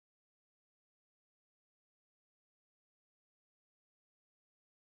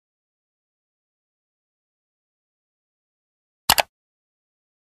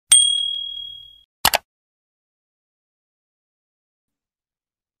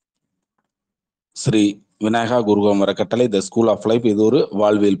ஸ்ரீ விநாயகா குருகுலம் அறக்கட்டளை the school of life இது ஒரு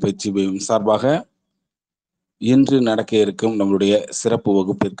வாழ்வியல் பயிற்சி மையம் சார்பாக இன்று நடக்க இருக்கும் நம்மளுடைய சிறப்பு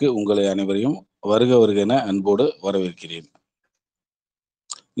வகுப்பிற்கு உங்களை அனைவரையும் வருக வருக என அன்போடு வரவேற்கிறேன்.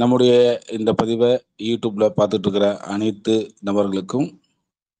 நம்முடைய இந்த பதிவை யூடியூப்ல பார்த்துட்டு இருக்கிற அனைத்து நபர்களுக்கும்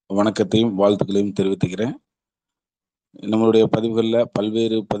வணக்கத்தையும் வாழ்த்துக்களையும் தெரிவித்துக்கிறேன். நம்மளுடைய பதிவுகளில்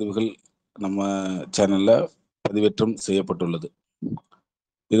பல்வேறு பதிவுகள் நம்ம சேனல்ல பதிவேற்றம் செய்யப்பட்டுள்ளது.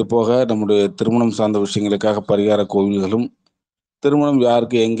 இது போக நம்முடைய திருமணம் சார்ந்த விஷயங்களுக்காக பரிகார கோவில்களும், திருமணம்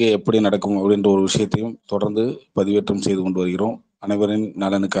யாருக்கு எங்கே எப்படி நடக்கும் அப்படின்ற ஒரு விஷயத்தையும் தொடர்ந்து பதிவேற்றம் செய்து கொண்டு வருகிறோம். அனைவரின்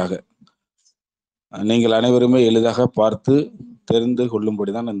நலனுக்காக நீங்கள் அனைவருமே எளிதாக பார்த்து தெரிந்து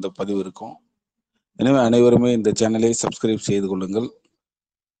கொள்ளும்படி தான் இந்த பதிவு இருக்கும். எனவே அனைவருமே இந்த சேனலை சப்ஸ்கிரைப் செய்து கொள்ளுங்கள்.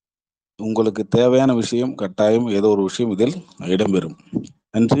 உங்களுக்கு தேவையான விஷயம் கட்டாயம் ஏதோ ஒரு விஷயம் இதில் இடம்பெறும்.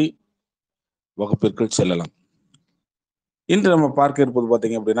 நன்றி. வகுப்பிற்குள் செல்லலாம். இன்று நம்ம பார்க்க இருப்பது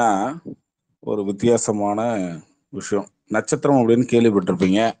பார்த்தீங்க அப்படின்னா ஒரு வித்தியாசமான விஷயம். நட்சத்திரம் அப்படின்னு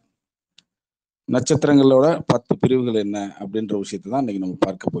கேள்விப்பட்டிருப்பீங்க. நட்சத்திரங்களோட 10 பிரிவுகள் என்ன அப்படின்ற விஷயத்தை தான் இன்னைக்கு நம்ம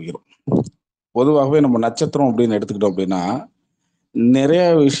பார்க்க போகிறோம். பொதுவாகவே நம்ம நட்சத்திரம் அப்படின்னு எடுத்துக்கிட்டோம் அப்படின்னா நிறைய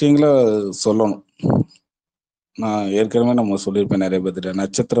விஷயங்களை சொல்லணும். நான் ஏற்கனவே நம்ம சொல்லியிருப்பேன் நிறைய பேர்த்திட்ட,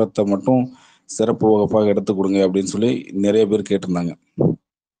 நட்சத்திரத்தை மட்டும் சிறப்பு வகுப்பாக எடுத்து கொடுங்க அப்படின்னு சொல்லி நிறைய பேர் கேட்டிருந்தாங்க.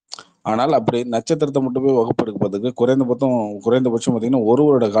 ஆனால் அப்படி நட்சத்திரத்தை மட்டுமே வகுப்பெடுப்பதற்கு குறைந்தபட்சம் பார்த்தீங்கன்னா 1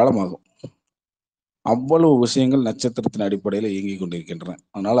 வருட காலம் ஆகும். அவ்வளவு விஷயங்கள் நட்சத்திரத்தின் அடிப்படையில் இயங்கிக் கொண்டிருக்கின்றன.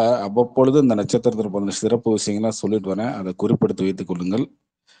 அதனால அவ்வப்பொழுது இந்த நட்சத்திரத்தில் பிறந்த சிறப்பு விஷயங்களா சொல்லிட்டு வரேன். அதை குறிப்பெடுத்து வைத்துக் கொள்ளுங்கள்.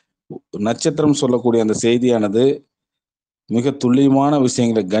 நட்சத்திரம் சொல்லக்கூடிய அந்த செய்தியானது மிக துல்லியமான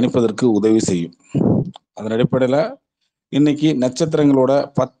விஷயங்களை கணிப்பதற்கு உதவி செய்யும். அதன் அடிப்படையில இன்னைக்கு நட்சத்திரங்களோட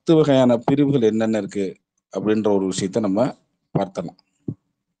 10 வகையான பிரிவுகள் என்னென்ன இருக்கு அப்படின்ற ஒரு விஷயத்த நம்ம பார்த்தலாம்.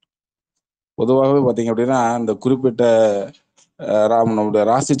 பொதுவாகவே பார்த்தீங்க அப்படின்னா இந்த குறிப்பிட்ட நம்முடைய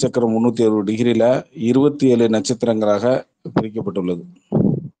ராசி சக்கரம் 360 டிகிரியில 27 நட்சத்திரங்களாக பிரிக்கப்பட்டுள்ளது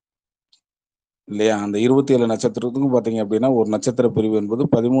இல்லையா? அந்த 27 நட்சத்திரத்துக்கும் பார்த்தீங்க அப்படின்னா ஒரு நட்சத்திர பிரிவு என்பது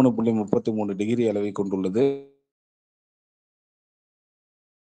 13.33 டிகிரி அளவை கொண்டுள்ளது.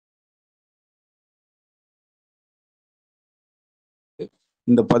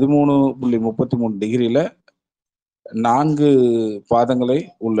 இந்த 13.33 டிகிரியில 4 பாதங்களை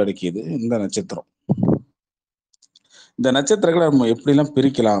உள்ளடக்கியது இந்த நட்சத்திரம். இந்த நட்சத்திரங்களை நம்ம எப்படிலாம்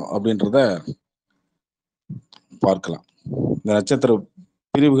பிரிக்கலாம் அப்படின்றத பார்க்கலாம். இந்த நட்சத்திர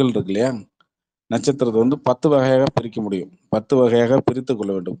பிரிவுகள் இருக்கு இல்லையா? நட்சத்திரத்தை 10 வகையாக பிரிக்க முடியும். 10 வகையாக பிரித்து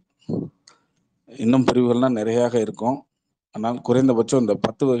கொள்ள வேண்டும். இன்னும் பிரிவுகள்லாம் நிறையாக இருக்கும். ஆனால் குறைந்தபட்சம் இந்த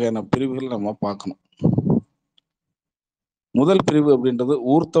 10 வகையான பிரிவுகள் நம்ம பார்க்கணும். முதல் பிரிவு அப்படின்றது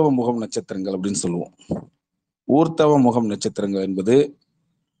ஊர்த்தவ முகம் நட்சத்திரங்கள் அப்படின்னு சொல்லுவோம். ஊர்த்தவ முகம் நட்சத்திரங்கள் என்பது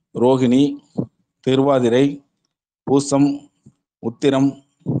ரோகிணி, திருவாதிரை, பூசம், உத்திரம்,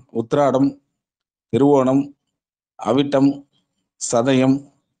 உத்திராடம், திருவோணம், அவிட்டம், சதயம்,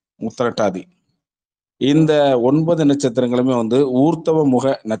 உத்திரட்டாதி. இந்த 9 நட்சத்திரங்களுமே ஊர்த்தவ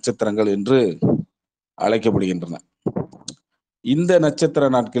முக நட்சத்திரங்கள் என்று அழைக்கப்படுகின்றன. இந்த நட்சத்திர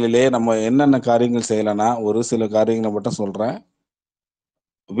நாட்களிலே நம்ம என்னென்ன காரியங்கள் செய்யலாம்னா ஒரு சில காரியங்களை மட்டும் சொல்றேன்.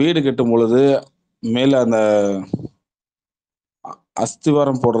 வீடு கட்டும் பொழுது மேல அந்த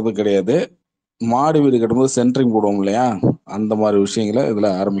அஸ்திவாரம் போடுறது கிடையாது. மாடி வீடு கட்டும்போது சென்ட்ரிங் போடுவோம் இல்லையா? அந்த மாதிரி விஷயங்களை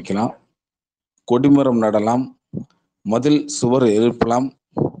இதுல ஆரம்பிக்கலாம். கொடிமரம் நடலாம், மதில் சுவர் எழுப்பலாம்,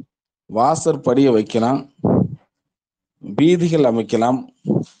 வாசற்படியை வைக்கலாம், வீதிகள் அமைக்கலாம்,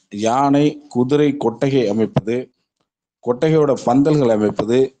 யானை, குதிரை கொட்டகை அமைப்பது, கொட்டகையோட பந்தல்கள்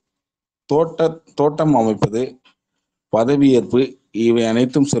அமைப்பது, தோட்டம் அமைப்பது, பதவியேற்பு, இவை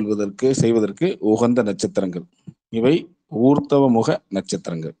அனைத்தும் செய்வதற்கு உகந்த நட்சத்திரங்கள். இவை ஊர்த்தவ முக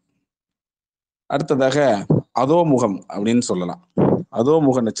நட்சத்திரங்கள். அடுத்ததாக அதோமுகம் அப்படின்னு சொல்லலாம்.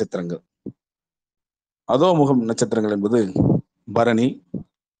 அதோமுக நட்சத்திரங்கள். அதோமுகம் நட்சத்திரங்கள் என்பது பரணி,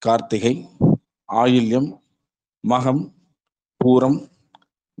 கார்த்திகை, ஆயில்யம், மகம், பூரம்,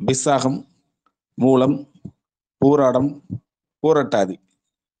 விசாகம், மூலம், பூராடம், பூரட்டாதி.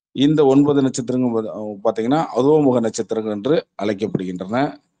 இந்த 9 நட்சத்திரங்கள் பார்த்தீங்கன்னா அதோமுக நட்சத்திரங்கள் என்று அழைக்கப்படுகின்றன.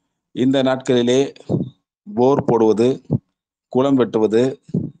 இந்த நாட்களிலே போர் போடுவது, குளம் வெட்டுவது,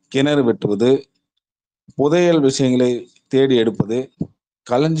 கிணறு வெட்டுவது, புதையல் விஷயங்களை தேடி எடுப்பது,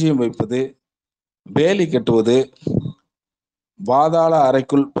 களஞ்சியம் வைப்பது, வேலி கட்டுவது, பாதாள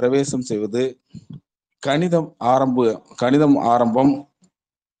அறைக்குள் பிரவேசம் செய்வது, கணிதம் ஆரம்பம்,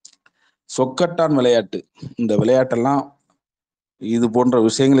 சொக்கட்டான் விளையாட்டு, இந்த விளையாட்டெல்லாம் இது போன்ற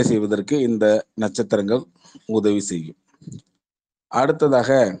விஷயங்களை செய்வதற்கு இந்த நட்சத்திரங்கள் உதவி செய்யும். அடுத்ததாக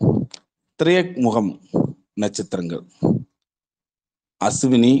திரியக் முகம் நட்சத்திரங்கள்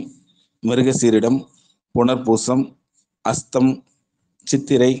அஸ்வினி, மிருகசீரிடம், புனர்பூசம், அஸ்தம்,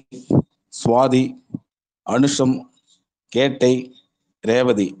 சித்திரை, சுவாதி, அனுஷம், கேட்டை,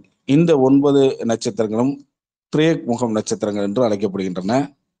 ரேவதி இந்த 9 நட்சத்திரங்களும் திரியமுகம் நட்சத்திரங்கள் என்று அழைக்கப்படுகின்றன.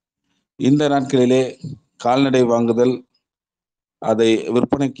 இந்த நாட்களிலே கால்நடை வாங்குதல், அதை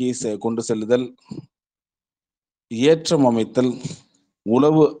விற்பனைக்கு கொண்டு செல்லுதல், ஏற்றம் அமைத்தல்,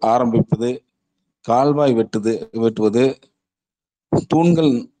 உழவு ஆரம்பிப்பது, கால்வாய் வெட்டுவது,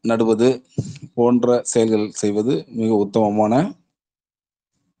 தூண்கள் நடுவது போன்ற செயல்கள் செய்வது மிக உத்தமமான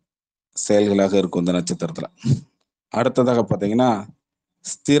செயல்களாக இருக்கும் இந்த நட்சத்திரத்துல. அடுத்ததாக பார்த்தீங்கன்னா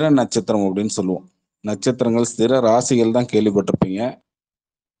ஸ்திர நட்சத்திரம் அப்படின்னு சொல்லுவோம். நட்சத்திரங்கள் ஸ்திர ராசிகள் தான் கேள்விப்பட்டிருப்பீங்க.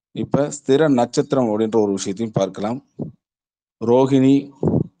 இப்ப ஸ்திர நட்சத்திரம் அப்படின்ற ஒரு விஷயத்தையும் பார்க்கலாம். ரோகிணி,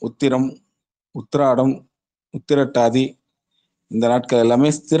 உத்திரம், உத்திராடம், உத்திரட்டாதி இந்த நாட்கள் எல்லாமே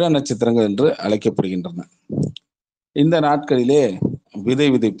ஸ்திர நட்சத்திரங்கள் என்று அழைக்கப்படுகின்றன. இந்த நாட்களிலே விதை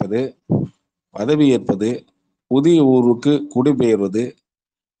விதைப்பது, பதவியேற்பது, புதிய ஊருக்கு குடிபெயர்வது,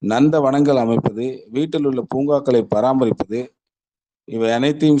 நந்த வனங்கள் அமைப்பது, வீட்டில் உள்ள பூங்காக்களை பராமரிப்பது இவை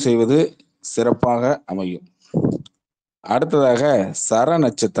அனைத்தையும் செய்வது சிறப்பாக அமையும். அடுத்ததாக சர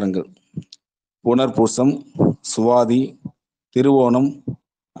நட்சத்திரங்கள் புனர்பூசம், சுவாதி, திருவோணம்,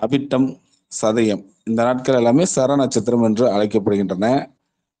 அபிட்டம், சதயம் இந்த நாட்கள் எல்லாமே சர நட்சத்திரம் என்று அழைக்கப்படுகின்றன.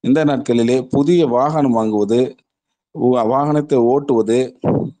 இந்த நாட்களிலே புதிய வாகனம் வாங்குவது, வாகனத்தை ஓட்டுவது,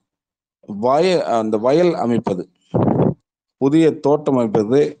 அந்த வயல் அமைப்பது, புதிய தோட்டம்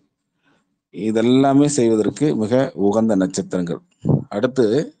அமைப்பது இதெல்லாமே செய்வதற்கு மிக உகந்த நட்சத்திரங்கள். அடுத்து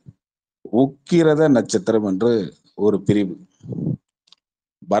உக்கிரத நட்சத்திரம் என்று ஒரு பிரிவு.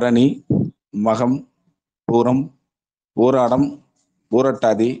 பரணி, மகம், பூரம், பூராடம்,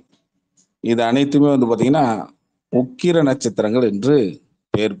 பூரட்டாதி இது அனைத்துமே பார்த்தீங்கன்னா உக்கிர நட்சத்திரங்கள் என்று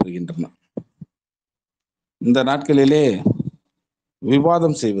பெயர் பெறுகின்றன. இந்த நாட்களிலே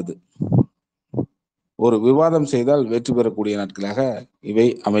விவாதம் செய்வது, ஒரு விவாதம் செய்தால் வெற்றி பெறக்கூடிய நாட்களாக இவை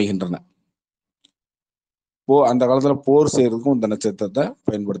அமைகின்றன. அந்த காலத்துல போர் செய்யறதுக்கும் இந்த நட்சத்திரத்தை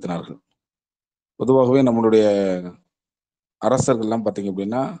பயன்படுத்தினார்கள். பொதுவாகவே நம்மளுடைய அரசர்கள்லாம் பார்த்தீங்க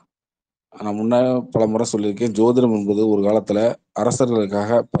அப்படின்னா, நான் முன்ன பல முறை சொல்லியிருக்கேன், ஜோதிடம் என்பது ஒரு காலத்துல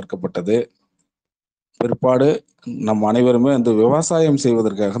அரசர்களுக்காக பார்க்கப்பட்டது. பிற்பாடு நம் அனைவருமே அந்த விவசாயம்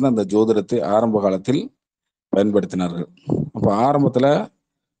செய்வதற்காக தான் அந்த ஜோதிடத்தை ஆரம்ப காலத்தில் பயன்படுத்தினார்கள். அப்ப ஆரம்பத்துல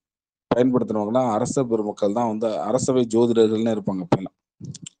பயன்படுத்தினவங்கன்னா அரச பெருமக்கள் தான் அரசவை ஜோதிடர்கள்னு இருப்பாங்க. அப்பெல்லாம்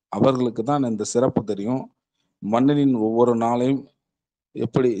அவர்களுக்கு தான் இந்த சிறப்பு தெரியும். மன்னனின் ஒவ்வொரு நாளையும்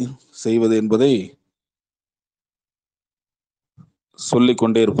எப்படி செய்வது என்பதை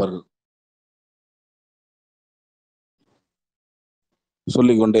சொல்லிக்கொண்டே இருப்பார்கள்.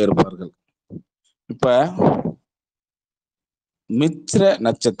 இப்ப மித்ர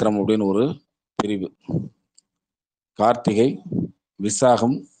நட்சத்திரம் அப்படின்னு ஒரு பிரிவு. கார்த்திகை,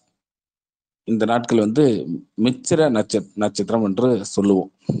 விசாகம் இந்த நாட்கள் மித்ர நட்சத்திரம் என்று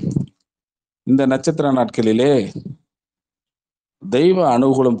சொல்லுவோம். இந்த நட்சத்திர நாட்களிலே தெய்வ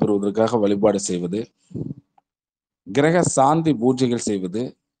அனுகூலம் பெறுவதற்காக வழிபாடு செய்வது, கிரக சாந்தி பூஜைகள் செய்வது,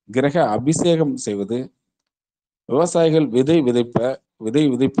 கிரக அபிஷேகம் செய்வது, விவசாயிகள் விதை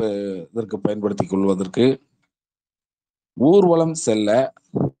விதைப்பதற்கு பயன்படுத்திக் கொள்வதற்கு, ஊர்வலம் செல்ல,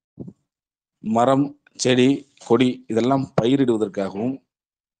 மரம், செடி, கொடி இதெல்லாம் பயிரிடுவதற்காகவும்,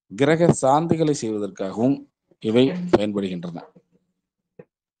 கிரக சாந்திகளை செய்வதற்காகவும் இவை பயன்படுகின்றன.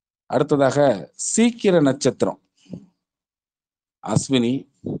 அடுத்ததாக சீக்கிர நட்சத்திரம் அஸ்வினி,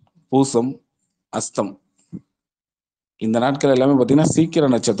 பூசம், அஸ்தம் இந்த நாட்கள் எல்லாமே பார்த்தீங்கன்னா சீக்கிர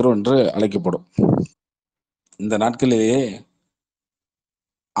நட்சத்திரம் என்று அழைக்கப்படும். இந்த நாட்களிலேயே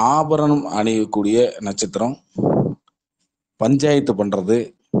ஆபரணம் அணியக்கூடிய நட்சத்திரம், பஞ்சாயத்து பண்றது,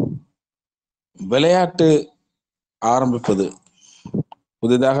 விளையாட்டு ஆரம்பிப்பது,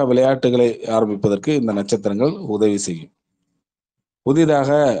 புதிதாக விளையாட்டுகளை ஆரம்பிப்பதற்கு இந்த நட்சத்திரங்கள் உதவி செய்யும்.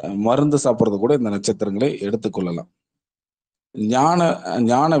 புதிதாக மருந்து சாப்பிட்றது கூட இந்த நட்சத்திரங்களை எடுத்துக்கொள்ளலாம்.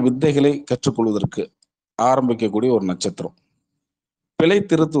 ஞான வித்தைகளை கற்றுக்கொள்வதற்கு ஆரம்பிக்கக்கூடிய ஒரு நட்சத்திரம். பிழை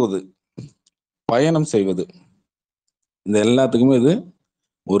திருத்துவது, பயணம் செய்வது இந்த எல்லாத்துக்குமே இது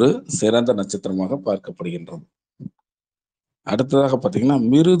ஒரு சிறந்த நட்சத்திரமாக பார்க்கப்படுகின்றது. அடுத்ததாக பார்த்தீங்கன்னா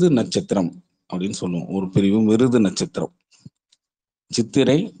மிருது நட்சத்திரம் அப்படின்னு சொல்லுவோம். ஒரு பிரிவு மிருது நட்சத்திரம்.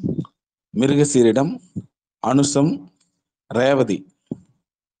 சித்திரை, மிருகசீரிடம், அனுசம், ரேவதி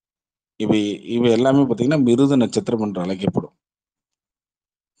இவை எல்லாமே பார்த்தீங்கன்னா மிருது நட்சத்திரம் என்று அழைக்கப்படும்.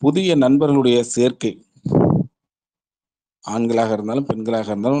 புதிய நண்பர்களுடைய சேர்க்கை, ஆண்களாக இருந்தாலும் பெண்களாக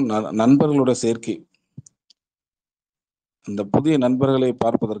இருந்தாலும் நண்பர்களுடைய சேர்க்கை, அந்த புதிய நண்பர்களை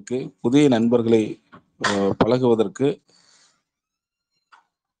பார்ப்பதற்கு, புதிய நண்பர்களை பழகுவதற்கு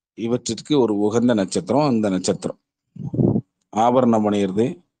இவற்றிற்கு ஒரு உகந்த நட்சத்திரம் இந்த நட்சத்திரம். ஆபரணம் அணியிறது,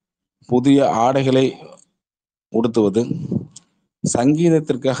 புதிய ஆடைகளை உடுத்துவது,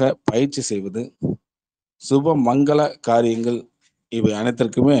 சங்கீதத்திற்காக பயிற்சி செய்வது, சுப மங்கள காரியங்கள், இவை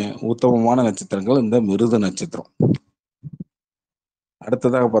அனைத்திற்குமே உத்தமமான நட்சத்திரங்கள் இந்த மிருது நட்சத்திரம்.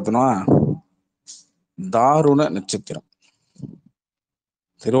 அடுத்ததாக பார்த்தோம்னா தாருண நட்சத்திரம்.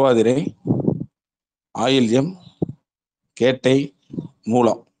 திருவாதிரை, ஆயில்யம், கேட்டை,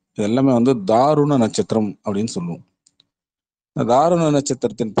 மூலம், இது எல்லாமே தாருண நட்சத்திரம் அப்படின்னு சொல்லுவோம். இந்த தாருண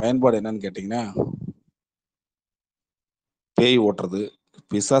நட்சத்திரத்தின் பயன்பாடு என்னன்னு கேட்டீங்கன்னா, பேய் ஓட்டுறது,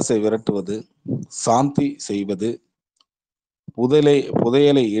 பிசாசை விரட்டுவது, சாந்தி செய்வது,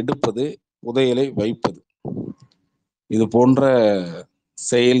 புதையலை எடுப்பது, புதையலை வைப்பது, இது போன்ற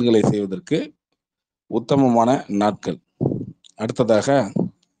செயல்களை செய்வதற்கு உத்தமமான நாட்கள். அடுத்ததாக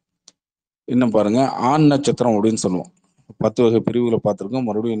இன்னும் பாருங்க, ஆண் நட்சத்திரம் அப்படின்னு சொல்லுவோம். 10 வகை பிரிவுகளை பார்த்துருக்கோம்.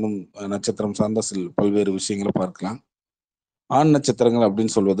 மறுபடியும் இன்னும் நட்சத்திரம் சார்ந்த பல்வேறு விஷயங்களை பார்க்கலாம். ஆண் நட்சத்திரங்கள்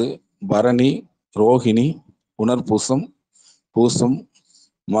அப்படின்னு சொல்வது பரணி, ரோஹிணி, புனர்பூசம், பூசம்,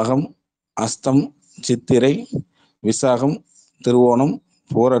 மகம், அஸ்தம், சித்திரை, விசாகம், திருவோணம்,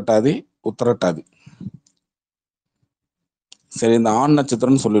 போரட்டாதி, உத்திரட்டாதி. சரி, இந்த ஆண்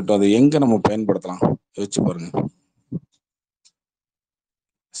நட்சத்திரம்னு சொல்லிட்டோம். அதை எங்க நம்ம பயன்படுத்தலாம் யோசிச்சு பாருங்க.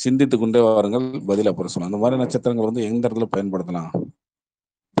 சிந்தித்து கொண்டே வாருங்கள், பதில் அப்புறம் சொல்லலாம். அந்த மாதிரி நட்சத்திரங்கள் எந்த இடத்துல பயன்படுத்தலாம்?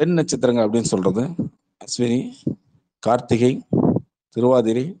 பெண் நட்சத்திரங்கள் அப்படின்னு சொல்றது அஸ்வினி, கார்த்திகை,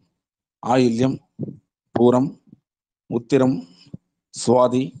 திருவாதிரை, ஆயில்யம், பூரம், உத்திரம்,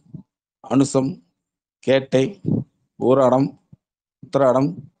 சுவாதி, அனுசம், கேட்டை, ஊராடம், உத்திராடம்,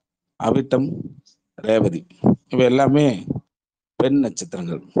 அவிட்டம், ரேவதி, இவை எல்லாமே பெண்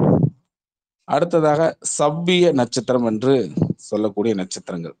நட்சத்திரங்கள். அடுத்ததாக சவ்விய நட்சத்திரம் என்று சொல்லக்கூடிய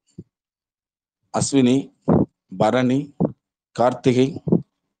நட்சத்திரங்கள் அஸ்வினி, பரணி, கார்த்திகை,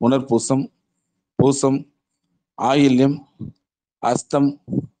 புனர்பூசம், பூசம், ஆயில்யம், அஸ்தம்,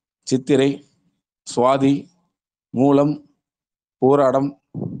 சித்திரை, சுவாதி, மூலம், பூராடம்,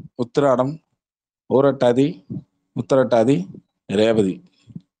 உத்திராடம், ஊரட்டாதி, உத்திரட்டாதி, ரேவதி,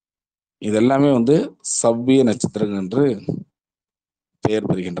 இதெல்லாமே சவ்விய நட்சத்திரங்கள் என்று பெயர்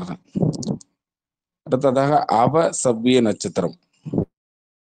பெறுகின்றன. அடுத்ததாக அவசவ்விய நட்சத்திரம்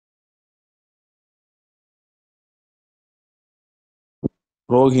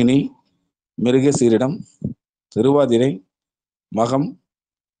ரோஹிணி, மிருகசீரிடம், திருவாதிரை, மகம்,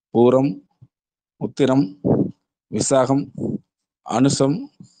 பூரம், உத்திரம், விசாகம், அனுசம்,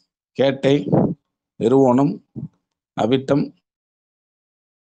 கேட்டை, திருவோணம், அவிட்டம்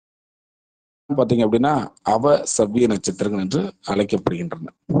பார்த்தீங்க அப்படின்னா அவசவ்விய நட்சத்திரங்கள் என்று அழைக்கப்படுகின்றன.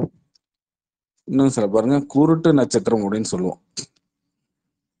 இன்னும் சில பாருங்க, குருட்டு நட்சத்திரம் அப்படின்னு சொல்லுவோம்.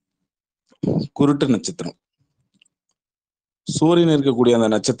 குருட்டு நட்சத்திரம் சூரியன் இருக்கக்கூடிய அந்த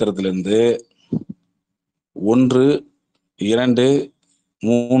நட்சத்திரத்திலிருந்து 1, 2,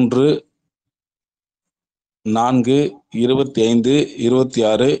 3, 4, 25,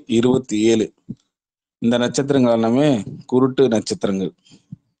 26, 27 இந்த நட்சத்திரங்கள் எல்லாமே குருட்டு நட்சத்திரங்கள்.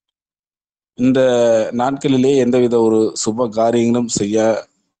 இந்த நாட்களிலே எந்தவித ஒரு சுப காரியங்களும்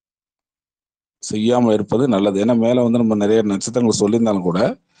செய்யாம இருப்பது நல்லது. ஏன்னா மேல நம்ம நிறைய நட்சத்திரங்கள் சொல்லியிருந்தாலும் கூட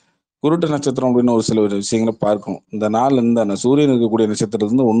குருட்டு நட்சத்திரம் அப்படின்னு ஒரு சில விஷயங்களை பார்க்கணும். இந்த நாள் இந்த சூரியன் இருக்கக்கூடிய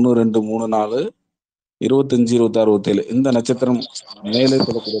நட்சத்திரத்துல 1, 2, 3, 4, 25, 26, 27 இந்த நட்சத்திரம் மேலே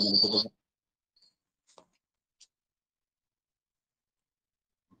சொல்லக்கூடிய நட்சத்திரம்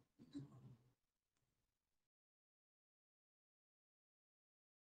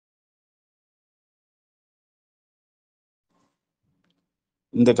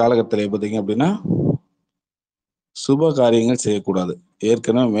இந்த காலகட்டத்தில் பார்த்தீங்க அப்படின்னா சுப காரியங்கள் செய்யக்கூடாது.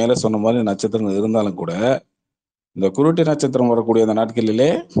 ஏற்கனவே மேலே சொன்ன மாதிரி நட்சத்திரங்கள் இருந்தாலும் கூட இந்த குருட்டு நட்சத்திரம் வரக்கூடிய அந்த நாட்களிலே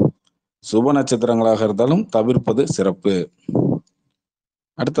சுப நட்சத்திரங்களாக இருந்தாலும் தவிர்ப்பது சிறப்பு.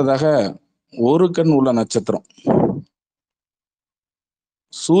 அடுத்ததாக ஒரு கண் உள்ள நட்சத்திரம்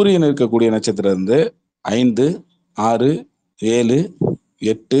சூரியன் இருக்கக்கூடிய நட்சத்திரம் 5, 6, 7,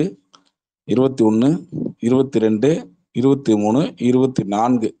 8, 21, 22, 23,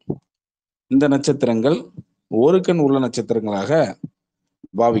 24 இந்த நட்சத்திரங்கள் ஒரு கண் உள்ள நட்சத்திரங்களாக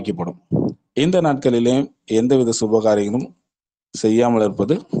பாவிக்கப்படும். இந்த நாட்களிலே எந்தவித சுபகாரியங்களும் செய்யாமல்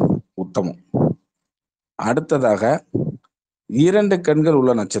இருப்பது உத்தமம். அடுத்ததாக 2 கண்கள்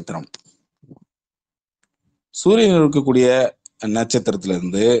உள்ள நட்சத்திரம் சூரியன் இருக்கக்கூடிய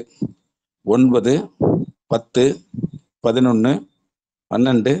நட்சத்திரத்திலிருந்து 9, 10, 11,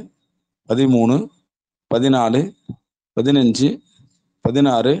 12, 13, 14, 15, 16,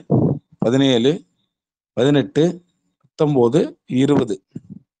 17, 18, 19, 20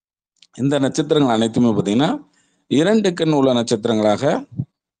 இந்த நட்சத்திரங்கள் அனைத்துமே பார்த்தீங்கன்னா 2 கண் உள்ள நட்சத்திரங்களாக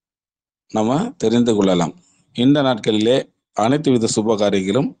நம்ம தெரிந்து கொள்ளலாம். இந்த நாட்களிலே அனைத்து வித சுப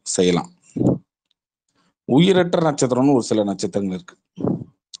காரியங்களும் செய்யலாம். உயிரற்ற நட்சத்திரம்னு ஒரு சில நட்சத்திரங்கள் இருக்கு.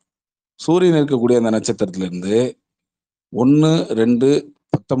 சூரியன் இருக்கக்கூடிய அந்த நட்சத்திரத்திலிருந்து 1, 2,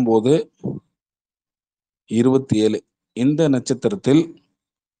 19, 27 இந்த நட்சத்திரத்தில்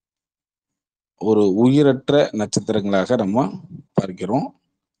ஒரு உயிரற்ற நட்சத்திரங்களாக நம்ம பார்க்கிறோம்.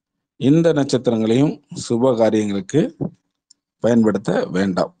 இந்த நட்சத்திரங்களையும் சுப காரியங்களுக்கு பயன்படுத்த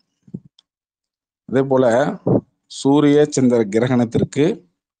வேண்டாம். அதே போல சூரிய சந்திர கிரகணத்திற்கு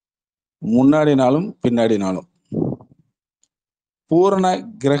முன்னாடி நாளும் பின்னாடி நாளும், பூரண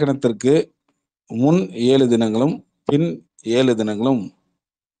கிரகணத்திற்கு முன் 7 தினங்களும் பின் 7 தினங்களும்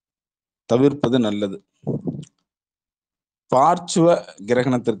தவிர்ப்பது நல்லது. பார்ச்சுவ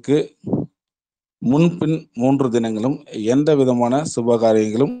கிரகணத்திற்கு முன்பின் 3 தினங்களும் எந்த விதமான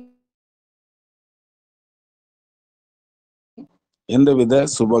சுபகாரியங்களும் எந்தவித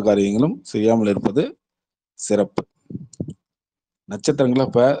சுப காரியங்களும் செய்யாமல் இருப்பது சிறப்பு. நட்சத்திரங்களை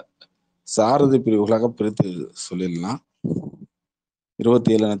இப்ப சாரதி பிரிவுகளாக பிரித்து சொல்லிடலாம்.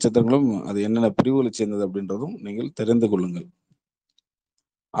 27 நட்சத்திரங்களும் அது என்னென்ன பிரிவுகளை சேர்ந்தது அப்படின்றதும் நீங்கள் தெரிந்து கொள்ளுங்கள்.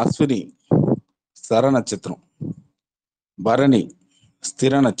 அஸ்வினி சர நட்சத்திரம், பரணி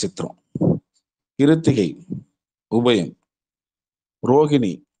ஸ்திர நட்சத்திரம், கிருத்திகை உபயம்,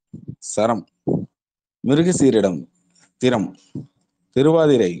 ரோகிணி சரம், மிருகசீரிடம் திறம்,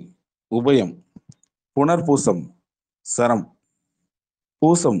 திருவாதிரை உபயம், புனர்பூசம் சரம்,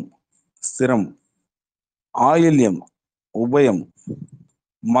 பூசம் ஸ்திரம், ஆயில்யம் உபயம்,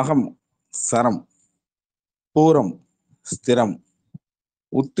 மகம் சரம், பூரம் ஸ்திரம்,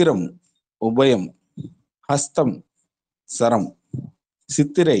 உத்திரம் உபயம், ஹஸ்தம் சரம்,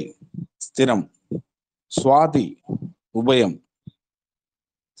 சித்திரை ஸ்திரம், சுவாதி உபயம்,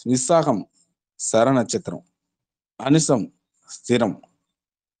 விசாகம் சர நட்சத்திரம், அனுசம் ஸ்திரம்,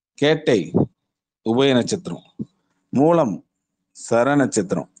 கேட்டை உபய நட்சத்திரம், மூலம் சர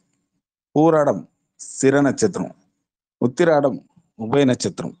நட்சத்திரம், பூராடம் சிர நட்சத்திரம், உத்திராடம் உபய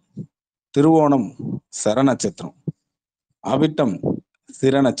நட்சத்திரம், திருவோணம் சர நட்சத்திரம், அவிட்டம்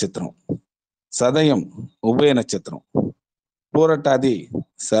சிர நட்சத்திரம், சதயம் உபய நட்சத்திரம், பூரட்டாதி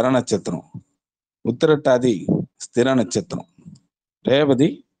சர நட்சத்திரம், உத்திரட்டாதி ஸ்திர நட்சத்திரம், ரேவதி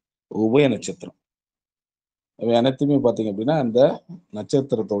உபய நட்சத்திரம். அவை அனைத்துமே பார்த்தீங்க அப்படின்னா அந்த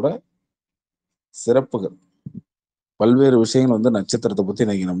நட்சத்திரத்தோட சிறப்புகள். பல்வேறு விஷயங்கள் வந்து நட்சத்திரத்தை பற்றி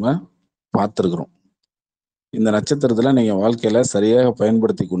இன்னைக்கு நம்ம பார்த்துருக்குறோம். இந்த நட்சத்திரத்தில் நீங்கள் வாழ்க்கையில் சரியாக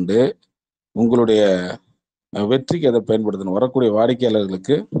பயன்படுத்தி கொண்டு உங்களுடைய வெற்றிக்கு அதை பயன்படுத்தணும். வரக்கூடிய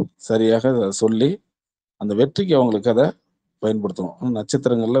வாடிக்கையாளர்களுக்கு சரியாக சொல்லி அந்த வெற்றிக்கு அவங்களுக்கு அதை பயன்படுத்தணும்.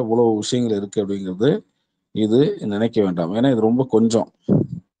 நட்சத்திரங்களில் இவ்வளோ விஷயங்கள் இருக்குது அப்படிங்கிறது இது நினைக்க வேண்டாம். ஏன்னா இது ரொம்ப கொஞ்சம்.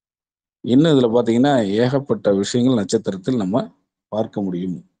 இன்னும் இதில் பார்த்தீங்கன்னா ஏகப்பட்ட விஷயங்கள் நட்சத்திரத்தில் நம்ம பார்க்க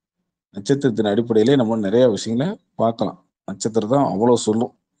முடியும். நட்சத்திரத்தின் அடிப்படையிலே நம்ம நிறைய விஷயங்களை பார்க்கலாம். நட்சத்திரம் தான் அவ்வளோ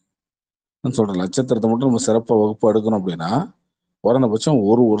சொல்லும். நான் சொல்கிறேன், நட்சத்திரத்தை மட்டும் நம்ம சிறப்பாக வகுப்பு எடுக்கணும் அப்படின்னா குறைந்தபட்சம்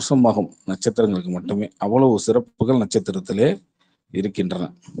 1 வருஷம் ஆகும் நட்சத்திரங்களுக்கு மட்டுமே. அவ்வளவு சிறப்புகள் நட்சத்திரத்திலே இருக்கின்றன.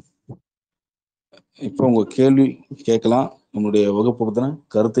 இப்போ உங்க கேள்வி கேட்கலாம், நம்மளுடைய வகுப்பு பத்தின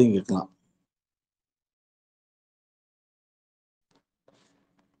கருத்தையும் கேட்கலாம்.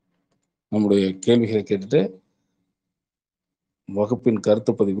 நம்முடைய கேள்விகளை கேட்டுட்டு வகுப்பின்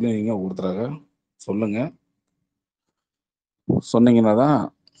கருத்து பதிவுலையும் நீங்க ஒருத்தராக சொல்லுங்க. சொன்னீங்கன்னா தான்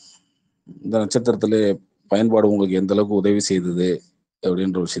இந்த நட்சத்திரத்துல பயன்பாடு உங்களுக்கு எந்த அளவுக்கு உதவி செய்தது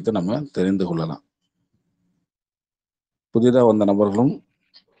அப்படின்ற விஷயத்த நம்ம தெரிந்து கொள்ளலாம். புதிதாக வந்த நபர்களும்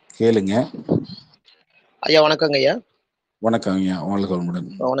கேளுங்க. ஐயா வணக்கங்க ஐயா. வணக்கம் ஐயா, வாழ்க வளமுடன்.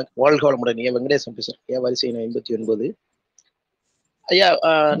 வாழ்க வளமுடன் ஐயா. வெங்கடேசன் பேசுறேன் ஐயா, வரிசை 89. ஐயா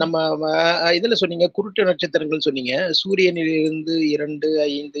நம்ம இதுல சொன்னீங்க குருட்டு நட்சத்திரங்கள் சொன்னீங்க, சூரியனிலிருந்து 2,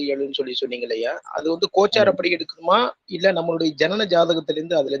 5, 7ன்னு சொன்னீங்க ஐயா. அது வந்து கோச்சாரப்படி எடுக்கணுமா இல்ல நம்மளுடைய ஜனன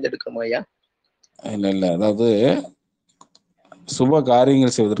ஜாதகத்திலிருந்து அதுல இருந்து எடுக்கணுமா ஐயா? இல்ல, அதாவது சுப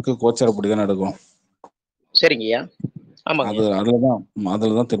காரியங்கள் செய்வதற்கு கோச்சாரப்படி தான் எடுக்கணும். சரிங்க ஐயா. ஆமாங்க.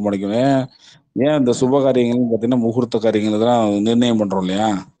 அதுலதான் தீர்மானிக்கும். ஏன் இந்த சுப காரியங்கள் பாத்தீங்கன்னா முகூர்த்த காரியங்கள் இதெல்லாம் நிர்ணயம் பண்றோம் இல்லையா?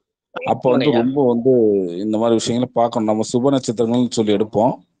 அப்ப வந்து ரொம்ப வந்து இந்த மாதிரி விஷயங்களை பார்க்கணும். நம்ம சுப நட்சத்திரங்கள்னு சொல்லி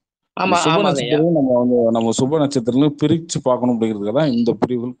எடுப்போம். சுப நட்சத்திரம் நம்ம சுப நட்சத்திரங்களும் பிரிச்சு பார்க்கணும் அப்படிங்கிறதுக்கு தான் இந்த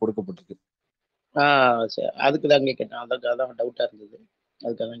பிரிவுகள் கொடுக்கப்பட்டிருக்கு. அதுக்குதாங்க கேட்டேன். அதான் டவுட்டா இருந்தது.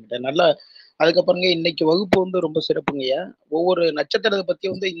 அதுக்காக கேட்டேன். நல்லா அதுக்கப்புறங்க இன்னைக்கு வகுப்பு வந்து ரொம்ப சிறப்புங்கய்யா. ஒவ்வொரு நட்சத்திரத்தை பத்தி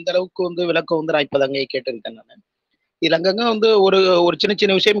வந்து இந்த அளவுக்கு வந்து விளக்கம் வந்து நான் இப்பதாங்க கேட்டிருக்கேன் நான். இதுல அங்கங்க வந்து ஒரு ஒரு சின்ன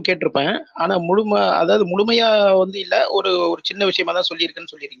சின்ன விஷயம் கேட்டிருப்பேன். ஆனா அதாவது முழுமையா வந்து இல்ல, ஒரு ஒரு சின்ன விஷயமா தான்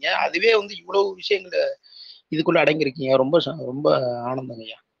சொல்லியிருக்கேன்னு சொல்லிருக்கீங்க. அதுவே வந்து இவ்வளவு விஷயங்கள் இதுக்குள்ள அடங்கியிருக்கீங்க. ரொம்ப ரொம்ப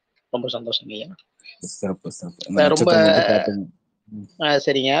ஆனந்தங்கய்யா. ரொம்ப சந்தோஷங்கய்யா. ரொம்ப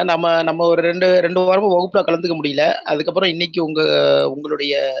சரிங்க. நம்ம ஒரு 2 வாரமா வகுப்புல கலந்துக்க முடியல. அதுக்கப்புறம் இன்னைக்கு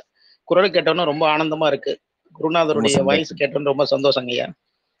உங்களுடைய குரல் கேட்டோன்னா ரொம்ப ஆனந்தமா இருக்கு. குருநாதருடைய வாய்ஸ் கேட்டோன்னு ரொம்ப சந்தோஷங்க ஐயா.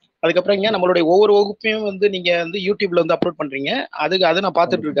 அதுக்கப்புறம் ஐயா நம்மளுடைய ஒவ்வொரு வகுப்பையும் வந்து நீங்க வந்து யூடியூப்ல வந்து அப்லோட் பண்றீங்க. அதை நான்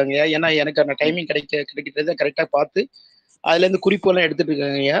பார்த்துட்டு இருக்காங்க ஐயா. ஏன்னா எனக்கு அந்த டைமிங் கிடைக்கிறது கரெக்டா பார்த்து அதுல இருந்து குறிப்புகள் எடுத்துட்டு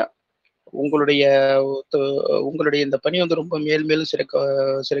இருக்காங்க ஐயா. உங்களுடைய உங்களுடைய இந்த பணி வந்து ரொம்ப மேலும்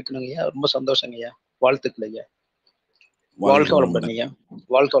சிறக்கணுங்க ஐயா. ரொம்ப சந்தோஷங்க ஐயா. வாழ்த்துக்கள் ஐயா. வாழ்க வளமுடன் ஐயா.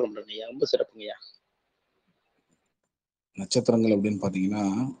 வாழ்க வளமுடன் ஐயா. ரொம்ப சிறப்புங்க ஐயா. நட்சத்திரங்கள் அப்படின்னு பாத்தீங்கன்னா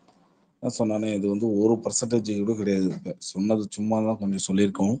சொன்னானே இது வந்து 1% கூட கிடையாது. சொன்னது சும்மா தான் கொஞ்சம்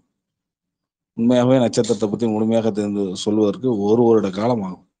சொல்லியிருக்கோம். உண்மையாகவே நட்சத்திரத்தை பத்தி முழுமையாக தெரிந்து சொல்வதற்கு 1 வருட காலம்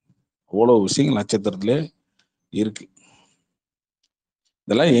ஆகும். அவ்வளவு விஷயங்கள் நட்சத்திரத்திலே இருக்கு.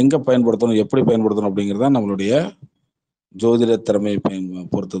 இதெல்லாம் எங்க பயன்படுத்தணும், எப்படி பயன்படுத்தணும் அப்படிங்கிறதா நம்மளுடைய ஜோதிட திறமையை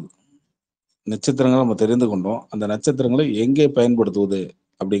பொறுத்தது. நட்சத்திரங்களை நம்ம தெரிந்து கொண்டோம். அந்த நட்சத்திரங்களை எங்கே பயன்படுத்துவது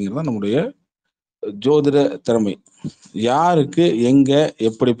அப்படிங்கிறதா நம்முடைய ஜோதிட திறமை. யாருக்கு எங்க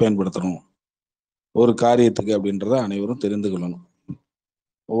எப்படி பயன்படுத்தணும் ஒரு காரியத்துக்கு அப்படின்றத அனைவரும் தெரிந்து கொள்ளணும்.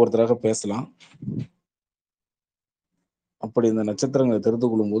 ஒவ்வொருத்தராக பேசலாம். அப்படி இந்த நட்சத்திரங்களை தெரிந்து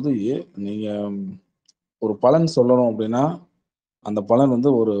கொள்ளும் போது நீங்க ஒரு பலன் சொல்லணும் அப்படின்னா அந்த பலன் வந்து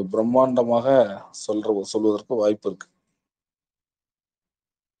ஒரு பிரம்மாண்டமாக சொல்வதற்கு வாய்ப்பு இருக்கு.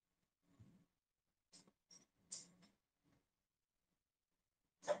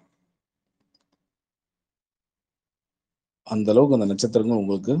 அந்த அளவுக்கு அந்த நட்சத்திரங்கள்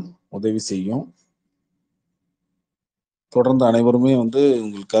உங்களுக்கு உதவி செய்யும். தொடர்ந்து அனைவருமே வந்து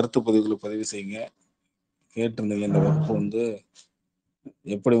உங்கள் கருத்து பதிவுகளை பதிவு செய்யுங்க. கேட்டிருந்தீங்க இந்த வகுப்பு வந்து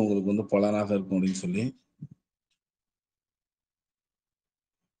எப்படி உங்களுக்கு வந்து பலனாக இருக்கும் அப்படின்னு சொல்லி.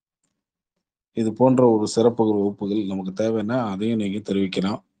 இது போன்ற ஒரு சிறப்பு வகுப்புகள் நமக்கு தேவைன்னா அதையும் நீங்க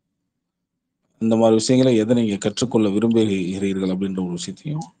தெரிவிக்கலாம். இந்த மாதிரி விஷயங்களை எதை நீங்க கற்றுக்கொள்ள விரும்புகிறீர்கள் அப்படின்ற ஒரு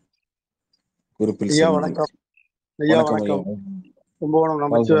விஷயத்தையும் குறிப்பில் ஐயா சொல்லுங்கள். வணக்கம். ஐயா வணக்கம். கும்பகோணம்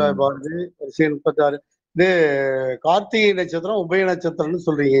நமச்சிவாய பாரதி 36. இது கார்த்திகை நட்சத்திரம் உபய நட்சத்திரம்னு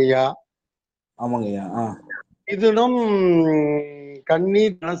சொல்றீங்க ஐயா. ஆமாங்க ஐயா. இதுனும் கன்னி,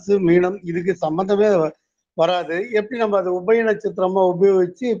 தனுசு, மீனம் இதுக்கு சம்பந்தமே வராது. எப்படி நம்ம அது உபய நட்சத்திரமா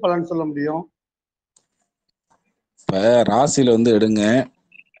உபயோகிச்சு பலன் சொல்ல முடியும்? இப்ப ராசியில வந்து எடுங்க.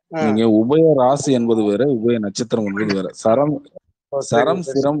 நீங்க உபய ராசி என்பது வேற, உபய நட்சத்திரம் என்பது வேற. சரம்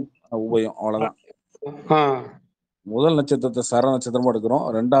சிரம் உபயம் அவ்வளவுதான். முதல் நட்சத்திரத்தை சர நட்சத்திரமா எடுக்கிறோம்,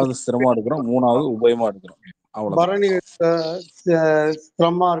 2வது ஸ்திரமா எடுக்கிறோம், 3வது உபயமா எடுக்கிறோம். பரணி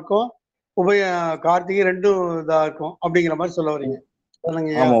ஸ்திரமா இருக்கும், உபய கார்த்திகை 2 இதா இருக்கும் அப்படிங்கிற மாதிரி சொல்ல வரீங்க.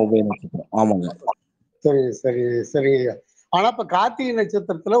 ஆமா, உபய நட்சத்திரம். ஆமாங்க. சரி சரி சரிங்க ஐயா. ஆனா இப்ப கார்த்திகை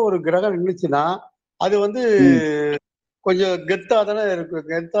நட்சத்திரத்துல ஒரு கிரகம் நின்றுச்சுன்னா அது வந்து கொஞ்சம் கெத்தா தானே இருக்கு,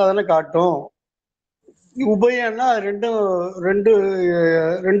 கெத்தா தானே காட்டும். உபயம்னா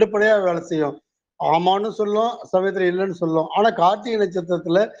ரெண்டு படையா வேலை செய்யும். ஆமான்னு சொல்லும், சமயத்துல இல்லைன்னு சொல்லும். ஆனா கார்த்திகை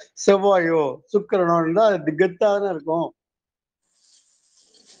நட்சத்திரத்துல செவ்வாயோ சுக்கிரனோ இருந்தா அது கெத்தா தானே இருக்கும்.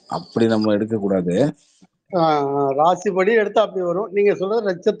 அப்படி நம்ம எடுக்க கூடாது. ராசிப்படி எடுத்தா அப்படி வரும். நீங்க சொல்றது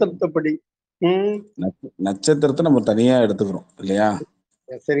நட்சத்திரத்தைப்படி. நட்சத்திரத்தை நம்ம தனியா எடுத்துக்கிறோம் இல்லையா?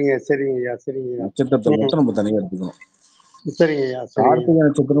 சரிங்க சரிங்க ஐயா. சரிங்க நட்சத்திரத்தை மட்டும் நம்ம தனியா எடுத்துக்கிறோம். சரிங்க ஐயா. கார்த்திகை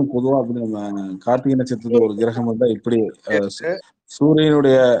நட்சத்திரம் பொதுவா அப்படி நம்ம கார்த்திகை நட்சத்திரத்துல ஒரு கிரகம் இருந்தா இப்படி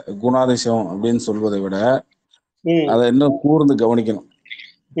சூரியனுடைய குணாதிசயம் அப்படின்னு சொல்வதை விட அதை இன்னும் கூர்ந்து கவனிக்கணும்.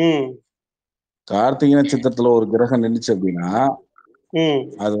 கார்த்திகை நட்சத்திரத்துல ஒரு கிரகம் நின்றுச்சு அப்படின்னா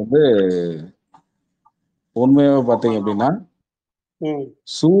அது வந்து உண்மையாவே பாத்தீங்க அப்படின்னா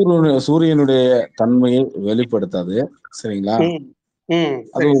சூரியனுடைய தன்மையை வெளிப்படுத்தாது. சரிங்களா?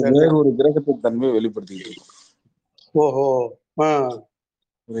 அது வேறொரு கிரகத்தின் தன்மையை வெளிப்படுத்திட்டு இருக்கும்.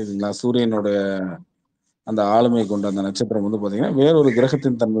 புரியுதுங்களா? சூரியனுடைய அந்த ஆளுமை கொண்ட அந்த நட்சத்திரம் வந்து பாத்தீங்கன்னா வேறொரு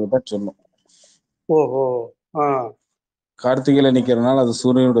கிரகத்தின் தன்மையை தான் சொல்லும். கார்த்திகையில நிக்கிறதுனால அது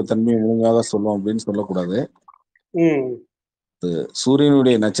சூரியனுடைய தன்மையை முழுமையாக சொல்லும் அப்படின்னு சொல்லக்கூடாது.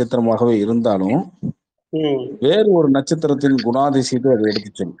 சூரியனுடைய நட்சத்திரமாகவே இருந்தாலும் வேறு ஒரு நட்சத்திரத்தின் குணாதிசயத்தை அது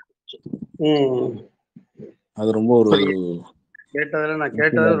எடுத்து சொல்லும். அது ரொம்ப ஒரு கேட்டதுல நான்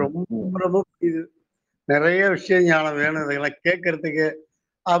கேட்டது ரொம்ப ரொம்ப புரியுது. நிறைய விஷயம் ஞானம் வேணும் இதெல்லாம் கேட்கறதுக்கு.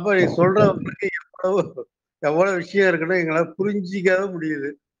 அப்ப நீ சொல்றவங்களுக்கு எவ்வளவு விஷயம் இருக்குன்னு எங்களால புரிஞ்சிக்கவே முடியுது.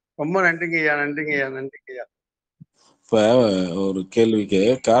 ரொம்ப நன்றிங்க ஐயா. நன்றிங்க ஐயா. நன்றிங்க ஐயா. இப்ப ஒரு கேள்விக்கு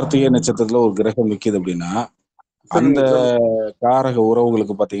கார்த்திகை நட்சத்திரத்துல ஒரு கிரகம் நிக்குது அப்படின்னா அந்த காரக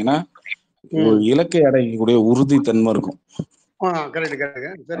உறவுகளுக்கு பாத்தீங்கன்னா ஒரு இலக்கை அடையக்கூடிய உறுதி தன்மை இருக்கும்.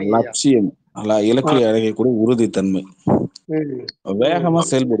 லட்சியம் இலக்கை அடையக்கூடிய உறுதி தன்மை, வேகமா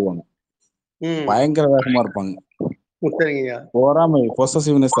செயல்படுவாங்க, பயங்கர வேகமா இருப்பாங்க, பொறாமை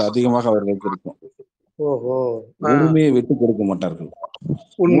பொசசிவ்னஸ் அதிகமாக அவர்களுக்கு இருக்கும், உரிமையை விட்டு கொடுக்க மாட்டார்கள்,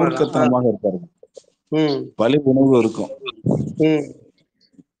 மூர்க்கத்தனமாக இருப்பார்கள், பலி உணவு இருக்கும்,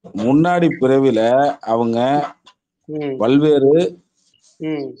 முன்னாடி பிறவில அவங்க பல்வேறு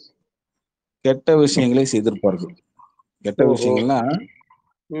கெட்ட விஷயங்களை செய்திருப்பார்கள். கெட்ட விஷயங்கள்னா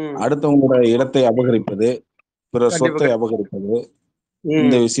அடுத்தவங்களோட இடத்தை அபகரிப்பது, பிற சொத்தை அபகரிப்பது,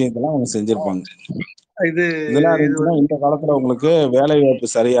 இந்த விஷயத்தெல்லாம் அவங்க செஞ்சிருப்பாங்க. இதெல்லாம் இருந்துச்சுன்னா இந்த காலத்துல உங்களுக்கு வேலை வாய்ப்பு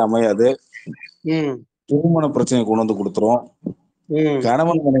சரியா அமையாது, திருமண பிரச்சனை கொண்டு வந்து கொடுத்துரும்,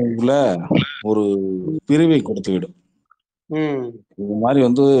 கணவன் மனைவிக்குள்ள ஒரு பிரிவை கொடுத்து விடும். இது மாதிரி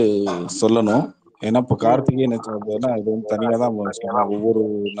வந்து சொல்லணும். ஏன்னா இப்ப கார்த்திகை நட்சத்திரம் இது வந்து தனியா தான் சொல்லணும். ஒவ்வொரு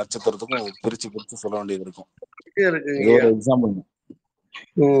நட்சத்திரத்துக்கும் பிரிச்சு சொல்ல வேண்டியது இருக்கும். இது ஒரு எக்ஸாம்பிள்.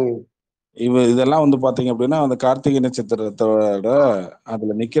 இதெல்லாம் வந்து பாத்தீங்க அப்படின்னா அந்த கார்த்திகை நட்சத்திரத்தோட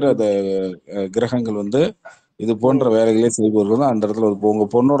அதுல நிக்கிற கிரகங்கள் வந்து இது போன்ற வேலைகளே செய்பவர்கள் தான் அந்த இடத்துல இருக்கும்.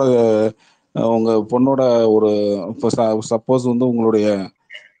 உங்க பொண்ணோட ஒரு சப்போஸ் வந்து உங்களுடைய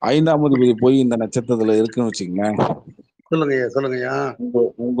 5ஆம் அதிபதி போய் இந்த நட்சத்திரத்துல இருக்குன்னு வச்சுக்கங்களேன். சொல்லுங்கய்யா.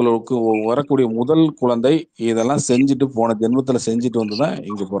 உங்களுக்கு வரக்கூடிய முதல் குழந்தை இதெல்லாம் செஞ்சுட்டு போன ஜென்மத்துல செஞ்சுட்டு வந்துதான்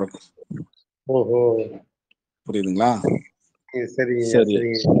இங்க பிறக்கும். புரியுதுங்களா? சரி.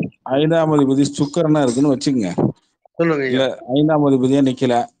 5ஆம் அதிபதி சுக்கிரனா இருக்குன்னு வச்சுக்கோங்க. இல்ல 5ஆம் அதிபதியா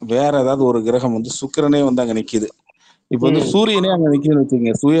நிக்கல, வேற ஏதாவது ஒரு கிரகம் வந்து சுக்கிரனே வந்து அங்க நிக்குது. இப்ப வந்து சூரியனே அங்க நிக்குதுன்னு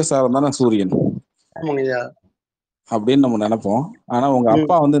வச்சுக்கோங்க. சுயசாரம் தானே சூரியன் அப்படின்னு நம்ம நினைப்போம். ஆனா உங்க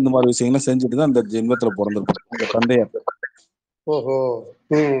அப்பா வந்து இந்த மாதிரி விஷயங்களை செஞ்சுட்டு தான் இந்த ஜென்மத்துல பிறந்திருப்பாரு, உங்க தந்தையார்.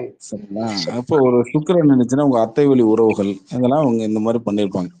 சரிங்களா? அப்போ ஒரு சுக்கிரன் நினைச்சுன்னா உங்க அத்தை வழி உறவுகள் இதெல்லாம் அவங்க இந்த மாதிரி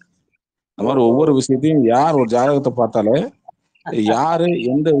பண்ணிருப்பாங்க. அந்த மாதிரி ஒவ்வொரு விஷயத்தையும் யார் ஒரு ஜாதகத்தை பார்த்தாலே யாரு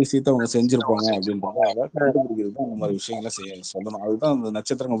எந்த விஷயத்த அவங்க செஞ்சிருப்பாங்க அப்படின்றத கண்டுபிடிக்கிறது இந்த மாதிரி விஷயங்களை சொல்லணும். அதுதான் அந்த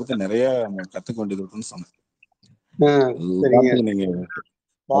நட்சத்திரங்களை பத்தி நிறைய நம்ம கத்துக்க வேண்டியது இருக்குன்னு சொன்னேன். நீங்க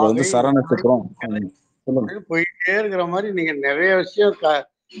அது வந்து சர நட்சத்திரம் போயிட்டே இருக்கிற மாதிரி நீங்க நிறைய விஷயம்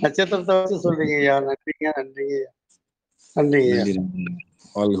நட்சத்திரத்தை வச்சு சொல்றீங்க ஐயா. நன்றிங்க நன்றிங்க நன்றிங்க.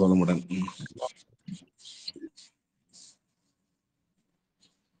 வாழ்க வளமுடன்.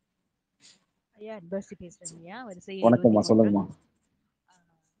 ஐயா அட்பாசி பேசுறேங்க ஐயா. வரிசை வணக்கம்மா, சொல்லுங்கம்மா.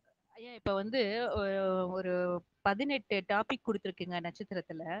 ஐயா இப்ப வந்து ஒரு 18 டாபிக் கொடுத்துருக்குங்க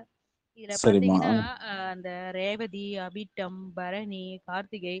நட்சத்திரத்துல. இதுல பாத்தீங்கன்னா அந்த ரேவதி, அபிட்டம், பரணி,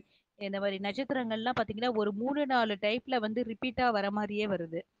 கார்த்திகை இந்த மாதிரி நட்சத்திரங்கள்லாம் பாத்தீங்கன்னா ஒரு 3-4 டைப்ல வந்து ரிப்பீட்டா வர மாதிரியே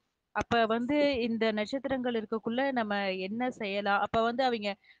வருது. அப்ப வந்து இந்த நட்சத்திரங்கள் இருக்கக்குள்ள நம்ம என்ன செய்யலாம்? அப்ப வந்து அவங்க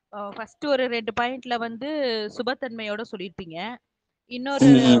ஃபர்ஸ்ட் ஒரு 2 பாயிண்ட்ல வந்து சுபத்தன்மையோட சொல்லியிருப்பீங்க. இன்னொரு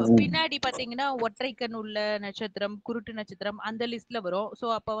பின்னாடி பாத்தீங்கன்னா ஒற்றைக்கண் உள்ள நட்சத்திரம், குருட்டு நட்சத்திரம் அந்த லிஸ்ட்ல வரும். சோ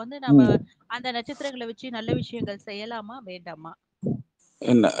அப்ப வந்து நம்ம அந்த நட்சத்திரங்களை வச்சு நல்ல விஷயங்கள் செய்யலாமா வேண்டாமா?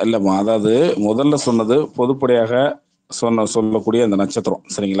 இல்லம்மா, அதாவது முதல்ல சொன்னது பொதுப்படையாக சொல்லக்கூடிய அந்த நட்சத்திரம்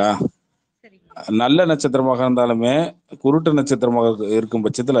சரிங்களா? நல்ல நட்சத்திரமாக இருந்தாலுமே குருட்டு நட்சத்திரமாக இருக்கும்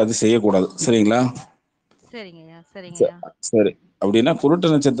பட்சத்தில் அது செய்யக்கூடாது. சரிங்களா? சரி. அப்படின்னா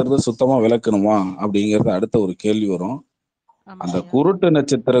குருட்டு நட்சத்திரத்தை சுத்தமா விளக்கணுமா அப்படிங்கறது அடுத்த ஒரு கேள்வி வரும். அந்த குருட்டு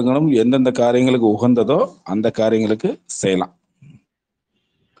நட்சத்திரங்களும் எந்தெந்த காரியங்களுக்கு உகந்ததோ அந்த காரியங்களுக்கு செய்யலாம்.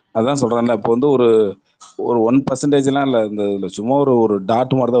 அதான் சொல்றேன்ல, இப்போ வந்து ஒரு 1% இல்ல, இந்த சும்மா ஒரு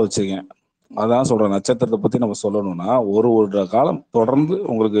டாட் மாதிரி தான் வச்சிருக்கேன். அதான் சொல்றேன், நட்சத்திரத்தை பத்தி நம்ம சொல்லணும்னா ஒரு காலம் தொடர்ந்து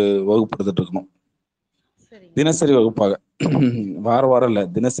உங்களுக்கு வகுப்படுத்திட்டு இருக்கணும். தினசரி வகுப்பாக வாரம் இல்ல,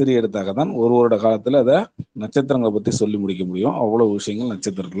 தினசரி எடுத்தாக தான் ஒரு வருட காலத்துல அத நட்சத்திரங்களை பத்தி சொல்லி முடிக்க முடியும். அவ்வளவு விஷயங்கள்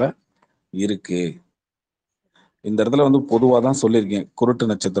நட்சத்திரத்துல இருக்கு. இந்த இடத்துல வந்து பொதுவா தான் சொல்லியிருக்கேன் குருட்டு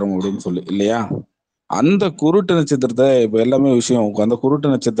நட்சத்திரம் அப்படின்னு சொல்லி, இல்லையா? அந்த குருட்டு நட்சத்திரத்தை இப்ப எல்லாமே விஷயம் அந்த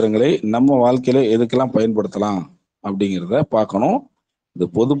குருட்டு நட்சத்திரங்களை நம்ம வாழ்க்கையில எதுக்கெல்லாம் பயன்படுத்தலாம் அப்படிங்கிறத பார்க்கணும். இது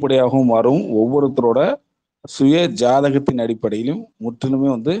பொதுப்படையாகவும் மாறும். ஒவ்வொருத்தரோட சுய ஜாதகத்தின் அடிப்படையிலும் முற்றிலுமே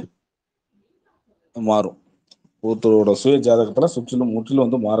வந்து மாறும். ஒருத்தரோட சுய ஜாதகத்துல முற்றிலும்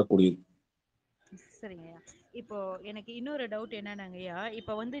வந்து மாறக்கூடியது. சரிங்க. இப்போ எனக்கு இன்னொரு டவுட் என்னன்னாங்கய்யா,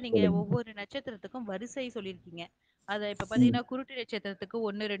 இப்ப வந்து நீங்க ஒவ்வொரு நட்சத்திரத்துக்கும் வரிசை சொல்லியிருக்கீங்க. அத இப்ப பாத்தீங்கன்னா குருட்டு நட்சத்திரத்துக்கு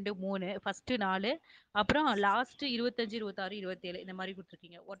 1, 2, 3 ஃபர்ஸ்ட் 4 அப்புறம் லாஸ்ட் 25, 26, 27 இந்த மாதிரி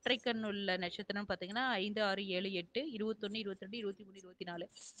கொடுத்துருக்கீங்க. ஒற்றைக்கண் உள்ள நட்சத்திரம் பாத்தீங்கன்னா 5, 6, 7, 8, 21, 22, 23, 24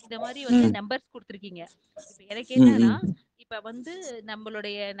 இந்த மாதிரி வந்து நம்பர்ஸ் கொடுத்துருக்கீங்க. இப்ப எனக்கு என்னன்னா, இப்ப வந்து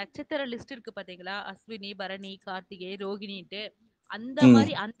நம்மளுடைய நட்சத்திர லிஸ்ட் இருக்கு பாத்தீங்களா, அஸ்வினி, பரணி, கார்த்திகை, ரோகிணிட்டு அந்த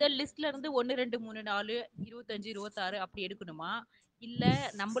மாதிரி அந்த லிஸ்ட்ல இருந்து 1, 2, 3, 4, 25, 26 அப்படி எடுக்கணுமா? இல்ல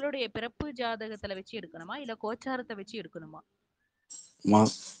நம்மளுடைய பிறப்பு ஜாதகத்துல வச்சு எடுக்கணுமா? இல்ல கோச்சாரத்தை வச்சு எடுக்கணுமா?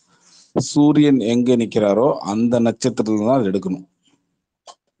 சூரியன் எங்க நிக்கிறாரோ அந்த நட்சத்திரத்துல தான் எடுக்கணும்.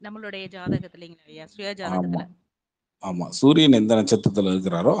 நம்மளுடைய ஜாதகத்துலங்களா? சுய ஜாதகத்துல. ஆமா, சூரியன் எந்த நட்சத்திரத்துல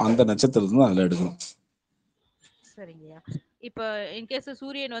இருக்கிறாரோ அந்த நட்சத்திரத்துல தான் அதுல எடுக்கணும். சரிங்கய்யா. இப்ப இன்கேஸ்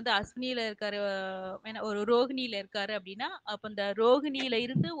சூரியன் வந்து அஸ்வினியில இருக்காரு, ஒரு ரோகிணியில இருக்காரு அப்படின்னா அப்ப இந்த ரோகிணியில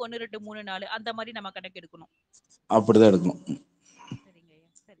இருந்து 1, 2, 3, 4 அந்த மாதிரி நம்ம கணக்கு எடுக்கணும். அப்படிதான் எடுக்கணும். சரிங்கய்யா.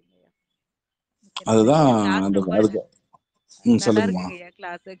 சரி. அதுதான் கிளாஸ் அந்த ரொம்ப அதுக்கு நல்லா சொல்லுங்கம்மா. இருக்குங்கய்யா.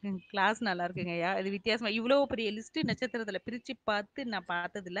 கிளாஸ் நல்லா இருக்குங்கய்யா. இது வித்தியாசமா இவ்வளவு பெரிய லிஸ்ட் நட்சத்திரத்துல பிரிச்சு பார்த்து நான்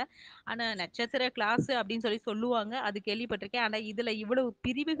பார்த்ததில்ல. ஆனா நட்சத்திர கிளாஸ் அப்படின்னு சொல்லுவாங்க. அது கேள்விப்பட்டிருக்கேன். ஆனா இதுல இவ்வளவு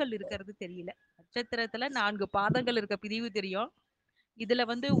பிரிவுகள் இருக்கிறது தெரியல. நட்சத்திரத்துல 4 பாதங்கள் இருக்க பிரிவு தெரியும். இதுல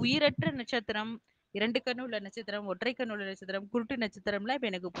வந்து உயிரற்ற நட்சத்திரம், 2 கண்ணு உள்ள நட்சத்திரம், ஒற்றை கண்ணு உள்ள நட்சத்திரம், குருட்டு நட்சத்திரம்லாம் இப்ப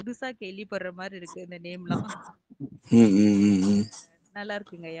எனக்கு புதுசா கேள்விப்படுற மாதிரி இருக்கு இந்த நேம்லாம். ம் ம் ம் ம் நல்லா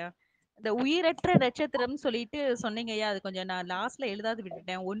இருக்குங்கய்யா. இந்த உயிரற்ற நட்சத்திரம் சொல்லிட்டு சொன்னீங்கய்யா. அது கொஞ்சம் நான் லாஸ்ட்ல எழுதாது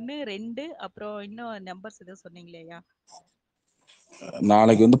விட்டுட்டேன். 1, 2 அப்புறம் இன்னும் நம்பர்ஸ் ஏதோ சொன்னீங்களேய்யா.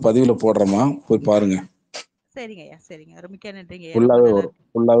 நாளைக்கு வந்து பதிவுல போடுறோமா, போய் பாருங்க. சரிங்கய்யா, சரிங்க. மிக்க நன்றிங்கய்யா. ரொம்ப ஃபுல்லாவே நல்லா வரும், இருக்கு.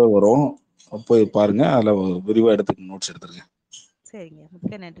 ஃபுல்லாவே வரும். போய் பாருங்க. அதுல விரிவா எடுத்து நோட்ஸ் எடுத்துருங்க. சரிங்கய்யா.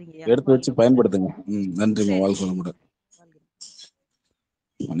 மிக்க நன்றிங்கய்யா. எடுத்து வச்சு வாழ்க வளமுடன். பயன்படுத்துங்க. நன்றிம்மா. சரிங்க. வாழ்க வளமுடன். வாழ்க.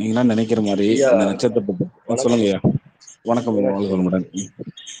 நீங்களா நினைக்கிற மாதிரி ஐயா இந்த நட்சத்திரத்தை சொல்லுங்க ஐயா. வணக்கம் ஐயா. வாழ்க வளமுடன்.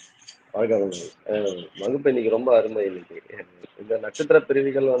 வணக்கம். வகுப்பு இன்னைக்கு ரொம்ப அருமை. இன்னைக்கு இந்த நட்சத்திர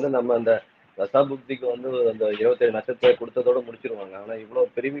பிரிவுகள் வந்து நம்ம அந்த தசாபுக்திக்கு வந்து அந்த 27 நட்சத்திரம் கொடுத்ததோட முடிச்சிருவாங்க. ஆனா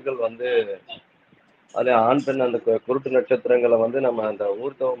இவ்வளவு பிரிவுகள் வந்து அது ஆண் பெண் அந்த குருட்டு நட்சத்திரங்களை வந்து நம்ம அந்த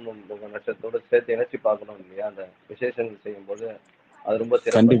ஊர்த்தவம் நட்சத்திரத்தோட சேர்த்து இணைச்சு பார்க்கணும் இல்லையா? அந்த விசேஷங்கள் செய்யும்போது அது ரொம்ப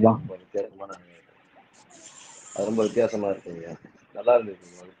சிறப்பாக கண்டிப்பா. ரொம்ப வித்தியாசமான அது ரொம்ப வித்தியாசமா இருக்குங்க. நல்லா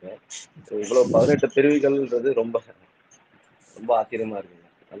இருந்துச்சு வகுப்பு. இவ்வளவு 18 பிரிவுகள்ன்றது ரொம்ப ரொம்ப ஆச்சரியமா இருக்குங்க.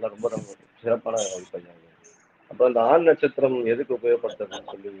 நல்லா ரொம்ப ரொம்ப சிறப்பான வகுப்பு. அப்ப அந்த ஆண் நட்சத்திரம் எதுக்கு உபயோகப்படுத்துறதுன்னு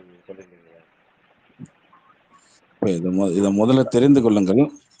சொல்லிருக்கீங்க. இதை முதல்ல தெரிந்து கொள்ளுங்கள்.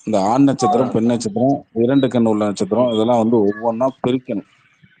 இந்த ஆண் நட்சத்திரம், பெண் நட்சத்திரம், 2 கண் உள்ள நட்சத்திரம் இதெல்லாம் வந்து ஒவ்வொன்றா பிரிக்கணும்.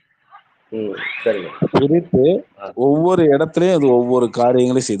 சரிங்க. பிரித்து ஒவ்வொரு இடத்துலயும் அது ஒவ்வொரு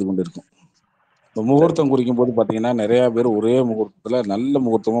காரியங்களையும் செய்து கொண்டிருக்கும். இப்போ முகூர்த்தம் குறிக்கும் போது பாத்தீங்கன்னா நிறைய பேர் ஒரே முகூர்த்தத்துல நல்ல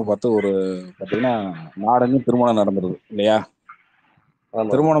முகூர்த்தமா பார்த்து பாத்தீங்கன்னா நாடெங்கும் திருமணம் நடந்துருது இல்லையா?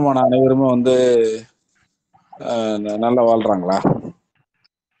 திருமணமான அனைவருமே வந்து நல்லா வாழ்றாங்களா?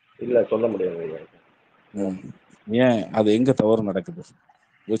 இல்ல, சொல்ல முடியாது. ஏன் அது எங்க தவறு நடக்குது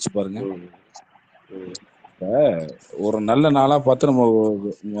யோசிச்சு பாருங்க. இப்ப ஒரு நல்ல நாளா பார்த்து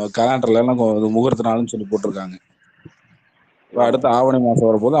நம்ம கேலண்டர்ல எல்லாம் முகூர்த்த நாள்னு சொல்லி போட்டிருக்காங்க. இப்ப அடுத்த ஆவணி மாசம்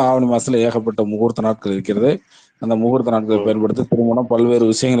வரும்போது ஆவணி மாசத்துல ஏகப்பட்ட முகூர்த்த நாட்கள் இருக்கிறது. அந்த முகூர்த்த நாட்களை பயன்படுத்தி திருமணம் பல்வேறு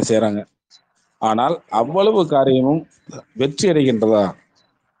விஷயங்களை செய்யறாங்க. ஆனால் அவ்வளவு காரியமும் வெற்றி அடைகின்றதா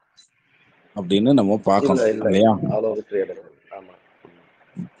அப்படின்னு நம்ம பார்க்கணும் இல்லையா?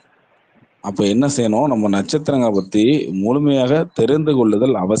 அப்ப என்ன செய்யணும்? நம்ம நட்சத்திரங்களை பத்தி முழுமையாக தெரிந்து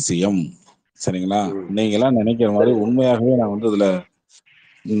கொள்ளுதல் அவசியம். சரிங்களா? நீங்க எல்லாம் நினைக்கிற மாதிரி உண்மையாகவே நான் வந்து இதுல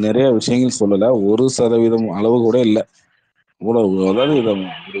நிறைய விஷயங்கள் சொல்லல. 1% அளவு கூட இல்லை. இவ்வளவு, அதாவது இதை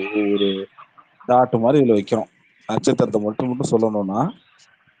ஒரு டாட் மாதிரி இதுல வைக்கிறோம். நட்சத்திரத்தை மட்டும் சொல்லணும்னா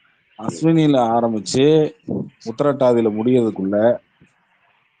அஸ்வினியில ஆரம்பிச்சு உத்திரட்டாதியில முடியறதுக்குள்ள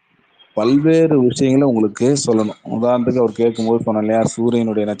பல்வேறு விஷயங்களை உங்களுக்கு சொல்லணும். உதாரணத்துக்கு அவர் கேட்கும்போது சொன்ன இல்லையா,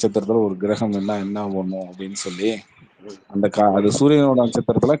 சூரியனுடைய நட்சத்திரத்துல ஒரு கிரகம் என்ன பண்ணும் அப்படின்னு சொல்லி. அது சூரியனோட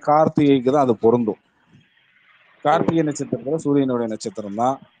நட்சத்திரத்துல கார்த்திகைக்கு தான் அது பொருந்தும். கார்த்திகை நட்சத்திரத்துல சூரியனுடைய நட்சத்திரம்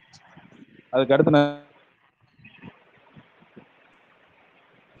தான். அதுக்கு அடுத்து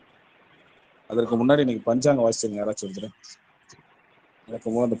அதற்கு முன்னாடி நீங்க பஞ்சாங்க வாசிச்சுங்க. யாராச்சும் ஒருத்தர்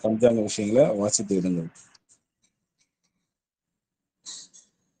எனக்கு அந்த பஞ்சாங்க விஷயங்களை வாசித்து விடுங்க.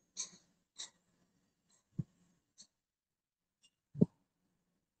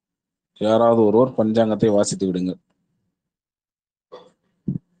 யாராவது ஒருவர் பஞ்சாங்கத்தை வாசித்து விடுங்க.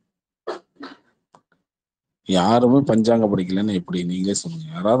 யாருமே பஞ்சாங்கம் படிக்கலன்னு எப்படி? நீங்களே சொல்லுங்க.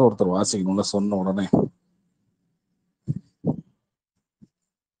 யாராவது ஒருத்தர் வாசிக்கணும்ல சொன்ன உடனே.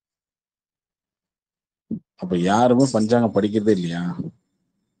 அப்ப யாருமே பஞ்சாங்கம் படிக்கிறதே இல்லையா?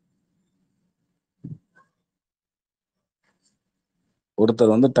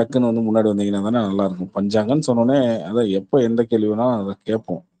 ஒருத்தர் வந்து டக்குன்னு வந்து முன்னாடி வந்தீங்கன்னா தானே நல்லா இருக்கும். பஞ்சாங்கம்னு சொன்னோடனே அதான் எப்போ எந்த கேள்வி வேணா அதை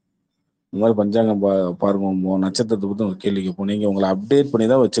கேட்போம். இந்த மாதிரி பஞ்சாங்கம் பாருங்க, நட்சத்திரத்தை பத்தி ஒரு கேள்வி கேட்போம். நீங்க உங்களை அப்டேட் பண்ணி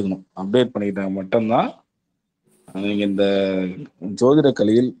தான் வச்சுக்கணும். அப்டேட் பண்ணிக்கிட்டாங்க மட்டும்தான் நீங்க இந்த ஜோதிட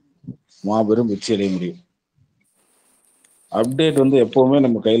கலையில் மாபெரும் வெற்றி அடைய முடியும். அப்டேட் வந்து எப்பவுமே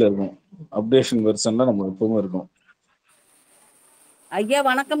நம்ம கையில இருக்கும். அப்டேஷன் வெர்ஷன்ல நம்ம எப்பவுமே இருக்கும். ஐயா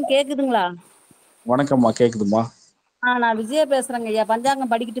வணக்கம், கேக்குதுங்களா? வணக்கம்மா, கேக்குதுமா. நான் விஜயா பேசுறேங்க ஐயா.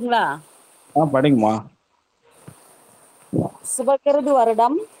 பஞ்சாங்கம் படிக்கட்டுங்களா? படிங்கம்மா. சுபக்கிருது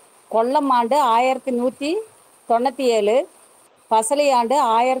வருடம் கொல்லம் ஆண்டு 1197, பசலை ஆண்டு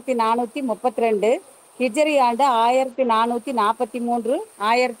 1432, ஹிஜ்ரி ஆண்டு 1443,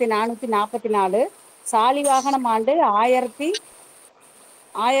 1444, சாலிவாகனம் ஆண்டு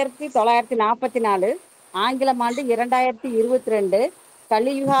 1944, ஆங்கிலம் ஆண்டு 2022,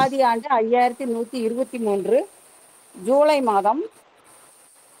 கலியுகாதி ஆண்டு 5123, ஜூலை மாதம்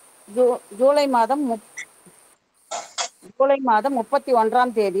ஜூலை மாதம்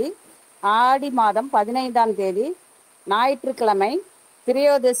 31ஆம் தேதி, ஆடி மாதம் 15ஆம் தேதி, ஞாயிற்றுக்கிழமை,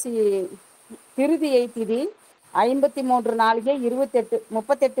 திரையோதசி திருதியை திதி, 53 நாளிகை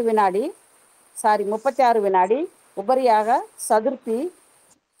 38 வினாடி, 36 வினாடி, உபரியாக சதுர்த்தி,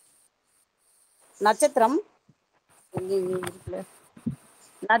 நட்சத்திரம்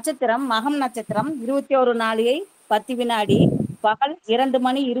மகம் நட்சத்திரம் 21 நாளிகை 10 வினாடி, பகல் 2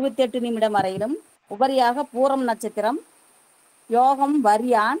 மணி 28 நிமிடம் வரையிலும், உபரியாக பூரம் நட்சத்திரம், யோகம்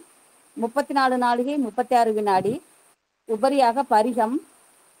வரியான் 34 நாளிகை 36 வினாடி, உபரியாக பரிகம்,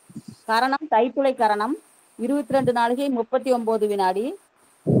 கரணம் தைத்துளை கரணம் 22 நாளிகை 39 வினாடி,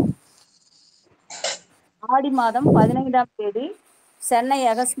 ஆடி மாதம் 15ஆம் தேதி, சென்னை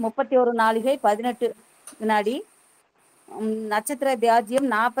அகஸ் 31 நாளிகை 18 வினாடி, நட்சத்திர தியாஜ்யம்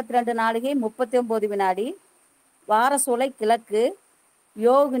 42 நாளிகை 39 வினாடி, வாரசூலை கிழக்கு,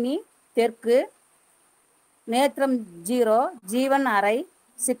 யோகினி தெற்கு, நேத்திரம் 0, ஜீவன் அறை,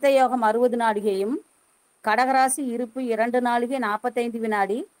 சித்தயோகம் 60 நாளிகையும், கடகராசி இருப்பு 2 நாளிகை 45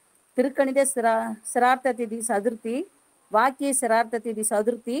 வினாடி, திருக்கணித சிரார்த்த திதி சதுர்த்தி, வாக்கிய சிரார்த்த திதி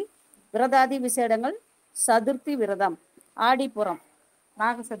சதுர்த்தி, விரதாதி விசேடங்கள் சதுர்த்தி விரதம், ஆடிப்புறம்,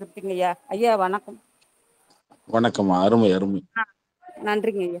 நாக சதுர்த்திங்க ஐயா. ஐயா வணக்கம். வணக்கம். அருமை அருமை.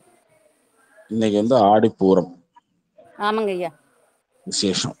 நன்றிங்க ஐயா. இன்னைக்கு வந்து ஆடிப்பூரம். ஆமாங்க ஐயா.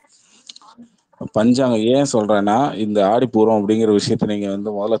 விசேஷம். பஞ்சாங்கம் ஏன் சொல்றேன்னா, இந்த ஆடிப்பூரம் அப்படிங்கிற விஷயத்த நீங்க வந்து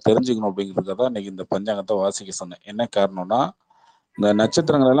முதல்ல தெரிஞ்சுக்கணும் அப்படிங்கிறதுக்காக தான் இன்னைக்கு இந்த பஞ்சாங்கத்தை வாசிக்க சொன்னேன். என்ன காரணம்னா, இந்த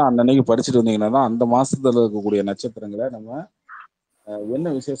நட்சத்திரங்கள் எல்லாம் அன்னன்னைக்கு படிச்சுட்டு வந்தீங்கன்னா தான் அந்த மாசத்துல இருக்கக்கூடிய நட்சத்திரங்களை நம்ம என்ன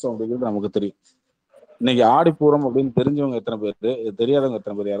விசேஷம் அப்படிங்கிறது நமக்கு தெரியும். இன்னைக்கு ஆடிப்பூரம் அப்படின்னு தெரிஞ்சவங்க எத்தனை பேர், தெரியாதவங்க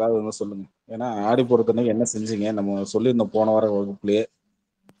எத்தனை பேர், யாராவது வந்து சொல்லுங்க. ஏன்னா ஆடிப்பூரத்தன்னைக்கு என்ன செஞ்சீங்க நம்ம சொல்லியிருந்தோம் போன வார வகுப்புலயே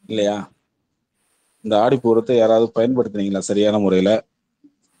இல்லையா? இந்த ஆடிப்பூரத்தை யாராவது பயன்படுத்தினீங்களா சரியான முறையில?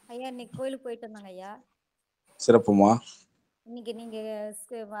 ஐயா இன்னைக்கு கோயிலுக்கு போயிட்டு வந்தாங்க ஐயா. சிறப்புமா. இன்னைக்கு நீங்க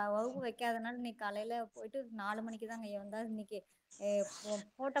வகுப்பு வைக்காதனால இன்னைக்கு காலையில போயிட்டு 4 மணிக்கு தாங்க ஐயா வந்தா. இன்னைக்கு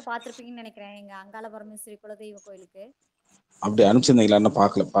போட்டோ பார்த்துருப்பீங்கன்னு நினைக்கிறேன், எங்க அங்காள பரமேஸ்வரி குலதெய்வ கோயிலுக்கு. அப்படி அனுப்பிச்சிருந்தீங்களா?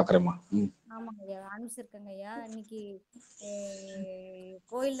 பாக்குறேம்மா. ஆமாங்க ஐயா, அனுப்பிச்சிருக்கேங்க ஐயா. இன்னைக்கு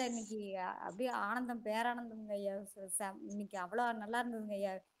கோயில்ல இன்னைக்கு அப்படியே ஆனந்தம் பேரானந்தம்ங்க ஐயா. இன்னைக்கு அவ்வளோ நல்லா இருந்ததுங்க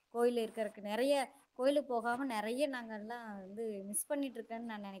ஐயா. கோயிலில் இருக்கிறதுக்கு நிறைய கோயிலுக்கு போகாம நிறைய நாங்கெல்லாம் வந்து மிஸ் பண்ணிட்டு இருக்கேன்னு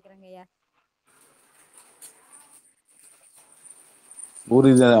நான் நினைக்கிறேங்க ஐயா.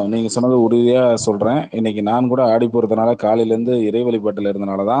 உறுதிதான், நீங்க சொன்னது உறுதியா சொல்றேன். இன்னைக்கு நான் கூட ஆடி போறதுனால காலையில இருந்து இறை வழிபாட்டுல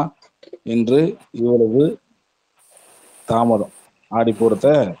இருந்தனாலதான் இன்று இவ்வளவு தாமதம். ஆடி போறத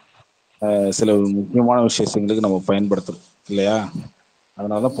சில முக்கியமான விஷயங்களுக்கு நம்ம பயன்படுத்துறோம் இல்லையா?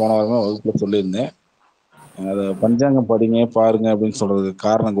 அதனாலதான் போன வாரமே வகுப்புல சொல்லியிருந்தேன், அத பஞ்சாங்கம் படிங்க பாருங்க அப்படின்னு சொல்றதுக்கு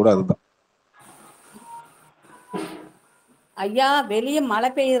காரணம் கூட அதுதான். ஐயா வெளியே மழை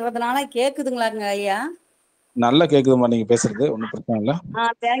பெய்யறதுனால கேக்குதுங்களாங்க ஐயா? நல்லா கேக்குதுமா நீங்க பேசுறது, ஒன்றும் பிரச்சனை இல்லை.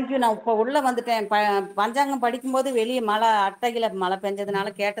 தேங்க்யூ. நான் இப்போ உள்ள வந்துட்டேன். பஞ்சாங்கம் படிக்கும்போது வெளியே மழை அட்டையில மழை பெஞ்சதுனால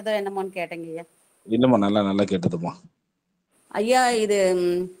கேட்டதோ என்னமோன்னு கேட்டேங்க ஐயா. இல்லம்மா, நல்லா கேட்டதுமா. ஐயா இது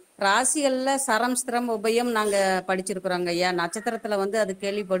ராசிகள்ல சரம் ஸ்திரம் உபயம் நாங்க படிச்சிருக்கிறோங்க ஐயா. நட்சத்திரத்துல வந்து அது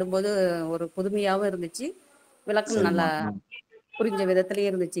கேள்விப்படும்போது ஒரு புதுமையாவும் இருந்துச்சு, விளக்கம் நல்லா புரிஞ்ச விதத்திலயே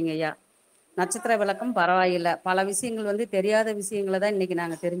இருந்துச்சுங்க ஐயா. நட்சத்திர விளக்கம் பரவாயில்லை. பல விஷயங்கள் வந்து தெரியாத விஷயங்களை தான் இன்னைக்கு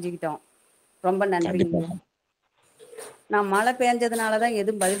நாங்க தெரிஞ்சுக்கிட்டோம். ரொம்ப நன்றிங்க. நான் மழை பெஞ்சதுனாலதான்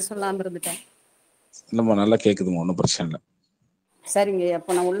எதுவும் பதில் சொல்லாம இருந்துட்டேன். இல்லம்மா நல்லா கேக்குதுமா, ஒன்றும் பிரச்சனை இல்லை. சரிங்க,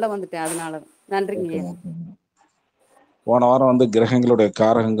 அப்ப நான் உள்ள வந்துட்டேன், அதனால நன்றிங்க. போன வாரம் வந்து கிரகங்களுடைய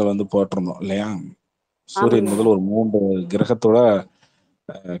காரகங்கள் வந்து போட்டிருந்தோம் இல்லையா? சூரியன் முதல் ஒரு 3 கிரகத்தோட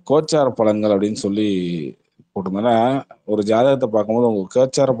கோச்சார பலன்கள் அப்படின்னு சொல்லி போட்டிருந்தோம்னா, ஒரு ஜாதகத்தை பார்க்கும்போது உங்க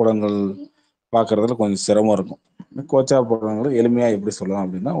கோச்சார பலன்கள் பார்க்கறதுல கொஞ்சம் சிரமம் இருக்கும். கோச்சார பலன்கள் எளிமையா எப்படி சொல்லலாம்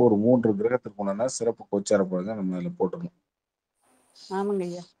அப்படின்னா, ஒரு 3 கிரகத்துக்கு உண்டான சிறப்பு கோச்சார பலன்கள் நம்ம அதில் போட்டிருந்தோம்.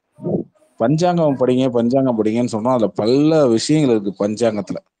 பஞ்சாங்கம் படிங்கன்னு சொன்னா அதுல பல விஷயங்கள் இருக்கு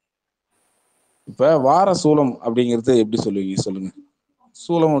பஞ்சாங்கத்துல. இப்ப வார சூலம் அப்படிங்கிறது எப்படி சொல்லுவீங்க சொல்லுங்க?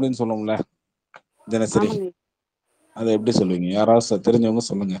 சூலம் அப்படின்னு சொல்லுவோம்ல தினசரி, அதை எப்படி சொல்லுவீங்க? யாராவது தெரிஞ்சவங்க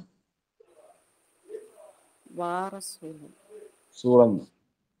சொல்லுங்க. வார சூலம். சூலம்.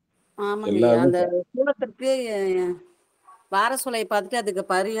 ஆமாங்க, அந்த சூலத்திற்கு வார சூலையை பார்த்துட்டு அதுக்கு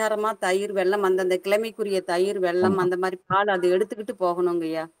பரிகாரமா தயிர் வெல்லம், அந்தந்த கிழமைக்குரிய தயிர் வெல்லம் அந்த மாதிரி பால் அதை எடுத்துக்கிட்டு போகணுங்க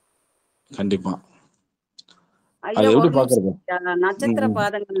ஐயா. கண்டிப்பா. ஐயா ஒரு நட்சத்திர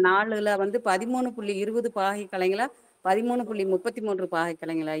பாதங்கள் 4ல வந்து 13.20 பாகை கலைங்களா, 13.33 பாகை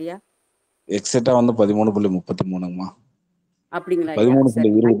கலைங்களா ஐயா? எக்ஸாக்ட்டா வந்து 13.33ங்கம்மா. அப்படிங்களா ஐயா?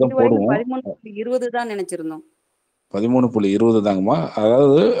 13.20 தான் போடுவோம். 13.20 தான் நினைச்சிருந்தோம். 13.20 தாங்கம்மா.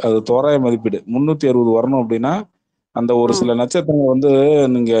 அதாவது அது தோராய மதிப்பீடு 360 வரணும் அப்படின்னா அந்த ஒரு சில நட்சத்திரங்கள் வந்து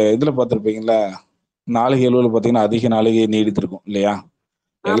நீங்க இதுல பார்த்துருப்பீங்களா, நாளிகைகள் பார்த்தீங்கன்னா அதிக நாளிகை நீடித்திருக்கும் இல்லையா?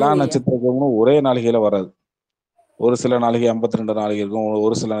 எல்லா ஆமாங்க ஐயா. நட்சத்திரங்களும் ஒரே நாளிகையில வராது. ஒரு சில நாளிகை 52 நாளிகை இருக்கும்.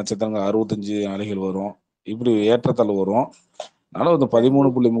 ஒரு சில நட்சத்திரங்கள் 65 நாளிகைகள் வரும். இப்படி ஏற்றத்தாழ்வு வரும். அதனால இந்த சரிங்க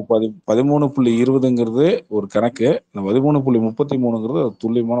 13.30 13.20ங்கிறது ஒரு கணக்கு. இந்த 13.33ங்கிறது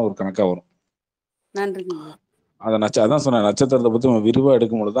துல்லியமான ஒரு கணக்கா வரும். நன்றிங்க ஐயா. அதான் சொன்னேன். நட்சத்திரத்தை பத்தி நம்ம விரிவா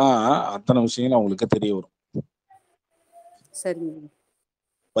எடுக்கும்போது தான் அத்தனை விஷயங்களும் அவங்களுக்கு தெரிய வரும். சரிங்க ஐயா.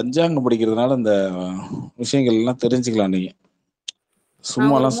 பஞ்சாங்கம் படிக்கிறதுனால இந்த விஷயங்கள் எல்லாம் தெரிஞ்சுக்கலாம் நீங்க. நான் ஒரு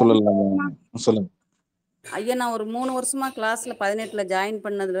சும்மாலாம் 3 சொல்லல. சொல்லுங்க. ஐயா நான் ஒரு 3 வருஷமா கிளாஸ்ல 18ல ஜாயின்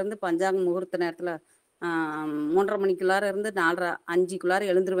பண்ணதுலேருந்து பஞ்சாங்க முகூர்த்த நேரத்தில் 3:30 மணிக்குள்ளார இருந்து 4:30 5க்குள்ளார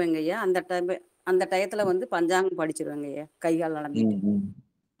எழுந்துருவேங்க ஐயா. அந்த டயத்தில் வந்து பஞ்சாங்கம் படிச்சிருவேங்க ஐயா, கை கால் அலம்பிட்டு. அது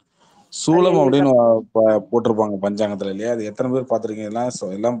சூலம் எங்களுக்கு அப்படின்னு போட்டிருப்பாங்க பஞ்சாங்கத்துல இல்லையா? அது எத்தனை பேர் பார்த்துருக்கீங்க?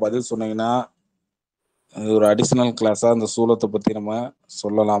 எல்லாம் பதில் சொன்னீங்கன்னா அது ஒரு அடிஷனல் கிளாஸா அந்த சூலத்தை பத்தி நம்ம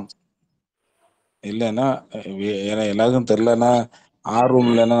சொல்லலாம். இல்லைன்னா ஏன்னா எல்லாருக்கும் தெரியலன்னா ஆர்வம்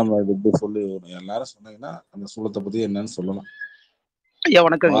இல்லைன்னா நம்ம இது எப்படி சொல்லி எல்லாரும் சொன்னீங்கன்னா அந்த சூலத்தை பத்தி என்னன்னு சொல்லலாம். ஐயா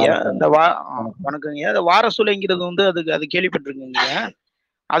வணக்கங்கய்யா. இந்த வணக்கங்கய்யா. இந்த வார சூளைங்கிறது வந்து அது கேள்விப்பட்டிருக்கீங்கய்யா.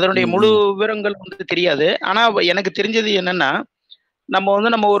 அதனுடைய முழு விவரங்கள் வந்து தெரியாது. ஆனா எனக்கு தெரிஞ்சது என்னன்னா,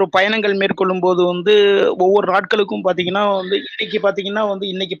 நம்ம ஒரு பயணங்கள் மேற்கொள்ளும் போது வந்து ஒவ்வொரு நாட்களுக்கும் பாத்தீங்கன்னா வந்து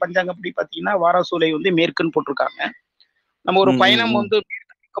இன்னைக்கு பஞ்சாங்கப்படி பாத்தீங்கன்னா வாராசூலை வந்து மேற்குன்னு போட்டிருக்காங்க. நம்ம ஒரு பயணம் வந்து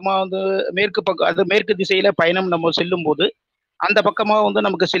மேற்கு பக்கம் அது மேற்கு திசையில பயணம் நம்ம செல்லும் போது அந்த பக்கமா வந்து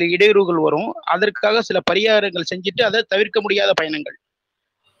நமக்கு சில இடையூறுகள் வரும். அதற்காக சில பரிகாரங்கள் செஞ்சுட்டு அதை தவிர்க்க முடியாத பயணங்கள்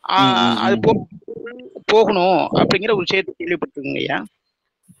அது போகணும் அப்படிங்கிற ஒரு விஷயத்தை கேள்விப்பட்டிருக்கீங்க ஐயா.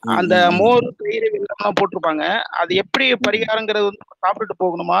 அந்த மோர் தயிர் வெள்ளம்லாம் போட்டிருப்பாங்க. அது எப்படி பரிகாரங்கிறது வந்து சாப்பிட்டுட்டு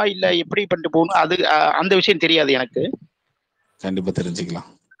போகணுமா இல்ல எப்படி பண்ணிட்டு போகணும் அது அந்த விஷயம் தெரியாது எனக்கு. கண்டிப்பா தெரிஞ்சுக்கலாம்.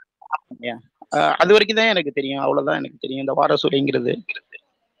 அது வரைக்கும் தான் எனக்கு தெரியும். அவ்வளவுதான் எனக்கு தெரியும் இந்த வார சூளைங்கிறது.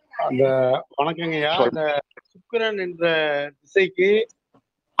 அந்த வணக்கங்கய்யா. அந்த சுக்கிரன் என்ற திசைக்கு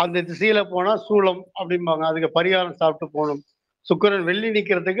அந்த திசையில போனா சூலம் அப்படிம்பாங்க. அதுக்கு பரிகாரம் சாப்பிட்டு போகணும். சுக்கிரன் வெள்ளி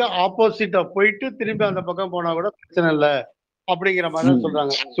நிக்கிறதுக்கு ஆப்போசிட்டா போயிட்டு திரும்பி அந்த பக்கம் போனா கூட பிரச்சனை இல்லை அப்படிங்கிற மாதிரி தான்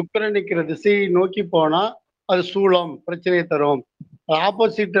சொல்றாங்க. சுக்கிரன் நிக்கிற திசையை நோக்கி போனா அது சூலம் பிரச்சனையை தரும்,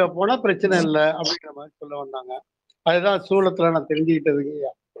 ஆப்போசிட்டா போனா பிரச்சனை இல்லை அப்படிங்கிற மாதிரி சொல்ல வந்தாங்க. அதுதான் சூலத்துல நான்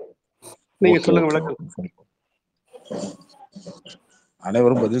தெரிஞ்சுக்கிட்டதுங்கய்யா. நீங்க சொல்லுங்க விளக்கம்.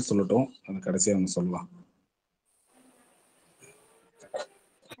 அனைவரும் பதில் சொல்லட்டும், அது கடைசியா நம்ம சொல்லலாம்.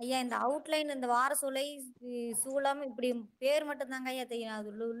 ஐயா இந்த அவுட்லைன் இந்த வார சூளை சூளம் இப்படி பேர் மட்டும் தாங்க ஐயா தெரியும்.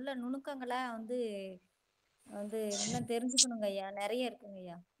 அதுல உள்ள நுணுக்கங்களை வந்து வந்து இன்னும் தெரிஞ்சுக்கணுங்க ஐயா. நிறைய இருக்குங்க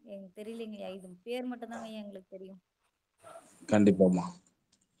ஐயா, எனக்கு தெரியலைங்க ஐயா. இது பேர் மட்டும் தாங்க ஐயா எங்களுக்கு தெரியும். கண்டிப்பாமா.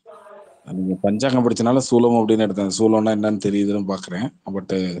 நீங்க பஞ்சாங்கம் படிச்சனால சூலம் அப்படின்னு எடுத்தேன். சூலம்னா என்னன்னு தெரியுதுன்னு பாக்குறேன்.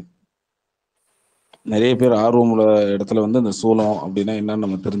 பட் நிறைய பேர் ஆர்வம் உள்ள இடத்துல வந்து இந்த சூலம் அப்படின்னா என்னன்னு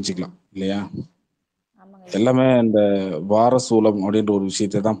நம்ம தெரிஞ்சுக்கலாம் இல்லையா? எல்லாமே இந்த வார சூலம் அப்படின்ற ஒரு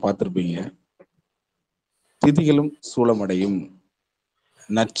விஷயத்தை தான் பார்த்திருப்பீங்க. திதிகளும் சூலமடையும்,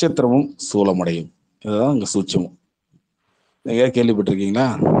 நட்சத்திரமும் சூலமடையும். இதுதான் இங்க சூட்சமும். நீங்க கேள்விப்பட்டிருக்கீங்களா?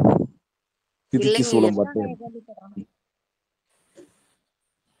 திதிக்கு சூலம் பார்த்து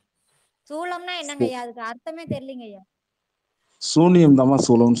சூளம்னா என்னங்க ஐயா? அதுக்கு அர்த்தமே தெரியலங்க ஐயா. சூனியம் தாமா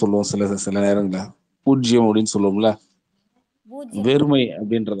சூலம்னு சொல்லுவோம். சில நேரங்கள்ல பூஜ்ஜியம் அப்படின்னு சொல்லுவோம்ல, வெறுமை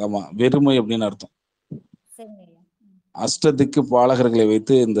அப்படின்றதாமா. வெறுமை அப்படின்னு அர்த்தம். அஷ்டத்துக்கு பாலகர்களை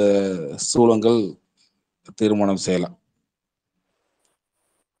வைத்து இந்த சூலங்கள் தீர்மானம் செய்யலாம்.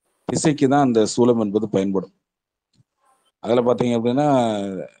 திசைக்கு தான் அந்த சூலம் என்பது பயன்படும். அதுல பாத்தீங்க அப்படின்னா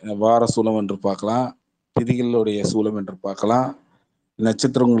வார சூலம் என்று பார்க்கலாம், திதிகளுடைய சூலம் என்று பார்க்கலாம்,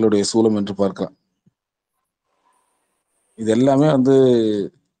 நட்சத்திரங்களுடைய சூலம் என்று பார்க்கலாம். இது எல்லாமே வந்து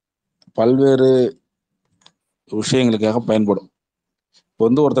பல்வேறு விஷயங்களுக்காக பயன்படும். இப்போ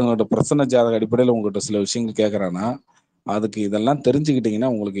வந்து ஒருத்தவங்ககிட்ட பிரசன்ன ஜாதக அடிப்படையில் உங்ககிட்ட சில விஷயங்கள் கேட்கறான்னா அதுக்கு இதெல்லாம் தெரிஞ்சுக்கிட்டீங்கன்னா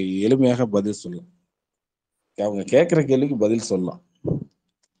உங்களுக்கு எளிமையாக பதில் சொல்லலாம். அவங்க கேட்குற கேள்விக்கு பதில் சொல்லலாம்.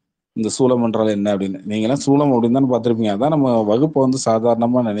 இந்த சூலம் என்றால் என்ன அப்படின்னு நீங்களாம் சூலம் அப்படின்னு தானே பார்த்துருப்பீங்க. அதான் நம்ம வகுப்பை வந்து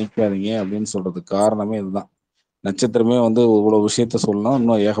சாதாரணமா நினைக்காதீங்க அப்படின்னு சொல்றதுக்கு காரணமே இதுதான். நட்சத்திரமே வந்து இவ்வளவு விஷயத்த சொல்லணும்,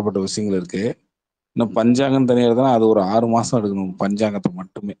 இன்னும் ஏகப்பட்ட விஷயங்கள் இருக்கு. இன்னும் பஞ்சாங்கம் தனியாக தான் அது ஒரு 6 மாசம் எடுக்கணும் பஞ்சாங்கத்தை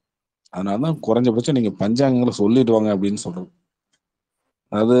மட்டுமே. அதனாலதான் குறைஞ்சபட்சம் நீங்க பஞ்சாங்கங்களை சொல்லிட்டு வாங்க அப்படின்னு சொல்றது.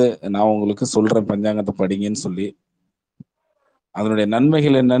 அதாவது நான் உங்களுக்கு சொல்றேன் பஞ்சாங்கத்தை படிங்கன்னு சொல்லி அதனுடைய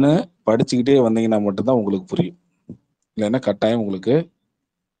நன்மைகள் என்னன்னு படிச்சுக்கிட்டே வந்தீங்கன்னா மட்டும்தான் உங்களுக்கு புரியும். இல்லைன்னா கட்டாயம் உங்களுக்கு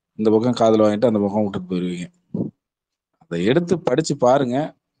இந்த பக்கம் காதுல வாங்கிட்டு அந்த பக்கம் விட்டுட்டு போயிருவீங்க. அதை எடுத்து படிச்சு பாருங்க.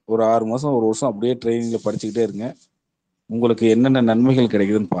 ஒரு 6 மாசம் 1 வருஷம் அப்படியே ட்ரைனிங்ல படிச்சுக்கிட்டே இருங்க. உங்களுக்கு என்னென்ன நன்மைகள்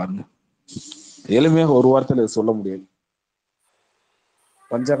கிடைக்குதுன்னு பாருங்க. எளிமையாக ஒரு வார்த்தையில சொல்ல முடியாது.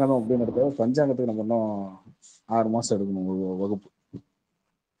 பஞ்சாங்கம் அப்படின்னு எடுத்தால் பஞ்சாங்கத்துக்கு நம்ம இன்னும் 6 மாசம் எடுக்கணும் வகுப்பு.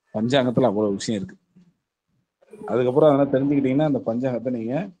 பஞ்சாங்கத்துல அவ்வளவு விஷயம் இருக்கு. அதுக்கப்புறம் அதெல்லாம் தெரிஞ்சுக்கிட்டீங்கன்னா அந்த பஞ்சாங்கத்தை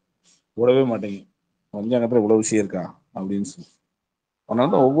நீங்க விடவே மாட்டீங்க. பஞ்சாங்கத்துல இவ்வளவு விஷயம் இருக்கா அப்படின்னு சொல்லி.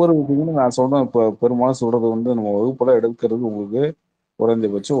 அதனால ஒவ்வொரு விஷயங்களும் நான் சொல்றேன். இப்போ பெரும்பாலும் சொல்றது வந்து நம்ம வகுப்புல எடுக்கிறது உங்களுக்கு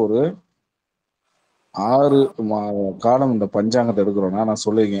குறைந்தபட்சம் ஒரு 6 காலம் இந்த பஞ்சாங்கத்தை எடுக்கிறோம்னா நான்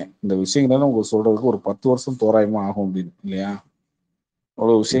சொல்லுவீங்க இந்த விஷயங்கள் உங்களுக்கு சொல்றதுக்கு ஒரு 10 வருஷம் தோராயமா ஆகும் அப்படின்னு இல்லையா?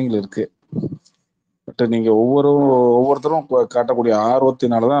 அவ்வளவு விஷயங்கள் இருக்கு. பட் நீங்க ஒவ்வொருத்தரும் காட்டக்கூடிய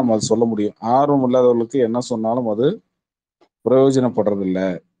ஆர்வத்தினாலதான் நம்ம அதை சொல்ல முடியும். ஆர்வம் இல்லாதவர்களுக்கு என்ன சொன்னாலும் அது பிரயோஜனப்படுறது இல்லை.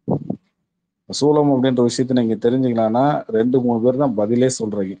 சூலம் அப்படின்ற விஷயத்த நீங்க தெரிஞ்சுக்கலாம்னா 2-3 பேர் தான் பதிலே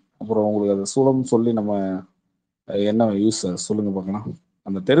சொல்றீங்க. அப்புறம் உங்களுக்கு அது சூலம் சொல்லி நம்ம என்ன யூஸ் சொல்லுங்க பார்க்கலாம்.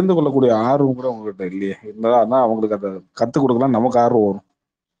 அந்த தெரிந்து கொள்ளக்கூடிய ஆர்வம் கூட உங்ககிட்ட இல்லையே. இருந்தாதான் அவங்களுக்கு அதை கத்துக் கொடுக்கலாம், நமக்கு ஆர்வம் வரும்.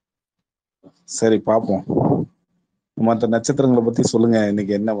 சரி பார்ப்போம். மற்ற நட்சத்திரங்களை பத்தி சொல்லுங்க.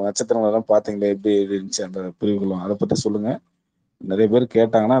 இன்னைக்கு என்ன நட்சத்திரங்கள் எல்லாம் பாத்தீங்களா, எப்படி இருந்துச்சு அந்த பிரிவுகளும் அதை பத்தி சொல்லுங்க. நிறைய பேர்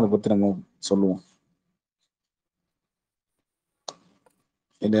கேட்டாங்கன்னா அதை பத்தி நம்ம சொல்லுவோம்.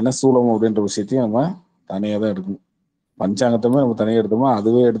 என்ன சூலம் அப்படின்ற விஷயத்தையும் நம்ம தனியா தான் எடுக்கணும். பஞ்சாங்கத்தமே நம்ம தனியா எடுத்தோமா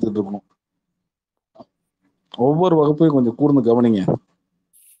அதுவே எடுத்துட்டு இருக்கணும். ஒவ்வொரு வகுப்பையும் கொஞ்சம் கூர்ந்து கவனிங்க.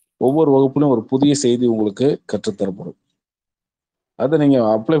 ஒவ்வொரு வகுப்புலையும் ஒரு புதிய செய்தி உங்களுக்கு கற்றுத்தரப்படும். அதை நீங்க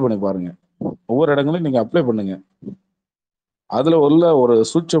அப்ளை பண்ணி பாருங்க. ஒவ்வொரு இடங்களையும் நீங்க அப்ளை பண்ணுங்க. அதுல உள்ள ஒரு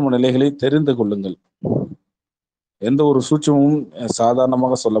சூட்சும நிலைகளை தெரிந்து கொள்ளுங்கள். எந்த ஒரு சூட்சமும்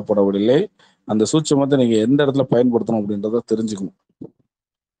சாதாரணமாக சொல்லப்படவில்லை. அந்த சூட்சமத்தை நீங்க எந்த இடத்துல பயன்படுத்தணும் அப்படின்றத தெரிஞ்சுக்கணும்.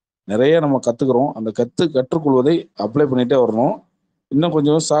 நிறைய நம்ம கத்துக்கிறோம். அந்த கற்றுக்கொள்வதை அப்ளை பண்ணிட்டே வரணும். இன்னும்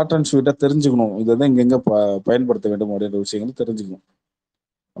கொஞ்சம் ஷார்ட் அண்ட் ஸ்வீட்டா தெரிஞ்சுக்கணும். இதை இங்க பயன்படுத்த வேண்டும் அப்படின்ற விஷயங்கள் தெரிஞ்சுக்கணும்.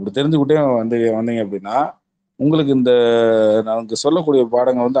 அப்படி தெரிஞ்சுக்கிட்டே வந்தீங்க அப்படின்னா உங்களுக்கு இந்த நமக்கு சொல்லக்கூடிய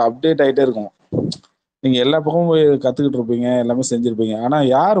பாடங்கள் வந்து அப்டேட் ஆகிட்டே இருக்கும். நீங்க எல்லா பக்கமும் போய் கத்துக்கிட்டு இருப்பீங்க, எல்லாமே செஞ்சிருப்பீங்க. ஆனா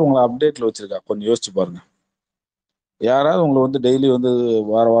யார் உங்களை அப்டேட்ல வச்சிருக்கா? கொஞ்சம் யோசிச்சு பாருங்க. யாராவது உங்களை வந்து டெய்லி வந்து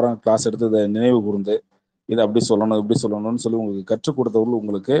வாரம் கிளாஸ் எடுத்து இதை நினைவு கூர்ந்து இதை அப்படி சொல்லணும் இப்படி சொல்லணும்னு சொல்லி உங்களுக்கு கற்றுக் கொடுத்தவர்கள்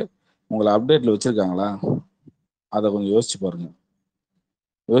உங்களுக்கு உங்களை அப்டேட்ல வச்சிருக்காங்களா? அதை கொஞ்சம் யோசிச்சு பாருங்க.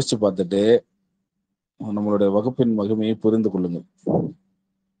 யோசிச்சு பார்த்துட்டு நம்மளுடைய வகுப்பின் மகிமையை புரிந்து கொள்ளுங்கள்.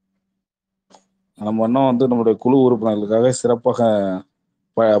 நம்ம இன்னும் வந்து நம்மளுடைய குழு உறுப்பினர்களுக்காக சிறப்பாக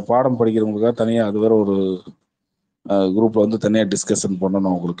பாடம் படிக்கிறவங்களுக்காக தனியா அது வேற ஒரு குரூப்ல வந்து தனியா டிஸ்கஷன்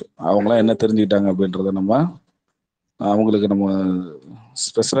பண்ணணும். அவங்களுக்கு அவங்களாம் என்ன தெரிஞ்சுக்கிட்டாங்க அப்படின்றத நம்ம அவங்களுக்கு நம்ம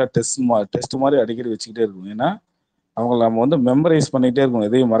ஸ்பெஷலா டெஸ்ட் மாதிரி அடிக்கடி வச்சுக்கிட்டே இருக்கணும். ஏன்னா அவங்களை நம்ம வந்து மெமரைஸ் பண்ணிட்டே இருக்கணும்,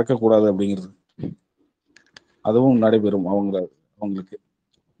 எதையும் மறக்கக்கூடாது அப்படிங்கிறது. அதுவும் நடைபெறும் அவங்களுக்கு.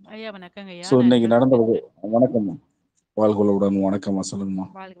 ஐயா வணக்கங்க ஐயா. ஸோ இன்னைக்கு நடந்தது. வணக்கம்மா, வாழ்வுடன் வணக்கம்மா. சொல்லுங்கம்மா.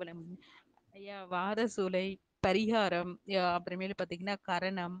 வாழ்வுடன் ஐயா. வார சூலை, பரிகாரம், அப்புறமேலு பாத்தீங்கன்னா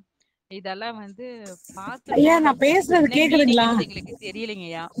கரணம், இதெல்லாம் வந்து ஐயா பார்த்துருக்கோம். நான் பேசுறது கேக்குதுங்களா? எங்களுக்கு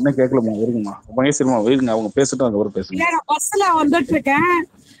தெரியலைங்கய்யா. என்ன கேட்கலமா? இருங்கம்மா, மகேஸ்வரமா இருங்க, அவங்க பேசிட்டு அதுக்கப்புறம் பேசுங்க. இல்ல நான் பஸ்ல வந்துட்டு இருக்கேன்.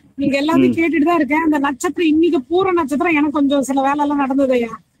 நீங்க எல்லாத்தையும் கேட்டுட்டு தான் இருக்கேன். அந்த நட்சத்திரம் இன்னைக்கு பூர நட்சத்திரம் எனக்கு கொஞ்சம் சில வேலை எல்லாம் நடந்தது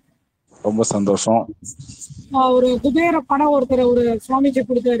ஐயா. ரொம்ப சந்தோஷம். ஒரு குபேர படம் ஒருத்தர் ஒரு சுவாமிஜி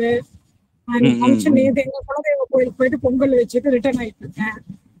கொடுத்தாரு. ஃபங்க்ஷன் நேத்து எங்க குலதெய்வ கோயிலுக்கு போயிட்டு பொங்கல் வச்சுட்டு ரிட்டர்ன் ஆயிட்டு இருக்கேன்.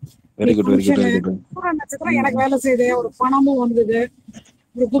 Very good very good very good. பூர நட்சத்திரம் எனக்கு வேலை செய்யுது. ஒரு பணமும் வந்தது.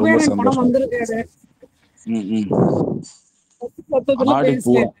 ஒரு குபேரன் படம் வந்திருக்காரு.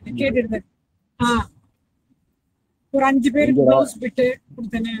 கேட்டுட்டு ஒரு 5 பேருக்கு ப்ளவுஸ் பிட்டு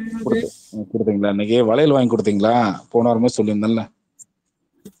கொடுத்தீங்களா? இன்னைக்கு வளையல் வாங்கி கொடுத்தீங்களா? போன வாரமே சொல்லியிருந்தேன்ல.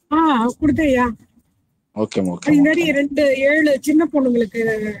 கொடுத்தேயா. ஓகேம்மா ஓகே. முன்னாடி 7 சின்ன பொண்ணுங்களுக்கு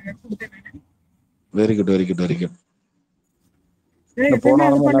கொடுத்தேன். Very good very good very good.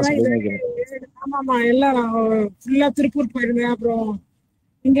 ஆமாமா எல்லாம் ஃபுல்லா திருப்பூர் போயிருந்தேன். அப்புறம்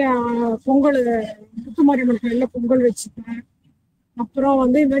இங்க பொங்கல் முத்துமாரியம்மன் கோயில்ல பொங்கல் வச்சுட்டேன். அப்புறம்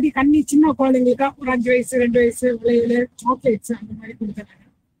வந்து இந்த மாதிரி கண்ணி சின்ன குழந்தைங்களுக்கா ஒரு 5 வயசு 2 வயசு விளையாடு சாக்லேட்ஸ் அந்த மாதிரி கொடுத்தேன்.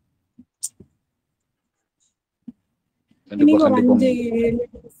 இன்னைக்கு ஒரு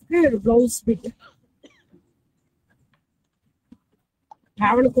 5 பிளவுஸ் பிட்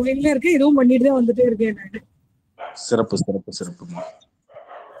டிராவல் கோயில்ல இருக்கு. இதுவும் பண்ணிட்டு தான் வந்துட்டே இருக்கேன் நான். சிறப்பு சிறப்பு சிறப்புமா.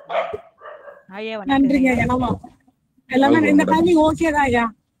 நன்றிங்க ஐயா. எல்லாமே இந்த டைமிங் ஓகே தான் ஐயா.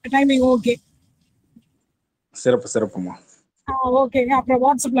 Timing okay. சிறப்பு சிறப்புமா. ஓகேங்க. அப்புறம்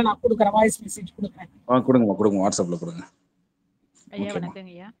வாட்ஸ்அப்ல நான் கொடுக்குறேன், வாய்ஸ் மெசேஜ் கொடுக்குறேன். கொடுங்கம்மா கொடுங்க, வாட்ஸ்அப்ல கொடுங்க. ஐயா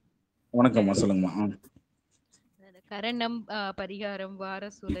வணக்கங்க ஐயா. வணக்கம்மா, சொல்லுங்கம்மா. கரணம், பரிகாரம், வார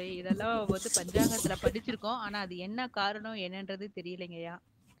சூலை இதெல்லாம் வந்து பஞ்சாங்கத்துல படிச்சிருக்கோம். ஆனா அது என்ன காரணம் என்னன்றது தெரியலைங்கய்யா.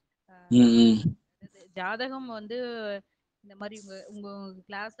 ஜாதகம் வந்து இந்த மாதிரி உங்க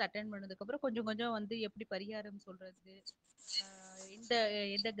கிளாஸ் அட்டென்ட் பண்ணதுக்கு அப்புறம் கொஞ்சம் கொஞ்சம் வந்து எப்படி பரிகாரம் சொல்றது, எந்த எந்த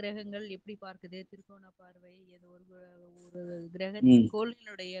எந்த கிரகங்கள் எப்படி பார்க்குது, திருக்கோண பார்வை, ஏதோ ஒரு கிரகத்தின்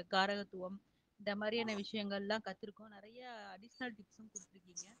கோள்களுடைய காரகத்துவம், இந்த மாதிரியான விஷயங்கள்லாம் கத்துருக்கோம். நிறைய அடிஷ்னல் டிப்ஸும்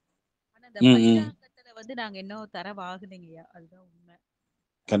கொடுத்துருக்கீங்க. ஆனா இந்த பஞ்சாங்கத்துல வந்து நாங்க இன்னும் தரவாகலைங்கய்யா, அதுதான் உண்மை.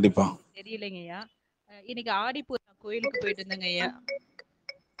 கண்டிப்பா தெரியலைங்கய்யா. இன்னைக்கு ஆடிப்பூரம் கோயிலுக்கு போயிட்டு வந்தேங்க ஐயா.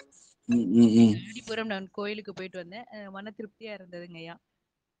 ஆடிப்பூரம் நான் கோயிலுக்கு போயிட்டு வந்தேன். மன திருப்தியா இருந்ததுங்க ஐயா.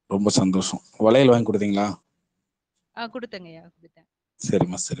 ரொம்ப சந்தோஷம். வளையல் வாங்கி கொடுத்தீங்களா? கொடுத்தேங்க ஐயா, கொடுத்தேன்.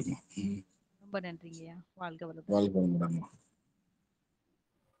 சரிம்மா சரிம்மா. ரொம்ப நன்றிங்க ஐயா. வாழ்க வளமுடன். வாழ்க வளமுடன்மா.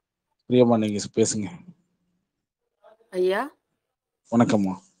 பிரியம்மா நீங்க பேசுங்க. ஐயா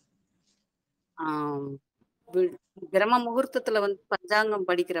வணக்கம்மா. பிரம்ம முகூர்த்தத்துல வந்து பஞ்சாங்கம்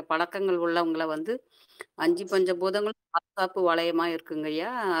படிக்கிற பழக்கங்கள் உள்ளவங்கள வந்து 5 பஞ்சபூதங்களும் பாதுகாப்பு வளையமா இருக்குங்க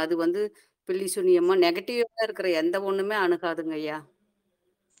ஐயா. அது வந்து பில்லி சுனியமா நெகட்டிவா இருக்கிற எந்த ஒண்ணுமே அணுகாதுங்க ஐயா.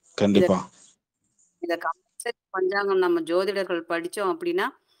 கண்டிப்பா இத கம்பல்சரி பஞ்சாங்கம் நம்ம ஜோதிடர்கள் படிச்சோம் அப்படின்னா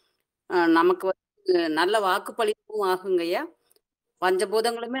நமக்கு வந்து நல்ல வாக்குப்பளிப்பும் ஆகுங்க ஐயா.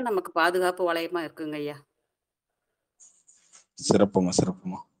 பஞ்சபூதங்களுமே நமக்கு பாதுகாப்பு வளையமா இருக்குங்க ஐயா. சிறப்புமா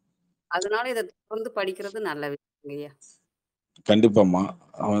சிறப்புமா. அதனால இதை தொடர்ந்து படிக்கிறது நல்ல விஷயங்க ஐயா. கண்டிப்பாம்மா.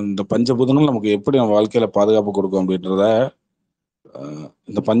 இந்த பஞ்சபூதங்கள் நமக்கு எப்படி நம்ம வாழ்க்கையில பாதுகாப்பு கொடுக்கும் அப்படின்றத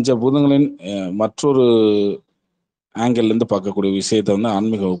இந்த பஞ்சபூதங்களின் மற்றொரு ஆங்கிள் இருந்து பார்க்கக்கூடிய விஷயத்த வந்து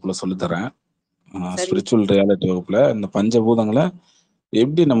ஆன்மீக வகுப்புல சொல்லித்தரேன். ஸ்பிரிச்சுவல் ரியாலிட்டி வகுப்புல இந்த பஞ்சபூதங்களை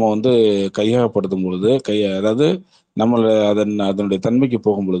எப்படி நம்ம வந்து கையகப்படுத்தும் பொழுது அதாவது அதனுடைய தன்மைக்கு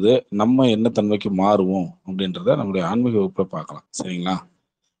போகும் பொழுது நம்ம என்ன தன்மைக்கு மாறுவோம் அப்படின்றத நம்முடைய ஆன்மீக வகுப்புல பார்க்கலாம். சரிங்களா?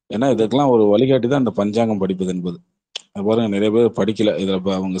 ஏன்னா இதுக்கெல்லாம் ஒரு வழிகாட்டி தான் இந்த பஞ்சாங்கம் படிப்பது என்பது. பாருங்க நிறைய பேர் படிக்கல. இதுல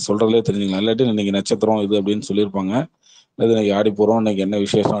அவங்க சொல்றதுலேயே தெரிஞ்சுக்கலாம். இல்லாட்டி இன்னைக்கு நட்சத்திரம் இது அப்படின்னு சொல்லியிருப்பாங்க. இது இன்னைக்கு ஆடி போறோம், இன்னைக்கு என்ன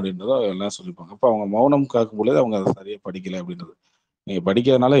விசேஷம் அப்படின்றதோ எல்லாம் சொல்லியிருப்பாங்க. அப்ப அவங்க மௌனம் காக்கும் பொழுது அவங்க அதை சரியா படிக்கல அப்படின்றது. நீங்க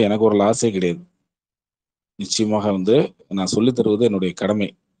படிக்கிறதுனால எனக்கு ஒரு லாஸே கிடையாது. நிச்சயமாக வந்து நான் சொல்லித் தருவது என்னுடைய கடமை.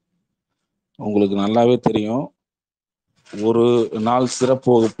 உங்களுக்கு நல்லாவே தெரியும். ஒரு நாள் சிறப்பு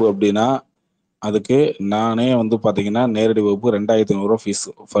வகுப்பு அப்படின்னா அதுக்கு நானே வந்து பாத்தீங்கன்னா நேரடி வகுப்பு 2500 ரூபா ஃபீஸ்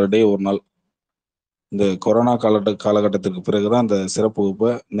பர் டே ஒரு நாள். இந்த கொரோனா காலகட்டத்திற்கு பிறகுதான் அந்த சிறப்பு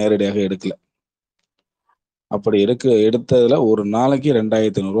வகுப்பை நேரடியாக எடுக்கல. அப்படி எடுத்ததுல ஒரு நாளைக்கு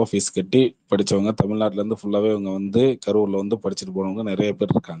 2500 ரூபா ஃபீஸ் கட்டி படிச்சவங்க தமிழ்நாட்டுல இருந்து ஃபுல்லாவே அவங்க வந்து கரூர்ல வந்து படிச்சுட்டு போனவங்க நிறைய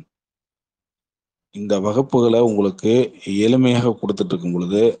பேர் இருக்காங்க. இந்த வகுப்புகளை உங்களுக்கு எளிமையாக கொடுத்துட்டு இருக்கும்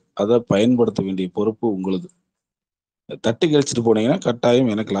பொழுது அதை பயன்படுத்த வேண்டிய பொறுப்பு உங்களது. தட்டி கழிச்சிட்டு போனீங்கன்னா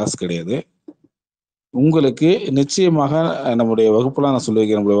கட்டாயம் எனக்கு கிளாஸ் கிடையாது. உங்களுக்கு நிச்சயமாக நம்முடைய வகுப்புலாம் நான் சொல்லி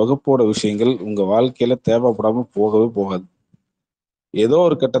வைக்கிறேன். நம்முடைய வகுப்போட விஷயங்கள் உங்க வாழ்க்கையில தேவைப்படாம போகவே போகாது. ஏதோ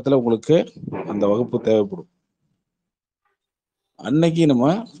ஒரு கட்டத்துல உங்களுக்கு அந்த வகுப்பு தேவைப்படும். அன்னைக்கு நம்ம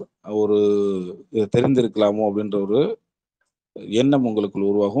ஒரு தெரிந்திருக்கலாமோ அப்படின்ற ஒரு எண்ணம் உங்களுக்குள்ள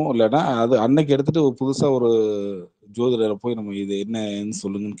உருவாகும். இல்லைன்னா அது அன்னைக்கு எடுத்துட்டு புதுசா ஒரு ஜோதிடரை போய் நம்ம இது என்னன்னு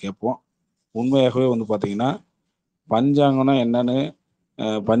சொல்லுங்கன்னு கேட்போம். உண்மையாகவே வந்து பாத்தீங்கன்னா பஞ்சாங்கம்னா என்னன்னு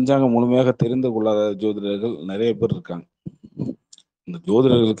பஞ்சாங்கம் முழுமையாக தெரிந்து கொள்ளாத ஜோதிடர்கள் நிறைய பேர் இருக்காங்க. இந்த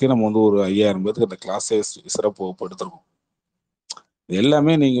ஜோதிடர்களுக்கே நம்ம வந்து ஒரு 5000 பேருக்கு அந்த கிளாஸே சிறப்பு வகுப்பு எடுத்திருக்கோம்.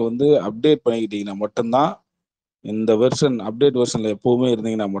 எல்லாமே நீங்க வந்து அப்டேட் பண்ணிக்கிட்டீங்கன்னா மட்டும்தான், இந்த அப்டேட் வெர்ஷன்ல எப்பவுமே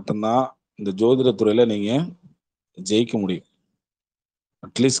இருந்தீங்கன்னா மட்டும்தான் இந்த ஜோதிட துறையில நீங்க ஜெயிக்க முடியும்.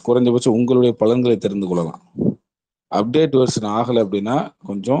 அட்லீஸ்ட் குறைஞ்சபட்சம் உங்களுடைய பலன்களை தெரிந்து கொள்ளலாம். அப்டேட் வெர்ஷன் ஆகலை அப்படின்னா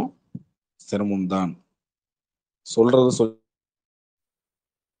கொஞ்சம் சிரமம் தான். சொல்றது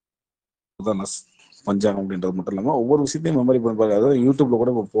பஞ்சாங்கம் அப்படின்றது மட்டும் இல்லாம ஒவ்வொரு விஷயத்தையும் மெமரி பண்ணி பார்க்க, அதாவது யூடியூப்ல கூட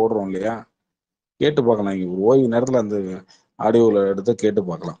இப்போ போடுறோம் இல்லையா, கேட்டு பார்க்கலாம். இங்க ஒரு ஓய்வு நேரத்துல அந்த ஆடியோல எடுத்து கேட்டு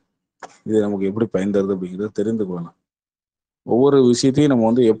பார்க்கலாம். இது நமக்கு எப்படி பயன் தருது அப்படிங்கிறத தெரிந்து கொள்ளலாம். ஒவ்வொரு விஷயத்தையும் நம்ம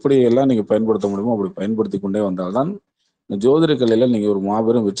வந்து எப்படி எல்லாம் நீங்க பயன்படுத்த முடியுமோ அப்படி பயன்படுத்தி கொண்டே வந்தால்தான் ஜோதிட கலையில நீங்க ஒரு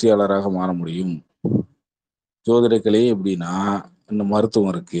மாபெரும் வெற்றியாளராக மாற முடியும். ஜோதிட கலை எப்படின்னா இந்த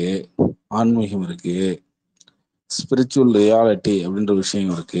மருத்துவம் இருக்கு, ஆன்மீகம் இருக்கு, ஸ்பிரிச்சுவல் ரியாலிட்டி அப்படின்ற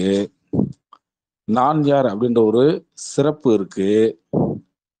விஷயம் இருக்கு, நான் யார் அப்படின்ற ஒரு சிறப்பு இருக்கு.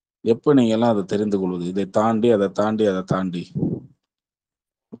 எப்ப நீங்க எல்லாம் அதை தெரிந்து கொள்வது, இதை தாண்டி அதை தாண்டி அதை தாண்டி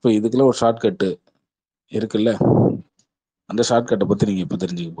இப்ப இதுக்குள்ள ஒரு ஷார்ட்கட்டு இருக்குல்ல, அந்த ஷார்ட்கட்டை பத்தி நீங்க எப்ப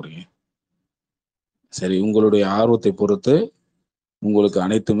தெரிஞ்சுக்க போறீங்க? சரி, உங்களுடைய ஆர்வத்தை பொறுத்து உங்களுக்கு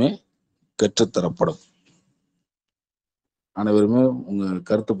அனைத்துமே கற்றுத்தரப்படும். அனைவருமே உங்க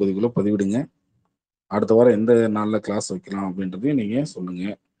கருத்து பதிவுகளை பதிவிடுங்க. அடுத்த வாரம் எந்த நாள்ல கிளாஸ் வைக்கலாம் அப்படின்றதையும் நீங்க சொல்லுங்க.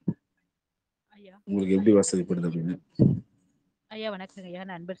 உங்களுக்கு எப்படி வசதிப்படுது அப்படின்னு. ஐயா வணக்கங்க ஐயா,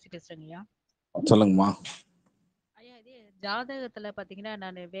 நான் அன்பரசி பேசுறேங்க ஐயா. சொல்லுங்கம்மா. ஐயா இதே ஜாதகத்துல பாத்தீங்கன்னா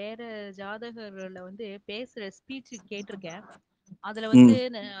நான் வேற ஜாதகர்ல வந்து பேசுற ஸ்பீச் கேட்டிருக்கேன். அதுல வந்து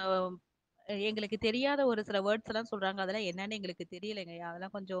எங்களுக்கு தெரியாத ஒரு சில வேர்ட்ஸ் எல்லாம் சொல்றாங்க. அதெல்லாம் என்னன்னு எங்களுக்கு தெரியலைங்க ஐயா.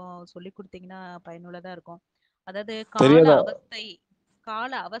 அதெல்லாம் கொஞ்சம் சொல்லி கொடுத்தீங்கன்னா பயனுள்ளதா இருக்கும். அதாவது கால தெரியாத அவஸ்தை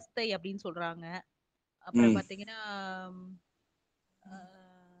கால அவஸ்தை அப்படின்னு சொல்றாங்க. அப்புறம் பாத்தீங்கன்னா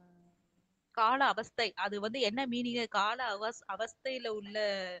கால அவஸ்தை அது வந்து என்ன மீனிங்? கால அவஸ்தையில உள்ள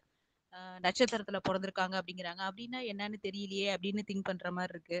நட்சத்திரத்துல பிறந்திருக்காங்க அப்படிங்கிறாங்க. அப்படின்னா என்னன்னு தெரியலையே அப்படின்னு திங்க் பண்ற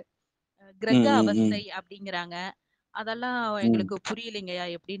மாதிரி இருக்கு. கிரக அவஸ்தை அப்படிங்கிறாங்க. அதெல்லாம் எங்களுக்கு புரியலைங்கய்யா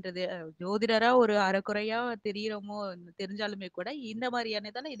எப்படின்றது. ஜோதிடரா ஒரு அரைக்குறையா தெரியறோமோ தெரிஞ்சாலுமே கூட இந்த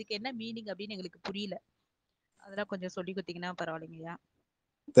மாதிரியானதால இதுக்கு என்ன மீனிங் அப்படின்னு எங்களுக்கு புரியல. அதெல்லாம் கொஞ்சம் சொல்லி கொடுத்தீங்கன்னா பரவாயில்லைங்கய்யா.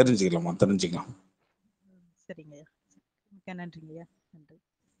 தெரிஞ்சுக்கலாம். சரிங்கய்யா. மிக்க நன்றிங்கய்யா. நன்றி.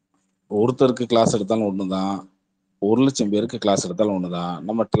 ஒருத்தருக்கு கிளாஸ் எடுத்தாலும் ஒண்ணுதான், 1,00,000 பேருக்கு கிளாஸ் எடுத்தாலும் ஒண்ணுதான்.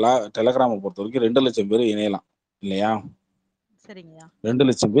 நம்ம டெலகிராமை பொறுத்த வரைக்கும் 2,00,000 பேர் இணையலாம் இல்லையா? சரிங்கய்யா.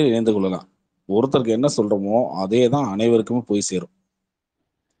 2,00,000 பேர் இணைந்து கொள்ளலாம். ஒருத்தருக்கு என்ன சொல்றோமோ அதே தான் அனைவருக்குமே போய் சேரும்.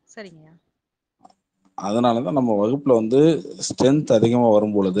 சரிங்கய்யா. அதனாலதான் நம்ம வகுப்புல வந்து ஸ்ட்ரென்த் அதிகமா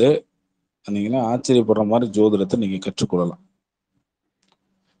வரும் பொழுது நீங்களா ஆச்சரியப்படுற மாதிரி ஜோதிடத்தை நீங்க கற்றுக்கொள்ளலாம்.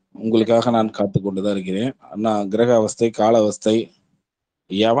 உங்களுக்காக நான் காத்து கொண்டுதான் இருக்கிறேன். நான் கிரக அவஸ்தை, கால அவஸ்தை,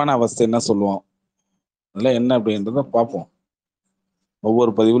 யவன அவஸ்தை என்ன சொல்லுவோம், அதெல்லாம் என்ன அப்படின்றத பார்ப்போம்.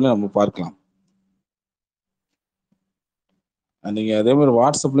 ஒவ்வொரு பதிவுலையும் நம்ம பார்க்கலாம். நீங்க அதே மாதிரி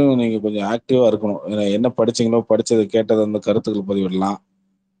வாட்ஸ்அப்லயும் நீங்க கொஞ்சம் ஆக்டிவா இருக்கணும். என்ன படிச்சீங்களோ படிச்சது கேட்டது அந்த கருத்துக்கள் பதிவிடலாம்.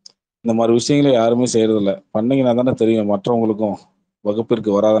 இந்த மாதிரி விஷயங்களை யாருமே செய்யறதில்ல. பண்ணீங்கன்னா தானே தெரியும் மற்றவங்களுக்கும், வகுப்பிற்கு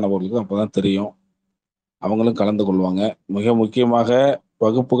வராத நபர்களுக்கும் அப்பதான் தெரியும். அவங்களும் கலந்து கொள்வாங்க. மிக முக்கியமாக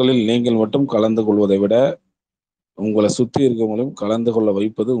வகுப்புகளில் நீங்கள் மட்டும் கலந்து கொள்வதை விட உங்களை சுற்றி இருக்கவங்களையும் கலந்து கொள்ள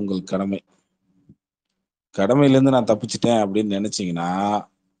வைப்பது உங்கள் கடமை. கடமையிலேருந்து நான் தப்பிச்சிட்டேன் அப்படின்னு நினைச்சீங்கன்னா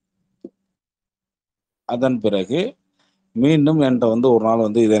அதன் பிறகு மீண்டும் என்கிட்ட வந்து ஒரு நாள்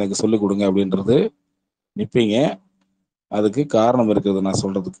வந்து இதை எனக்கு சொல்லிக் கொடுங்க அப்படின்றது நிற்பீங்க. அதுக்கு காரணம் இருக்குது நான்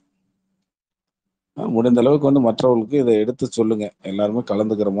சொல்றதுக்கு. முடிந்த அளவுக்கு வந்து மற்றவர்களுக்கு இதை எடுத்து சொல்லுங்க. எல்லாருமே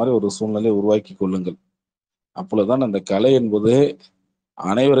கலந்துக்கிற மாதிரி ஒரு சூழ்நிலையை உருவாக்கி கொள்ளுங்கள். அப்பொழுதுதான் அந்த கலை என்பது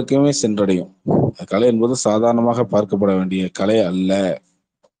அனைவருக்குமே சென்றடையும். கலை என்பது சாதாரணமாக பார்க்கப்பட வேண்டிய கலை அல்ல.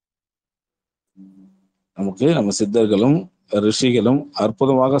 நமக்கு நம்ம சித்தர்களும் ரிஷிகளும்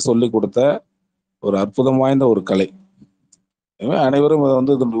அற்புதமாக சொல்லிக் கொடுத்த ஒரு அற்புதம் வாய்ந்த ஒரு கலை. அனைவரும்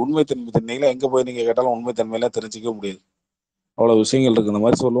வந்து உண்மை தன்மையில எங்க போய் நீங்க கேட்டாலும் உண்மை தன்மையில தெரிஞ்சுக்க முடியாது. அவ்வளவு விஷயங்கள் இருக்கு. இந்த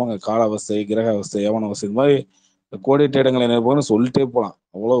மாதிரி சொல்லுவாங்க, கால அவஸ்தை, கிரக அவஸ்தை, யவன அவஸ்தை, இந்த மாதிரி கோடிட்ட இடங்களை நினைப்போம்னு சொல்லிட்டே போலாம்.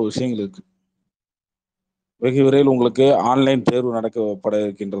 அவ்வளவு விஷயங்கள் இருக்கு. வெகு விரைவில் உங்களுக்கு ஆன்லைன் தேர்வு நடக்கப்பட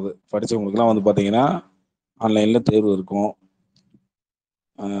இருக்கின்றது. படிச்சவங்களுக்குலாம் வந்து பாத்தீங்கன்னா ஆன்லைன்ல தேர்வு இருக்கும்.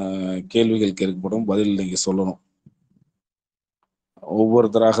 கேள்விகள் கேட்கப்படும், பதில் நீங்க சொல்லணும்.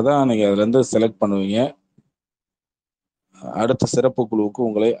 ஒவ்வொருத்தராக தான் நீங்க அதுல இருந்து செலக்ட் பண்ணுவீங்க. அடுத்த சிறப்பு குழுவுக்கு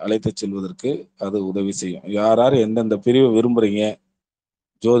உங்களை அழைத்து செல்வதற்கு அது உதவி செய்யும். யார் யார் எந்தெந்த பிரிவை விரும்புறீங்க,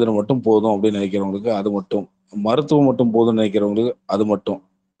 ஜோதிடம் மட்டும் போதும் அப்படின்னு நினைக்கிறவங்களுக்கு அது மட்டும், மருத்துவம் மட்டும் போதும்னு நினைக்கிறவங்களுக்கு அது மட்டும்,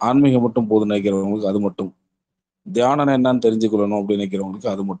 ஆன்மீகம் மட்டும் போதும்னு நினைக்கிறவங்களுக்கு அது மட்டும், தியானம் என்னன்னு தெரிஞ்சுக்கொள்ளணும் அப்படின்னு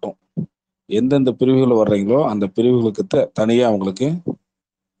நினைக்கிறவங்களுக்கு அது மட்டும், எந்தெந்த பிரிவுகள் வர்றீங்களோ அந்த பிரிவுகளுக்கு தனியா அவங்களுக்கு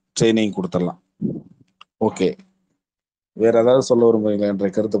ட்ரைனிங் கொடுத்துடலாம். ஓகே, வேற ஏதாவது சொல்ல விரும்புறீங்களா என்ற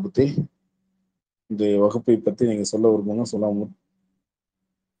கருத்தை பத்தி, இந்த வகுப்பை பத்தி நீங்க சொல்ல விரும்புங்க, சொல்லாம?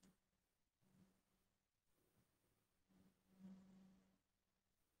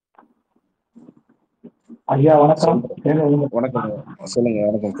 ஐயா வணக்கம். வணக்கம் சொல்லுங்க.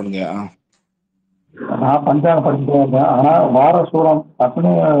 வணக்கம் சொல்லுங்க. நான் பஞ்சாங்கம் படிச்சுட்டு இருக்கேன். ஆனா வார சூழம்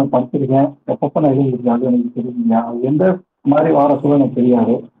டக்குன்னு படிச்சிருக்கேன். எப்பப்ப நான் எழுதிருக்கேன் அது எனக்கு தெரியுங்க. எந்த மாதிரி வார சூழம் எனக்கு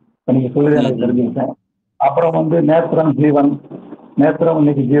தெரியாது. இப்போ நீங்க சொல்லி எனக்கு தெரிஞ்சுக்கிட்டேன். அப்புறம் வந்து நேத்திரம் ஜீவன், நேத்திரம்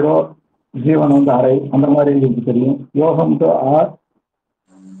இன்னைக்கு 0, ஜீவன் வந்து அரை, அந்த மாதிரி எனக்கு தெரியும். யோகம்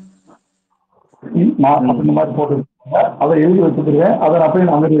அந்த மாதிரி போட்டு அதை எழுதி வச்சுக்கிறேன். அதை அப்படியே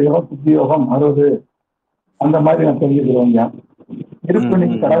நான் யோகம், சித்தி யோகம் 60 அந்த மாதிரி நான் தெரிஞ்சுக்கிறேங்க. இருப்பு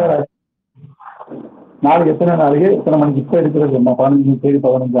இன்னைக்கு கடகராசி, நாளைக்கு எத்தனை நாளைக்கு எத்தனை மணிக்கு இப்போ இருக்கிறது என்ன 15 தேதி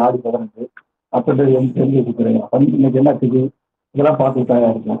 15 ஆடி 15 அப்படின்றது வந்து தெரிஞ்சு வச்சுக்கிறேன். இன்னைக்கு என்ன திதி இதெல்லாம் பார்த்துட்டா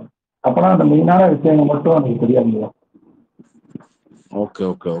இருக்கேன். அப்பனா அந்த மெயினான விஷயங்கள் மட்டும் எனக்கு தெரியாதுங்க. Okay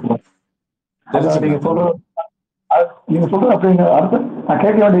okay okay. நீங்க சொல்றது அப்படிங்க. அடுத்து நான்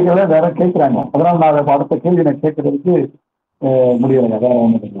கேட்க வேண்டிய வேற கேட்கிறாங்க. அதனால நான் அடுத்த கேள்வி நான் கேட்கறதுக்கு முடியலைங்க. வேற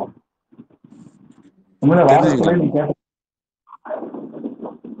ஒன்றும் இல்லைங்களா? உண்மையில வாரத்துக்குள்ளே நீங்க கேட்ட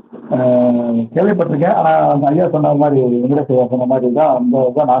கேள்விப்பட்டிருக்கேன். ஆனா அந்த ஐயா சொன்ன மாதிரி வெங்கடேஸ்வரா சொன்ன மாதிரி தான் அந்த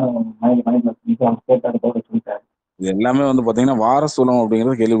இதான் நானும் கேட்டதோட சொல்லிட்டேன். இது எல்லாமே வந்து பாத்தீங்கன்னா வார சூலம்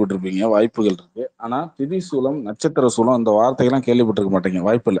அப்படிங்கறது கேள்விப்பட்டிருப்பீங்க, வாய்ப்புகள் இருக்கு. ஆனா திதி சூலம், நட்சத்திர சூலம் இந்த வார்த்தையெல்லாம் கேள்விப்பட்டிருக்க மாட்டீங்க,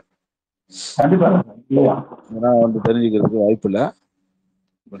 வாய்ப்பு இல்லை. கண்டிப்பா இல்லையா? அதெல்லாம் வந்து தெரிஞ்சுக்கிறதுக்கு வாய்ப்பு இல்லை.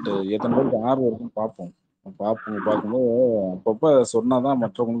 பட் எத்தனை பேருக்கு ஆர்வம் இருக்குன்னு பார்ப்போம். பார்க்கும்போது அப்பப்ப சொன்னாதான்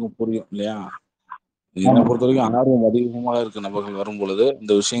மற்றவங்களுக்கும் புரியும் இல்லையா? என்னை பொறுத்த வரைக்கும் ஆர்வம் அதிகமாக இருக்க நபர்கள் வரும் பொழுது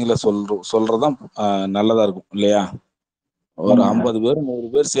இந்த விஷயங்களை சொல்றதுதான் நல்லதா இருக்கும் இல்லையா? ஒரு 50 பேர் 100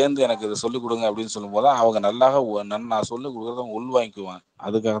 பேர் சேர்ந்து எனக்கு இதை சொல்லிக் கொடுங்க அப்படின்னு சொல்லும் போது அவங்க நல்லாக நான் சொல்லிக் கொடுக்குறத உள் வாங்கிக்குவேன்.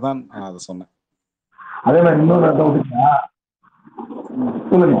 அதுக்காக தான் நான் அதை சொன்னேன். அதே மாதிரி இன்னொரு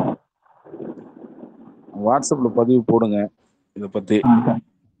சொல்லுங்க. வாட்ஸ்அப்ல பதிவு போடுங்க இதை பத்தி,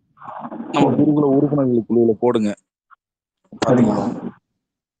 நம்ம குருகுல உறுப்பினர்கள் குழுவில் போடுங்க, பார்த்துக்கலாம்.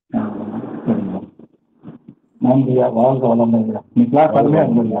 நன்றியா, வாழ்க வளமுங்க. நீ கிளாஸ் அருமையா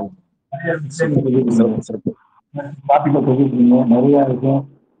இருந்தீங்க. சிறப்பு சிறப்பு. டாபிக்ல சொல்லிருக்கீங்க, நிறைய இருக்கும்.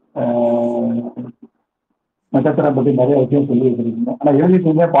 நட்சத்திரம் பத்தி நிறைய விஷயம் சொல்லி இருக்கீங்க. ஆனா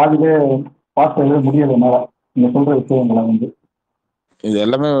எழுதிட்டீங்க, பாதிலே பாஸ்ட் எழுத முடியல என்னால. நீங்க சொல்ற விஷயங்களை வந்து இது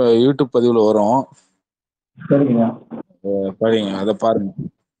எல்லாமே யூடியூப் பதிவுல வரும். சரிங்க, படிங்க, அதை பாருங்க.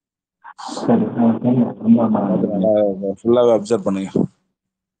 சரி, நல்லா ஃபுல்லாவே அப்சர்வ் பண்ணுங்க.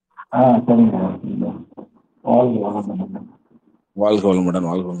 சரிங்க. வாழ்க வளமுடன். வாழ்க வளமுடன்,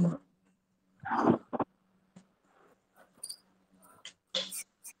 வாழ்க வளமுடன்.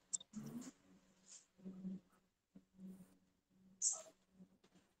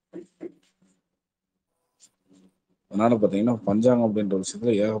 அதனால பாத்தீங்கன்னா பஞ்சாங்கம் அப்படின்ற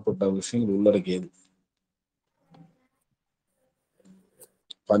விஷயத்துல ஏகப்பட்ட விஷயங்கள் உள்ளடக்கியது.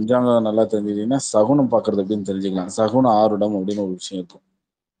 பஞ்சாங்கம் நல்லா தெரிஞ்சுக்கிட்டீங்கன்னா சகுனம் பாக்குறது அப்படின்னு தெரிஞ்சுக்கலாம். சகுன ஆருடம் அப்படின்னு ஒரு விஷயம் இருக்கும்.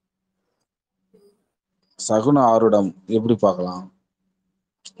 சகுன ஆருடம் எப்படி பார்க்கலாம்,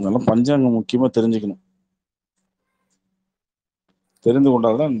 அதனால பஞ்சாங்கம் முக்கியமா தெரிஞ்சுக்கணும். தெரிந்து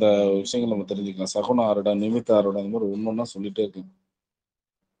கொண்டால்தான் இந்த விஷயங்கள் நம்ம தெரிஞ்சுக்கலாம். சகுன ஆருடம், நிமித்த ஆருடம், அந்த மாதிரி ஒன்னொன்னா சொல்லிட்டே இருக்கலாம்.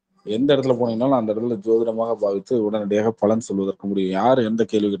 எந்த இடத்துல போனீங்கன்னாலும் அந்த இடத்துல ஜோதிடமாக பாவித்து உடனடியாக பலன் சொல்வதற்கு முடியும். யார் எந்த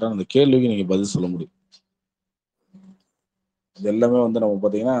கேள்வி கேட்டாலும் அந்த கேள்விக்கு நீங்க பதில் சொல்ல முடியும். இது எல்லாமே வந்து நம்ம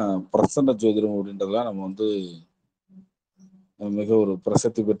பாத்தீங்கன்னா பிரசன்ன ஜோதிடம் அப்படின்றதுலாம் நம்ம வந்து மிக ஒரு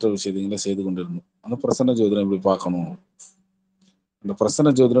பிரசித்தி பெற்ற விஷயங்களை செய்து கொண்டிருந்தோம். அந்த பிரசன்ன ஜோதிடம் எப்படி பார்க்கணும், அந்த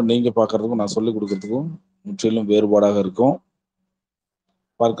பிரசன்ன ஜோதிடம் நீங்க பார்க்கறதுக்கும் நான் சொல்லிக் கொடுக்கறதுக்கும் முற்றிலும் வேறுபாடாக இருக்கும்.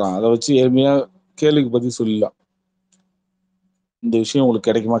 பார்க்கலாம். அதை வச்சு எளிமையா கேள்விக்கு பதில் சொல்லலாம். இந்த விஷயம் உங்களுக்கு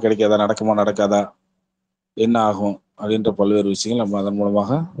கிடைக்குமா கிடைக்காதா, நடக்குமா நடக்காதா, என்ன ஆகும் அப்படின்ற பல்வேறு விஷயங்கள் நம்ம அதன்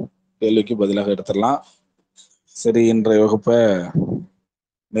மூலமாக கேள்விக்கு பதிலாக எடுத்துடலாம். சரி, இன்றைய வகுப்பை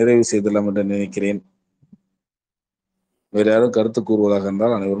நிறைவு செய்துடலாம் என்று நினைக்கிறேன். வேற யாரும் கருத்து கூறுவதாக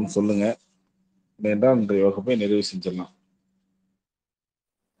இருந்தால் அனைவரும் சொல்லுங்க. என்றால் இன்றைய வகுப்பை நிறைவு செஞ்சிடலாம்.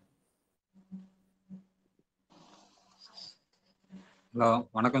 ஹலோ,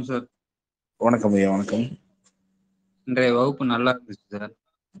 வணக்கம் சார். வணக்கம் ஐயா, வணக்கம். இன்றைய வகுப்பு நல்லா இருந்துச்சு சார்,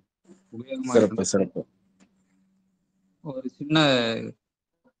 உபயோகமா சிறப்பு இருந்துச்சு. சிறப்பு. ஒரு சின்ன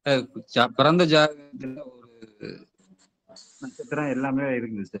பிறந்த ஜாதகத்துல ஒரு நட்சத்திரம் எல்லாமே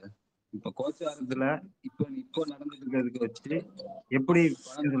இருக்குது சார். இப்ப கோச்சாரத்துல இப்போ நடந்துட்டு இருக்கிறதுக்கு வச்சு எப்படி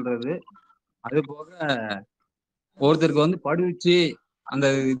பலன் சொல்றது, அது போக ஒருத்தருக்கு வந்து படுவச்சு அந்த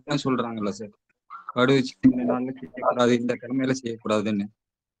இதுதான் சொல்றாங்கல்ல சார், படுவச்சு இந்த நாள்ல செய்யக்கூடாது, இந்த கிழமையில செய்யக்கூடாதுன்னு,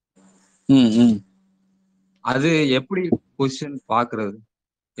 அது எப்படி பொசிஷன் பாக்குறது,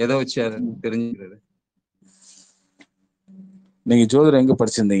 எதை வச்சு அதை தெரிஞ்சுக்கிறது? நீங்க ஜோதிடம் எங்க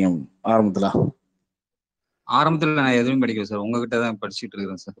படிச்சிருந்தீங்க ஆரம்பத்துல? ஆரம்பத்துல நான் எதுவும் படிக்கல சார், உங்ககிட்ட தான் படிச்சுட்டு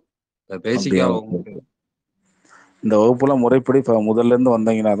இருக்கிறேன் சார். பேசிக்கா இந்த வகுப்புல முறைப்படி முதல்ல இருந்து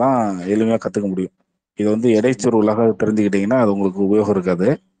வந்தீங்கன்னா தான் எளிமையா கத்துக்க முடியும். இது வந்து இடைச்சொருளாக தெரிஞ்சுக்கிட்டீங்கன்னா அது உங்களுக்கு உபயோகம் இருக்காது.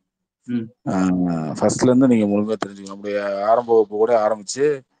 ஃபர்ஸ்ட்ல இருந்து நீங்க முழுமையா தெரிஞ்சுக்கணும். அப்படி ஆரம்ப வகுப்பு கூட ஆரம்பிச்சு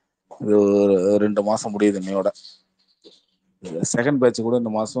இது ஒரு 2 மாசம் முடியுது இன்னையோட. செகண்ட் பேட்ச் கூட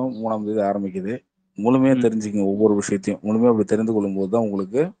இந்த மாசம் 3ஆம் தேதி ஆரம்பிக்குது. முழுமையா தெரிஞ்சுக்கங்க. ஒவ்வொரு விஷயத்தையும் முழுமையா அப்படி தெரிந்து கொள்ளும் போது தான்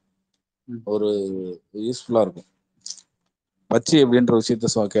உங்களுக்கு ஒரு யூஸ்ஃபுல்லா இருக்கும். பச்சி அப்படின்ற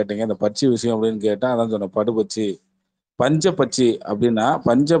விஷயத்த கேட்டீங்க. இந்த பச்சி விஷயம் அப்படின்னு கேட்டா அதான் சொன்ன படுபச்சி, பஞ்சபட்சி அப்படின்னா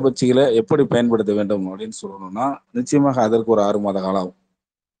பஞ்சபட்சிகளை எப்படி பயன்படுத்த வேண்டும் அப்படின்னு சொல்லணும்னா நிச்சயமாக அதற்கு ஒரு 6 மாத காலம் ஆகும்.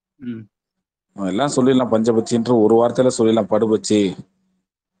 எல்லாம் சொல்லிடலாம், பஞ்சபட்சின்ற ஒரு வார்த்தையில சொல்லிடலாம். படுபட்சி,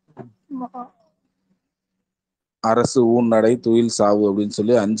 அரசு, ஊன், நடை, துயில், சாவு அப்படின்னு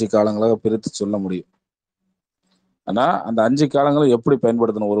சொல்லி 5 காலங்களாக பிரித்து சொல்ல முடியும். ஆனா அந்த 5 காலங்களும் எப்படி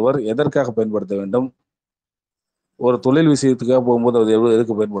பயன்படுத்தணும், ஒருவர் எதற்காக பயன்படுத்த வேண்டும், ஒரு தொழில் விஷயத்துக்காக போகும்போது அது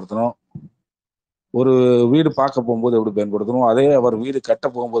எதுக்கு பயன்படுத்தணும், ஒரு வீடு பார்க்க போகும்போது எப்படி பயன்படுத்தணும், அதே அவர் வீடு கட்ட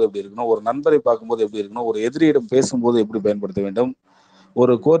போகும்போது எப்படி இருக்கணும், ஒரு நண்பரை பார்க்கும்போது எப்படி இருக்கணும், ஒரு எதிரியிடம் பேசும்போது எப்படி பயன்படுத்த வேண்டும்,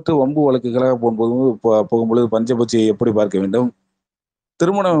 ஒரு கோர்ட்டு வம்பு வழக்குகளாக போகும்போது பஞ்சபட்சியை எப்படி பார்க்க வேண்டும்,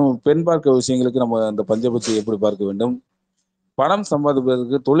 திருமணம் பெண் பார்க்க விஷயங்களுக்கு நம்ம அந்த பஞ்சபட்சியை எப்படி பார்க்க வேண்டும், பணம்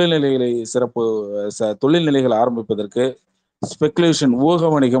சம்பாதிப்பதற்கு தொழில்நிலைகள் ஆரம்பிப்பதற்கு, ஸ்பெகுலேஷன் ஊக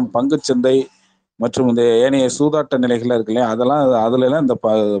வணிகம், பங்குச்சந்தை மற்றும் இந்த ஏனைய சூதாட்ட நிலைகள்லாம் இருக்கு இல்லையா, அதுல எல்லாம் இந்த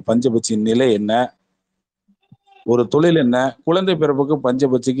பஞ்சபட்சியின் நிலை என்ன, ஒரு தொழில் என்ன, குழந்தை பிறப்புக்கு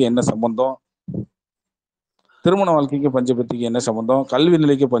பஞ்சபட்சிக்கு என்ன சம்பந்தம், திருமண வாழ்க்கைக்கு பஞ்சபட்சிக்கு என்ன சம்பந்தம், கல்வி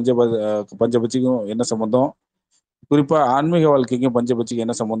நிலைக்கு பஞ்சபட்சிக்கும் என்ன சம்பந்தம், குறிப்பா ஆன்மீக வாழ்க்கைக்கும் பஞ்சபட்சிக்கு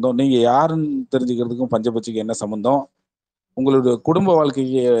என்ன சம்பந்தம், நீங்க யாருன்னு தெரிஞ்சுக்கிறதுக்கும் பஞ்சபட்சிக்கு என்ன சம்பந்தம், உங்களுடைய குடும்ப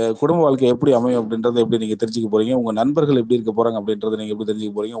வாழ்க்கை எப்படி அமையும் அப்படின்றத எப்படி நீங்க தெரிஞ்சுக்க போறீங்க, உங்க நண்பர்கள் எப்படி இருக்க போறாங்க அப்படின்றத நீங்க எப்படி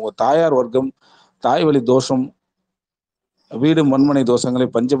தெரிஞ்சுக்க போறீங்க, உங்க தாயார் வர்க்கம், தாய் வழி தோஷம், வீடு மண்மனை தோஷங்களை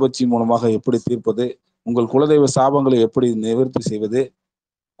பஞ்சபட்சி மூலமாக எப்படி தீர்ப்பது, உங்கள் குலதெய்வ சாபங்களை எப்படி நிவர்த்தி செய்வது,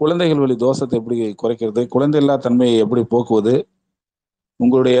 குழந்தைகள் வழி தோஷத்தை எப்படி குறைக்கிறது, குழந்தையில்லா தன்மையை எப்படி போக்குவது,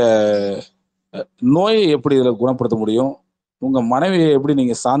 உங்களுடைய நோயை எப்படி இதில் குணப்படுத்த முடியும், உங்க மனைவியை எப்படி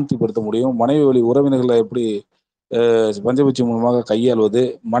நீங்க சாந்திப்படுத்த முடியும், மனைவி வழி உறவினர்களை எப்படி பஞ்சபட்சி மூலமாக கையாள்வது,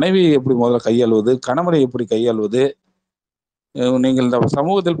 மனைவியை எப்படி முதல்ல கையாள்வது, கணவனை எப்படி கையாள்வது, நீங்கள் இந்த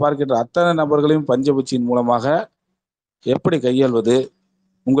சமூகத்தில் பார்க்கின்ற அத்தனை நபர்களையும் பஞ்சபட்சியின் மூலமாக எப்படி கையாள்வது,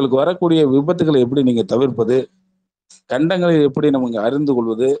 உங்களுக்கு வரக்கூடிய விபத்துகளை எப்படி நீங்க தவிர்ப்பது, கண்டங்களை எப்படி நம்ம அறிந்து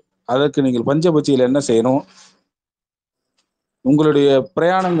கொள்வது, அதற்கு நீங்கள் பஞ்சபட்சியில் என்ன செய்யணும், உங்களுடைய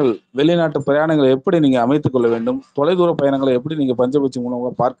பிரயாணங்கள், வெளிநாட்டு பிரயாணங்களை எப்படி நீங்க அமைத்துக் கொள்ள வேண்டும், தொலைதூர பயணங்களை எப்படி நீங்க பஞ்சபட்சி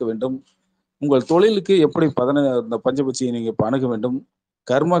மூலமாக பார்க்க வேண்டும், உங்கள் தொழிலுக்கு எப்படி இந்த பஞ்சபட்சியை நீங்க அணுக வேண்டும்,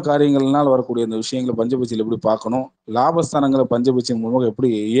 கர்ம காரியங்கள்னால் வரக்கூடிய இந்த விஷயங்களை பஞ்சபட்சியில் எப்படி பார்க்கணும், லாபஸ்தானங்களை பஞ்சபட்சியின் மூலமாக எப்படி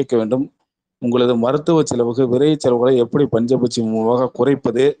இயக்க வேண்டும், உங்களது மருத்துவ செலவுக்கு விரை செலவுகளை எப்படி பஞ்சபட்சி மூலமாக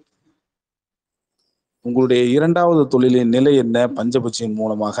குறைப்பது, உங்களுடைய இரண்டாவது தொழிலின் நிலை என்ன பஞ்சபட்சியின்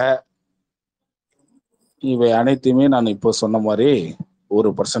மூலமாக, இவை அனைத்தையுமே நான் இப்போ சொன்ன மாதிரி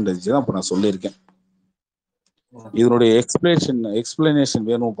 1% தான் இப்போ நான் சொல்லியிருக்கேன். இதனுடைய எக்ஸ்பிளனேஷன்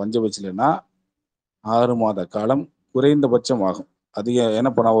வேணும் பஞ்சபட்சியிலன்னா 6 மாத காலம் குறைந்தபட்சம் ஆகும். அதிக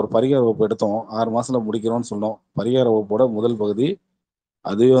ஏன்னா இப்போ நான் ஒரு பரிகார வகுப்பு எடுத்தோம், 6 மாசத்துல முடிக்கிறோம்னு சொன்னோம். பரிகார வகுப்போட முதல் பகுதி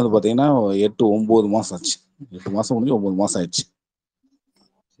அதுவே வந்து பார்த்தீங்கன்னா 8-9 மாசம் ஆச்சு. 8 மாசம் முடிஞ்சு 9 மாசம் ஆயிடுச்சு.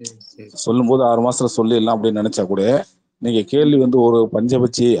 சொல்லும்போது 6 மாசத்துல சொல்லிடலாம் அப்படின்னு நினைச்சா கூட நீங்க கேள்வி வந்து ஒரு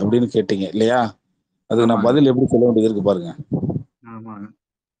பஞ்சபட்சி அப்படின்னு கேட்டீங்க இல்லையா, அதுக்கு நான் பதில் எப்படி சொல்ல வேண்டியது இருக்கு பாருங்க.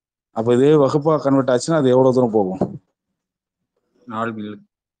 அப்ப இதே வகுப்பா கன்வெர்ட் ஆச்சுன்னா அது எவ்வளவு தூரம் போகும்?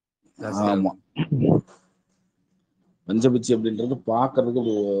 ஆமா, பஞ்சபட்சி அப்படின்றது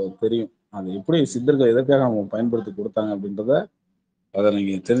பார்க்கறதுக்கு தெரியும். அது எப்படி சித்தர்கள் எதற்காக அவங்க பயன்படுத்தி கொடுத்தாங்க அப்படின்றத அதை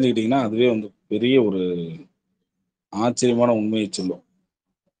நீங்க தெரிஞ்சுக்கிட்டீங்கன்னா அதுவே வந்து பெரிய ஒரு ஆச்சரியமான உண்மையை சொல்லும்.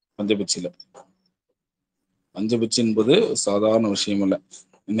 பஞ்சபட்சி என்பது சாதாரண விஷயம் இல்லை.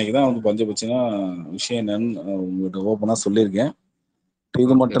 இன்னைக்குதான் வந்து பஞ்சபட்சினா விஷயம் என்னன்னு உங்கள்கிட்ட ஓப்பனா சொல்லியிருக்கேன்.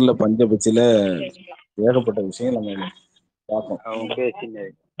 இது மட்டும் இல்ல, பஞ்சபட்சியில ஏகப்பட்ட விஷயம் நம்ம பார்ப்போம்.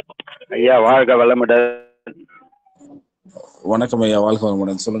 ஐயா வாழ்க வளமுடன். வணக்கம் ஐயா, வாழ்க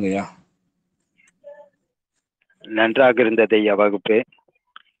வளமுடன். சொல்லுங்க ஐயா. நன்றாக இருந்தது ஐயா வகுப்பு.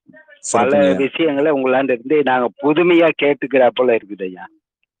 பல விஷயங்களை உங்களாண்ட இருந்து நாங்க புதுமையா கேட்டுக்கிற போல இருக்குது ஐயா.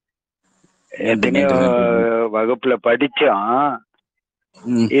 எத்தனையோ வகுப்புல படிச்சோம்,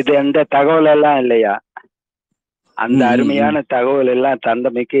 இது எந்த தகவல் எல்லாம் இல்லையா. அந்த அருமையான தகவல் எல்லாம்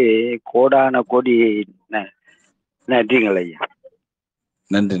தந்தமைக்கு கோடான கோடி நன்றிகள் ஐயா.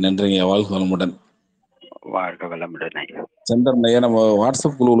 நன்றி ஐயா, வாழ்க வளமுடன். வாழ்க வளமுடன் ஐயா. சந்திரன் ஐயா, நம்ம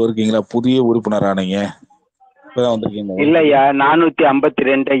வாட்ஸ்அப் குழுவில் இருக்கீங்களா? புதிய உறுப்பினர் ஆனீங்க, இப்பதான் வந்திருக்கீங்க? இல்லையா,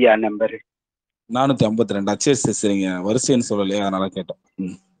 452 ஐயா நம்பரு. 452. சரி சரிங்க, வரிசைன்னு சொல்லலையா, அதனால கேட்டேன்.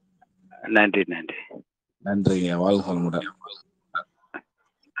 நன்றிங்க, வாழ்க வளமுடன்.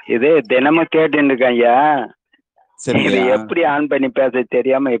 இது தினமும் கேட்டு இருக்கேன் ஐயா. இது எப்படி ஆன் பண்ணி பேச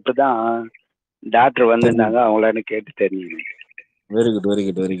தெரியாம இப்பதான் டாக்டர் வந்திருந்தாங்க, அவங்களான்னு கேட்டு தெரியுங்க. Very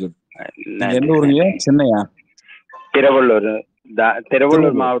good. எந்த ஊருங்க? சென்னையா?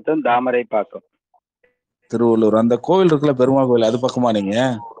 திருவள்ளூர் மாவட்டம் தாமரைப்பாக்கம். திருவள்ளூர். அந்த கோவில் இருக்குல்ல, பெருமாள் கோவில், அது பக்கமா நீங்க?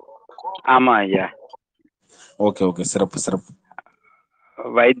 ஆமா ஐயா. ஓகே, சிறப்பு.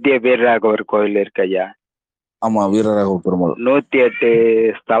 வைத்திய வீரராகவர் கோவில் இருக்கு ஐயா. ஆமா, வீரராகவ பெருமாள். 108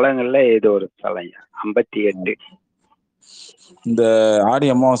 ஸ்தலங்கள்ல இது ஒரு ஸ்தலம் ஐயா. 58. இந்த ஆடி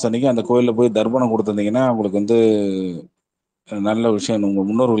அமாவாசை அன்னைக்கு அந்த கோயில்ல போய் தர்ப்பணம் கொடுத்திருந்தீங்கன்னா உங்களுக்கு வந்து நல்ல விஷயம். உங்க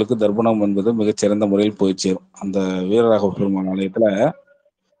முன்னோர்களுக்கு தர்ப்பணம் என்பது மிகச்சிறந்த முறையில் போய் சேரும். அந்த வீரராகவ பெருமாள் ஆலயத்துல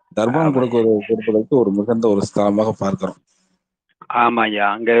தர்ப்பணம் கொடுப்பதற்கு ஒரு மிகுந்த ஒரு ஸ்தலமாக பார்க்கிறோம். ஆமா ஐயா,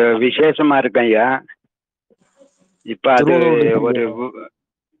 அங்க விசேஷமா இருக்கும் ஐயா. இப்ப அது ஒரு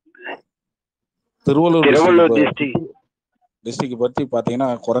திருவள்ளூர் டிஸ்ட்ரிக்ட் பத்தி பாத்தீங்கன்னா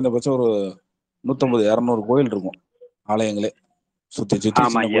குறைந்தபட்சம் ஒரு 150-200 கோயில் இருக்கும், ஆலயங்களே சுத்தி.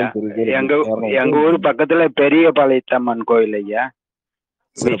 ஆமா ஐயா, எங்க ஊர் பக்கத்துல பெரிய பாளையத்தம்மன் கோயில் ஐயா,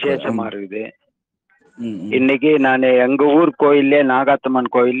 விசேஷமா இருக்குது. இன்னைக்கு நான் எங்க ஊர் கோயில்ல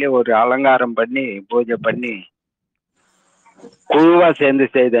நாகாத்தம்மன் கோயில்ல ஒரு அலங்காரம் பண்ணி பூஜை பண்ணி குழுவா சேர்ந்து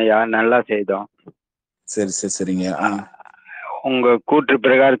செய்தோம் ஐயா. நல்லா செய்தோம். சரிங்க. உங்க கூற்று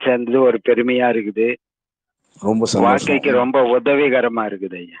பிரகாரம் சேர்ந்தது ஒரு பெருமையா இருக்குது. ரொம்ப சந்தோஷம். வாழ்க்கைக்கு ரொம்ப உதவிகரமா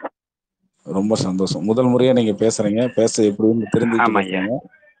இருக்குது ஐயா. ரொம்ப சந்தோஷம். முதல் முறையா நீங்க பேசுறீங்க, பேச எப்படின்னு தெரிஞ்சுக்கிட்டீங்க.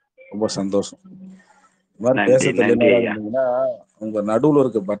 ரொம்ப சந்தோஷம். இந்த மாதிரி நன்றி பேச நன்றி தெளிவாக ஐயா. இருந்தீங்கன்னா உங்க நடுவுல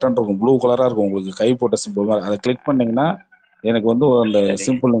இருக்க பட்டன் இருக்கும், ப்ளூ கலரா இருக்கும், உங்களுக்கு கை போட்ட சிம்பிள் மாதிரி. அதை கிளிக் பண்ணீங்கன்னா எனக்கு வந்து அந்த சரிங்க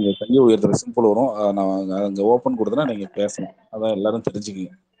சிம்பிள், நீங்க கையை உயர்த்துற சிம்பிள் வரும். அதை நான் அங்க ஓப்பன் கொடுத்தனா நீங்க பேசணும். அதான் எல்லாரும்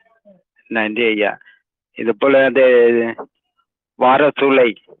தெரிஞ்சுக்கங்க. நன்றி ஐயா. இது போல அந்த வார சூளை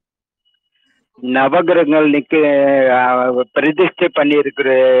நவகிரகங்கள் பிரதிஷ்டை பண்ணி இருக்கிற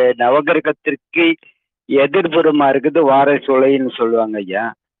நவகிரகத்திற்கு எதிர்புறமா இருக்குது வார சூளைன்னு சொல்லுவாங்க ஐயா.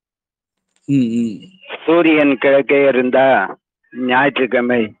 சூரியன் கிழக்கே இருந்தா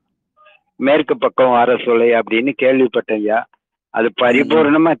ஞாயிற்றுக்கிழமை மேற்கு பக்கம் வார சூளை அப்படின்னு கேள்விப்பட்டேன் ஐயா. அது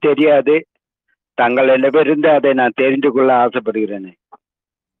பரிபூர்ணமா தெரியாது. தங்களிடமிருந்து அதை நான் தெரிந்து கொள்ள ஆசைப்படுகிறேன்.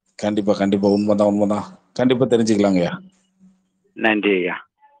 கண்டிப்பா கண்டிப்பா, உண்மைதான் உண்மைதான். கண்டிப்பா தெரிஞ்சுக்கலாங்க ஐயா. நன்றி ஐயா.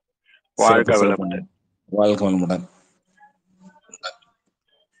 வாழ்க வளமுடன். வாழ்க வளமுடன்.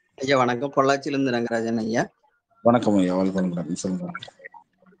 ஐயா வணக்கம். பொள்ளாச்சியிலிருந்து ரங்கராஜன் ஐயா. வணக்கம் ஐயா. வாழ்க வளமுடன். சொல்லுங்க.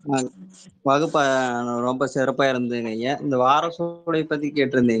 வகுப்பு ரொம்ப சிறப்பா இருந்ததுங்க ஐயா. இந்த வார சூளை பத்தி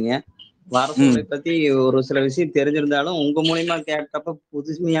கேட்டிருந்தீங்க. வார சூளை பத்தி ஒரு சில விஷயம் தெரிஞ்சிருந்தாலும் உங்க மூலியமா கேட்டப்ப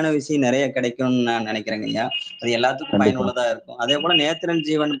புதுமையான விஷயம் நிறைய கிடைக்கும்னு நான் நினைக்கிறேங்க ஐயா. அது எல்லாத்துக்கும் பயனுள்ளதா இருக்கும். அதே போல நேத்திரன்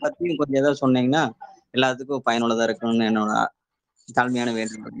ஜீவன் பத்தி கொஞ்சம் ஏதாவது சொன்னீங்கன்னா எல்லாத்துக்கும் பயனுள்ளதா இருக்கும்னு என்னோட தாழ்மையான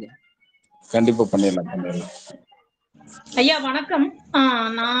வேண்டுகோள் ஐயா. கண்டிப்பா பண்ணிடலாம் பண்ணிடலாம். ஐயா வணக்கம்.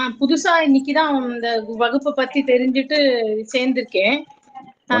 நான் புதுசா இன்னைக்குதான் இந்த வகுப்பை பத்தி தெரிஞ்சுட்டு சேர்ந்திருக்கேன்.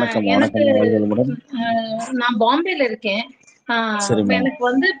 எனக்கு நான் பாம்பேல இருக்கேன். எனக்கு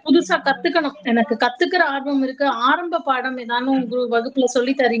வந்து புதுசா கத்துக்கணும், எனக்கு கத்துக்கிற ஆர்வம் இருக்கு. ஆரம்ப பாடம் ஏதாவது வகுப்புல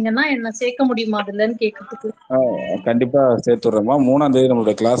சொல்லி தரீங்கன்னா என்ன சேர்க்க முடியுமா அதுலன்னு கேட்கறதுக்கு. கண்டிப்பா சேர்த்துடுறேம்மா. 3ஆம் தேதி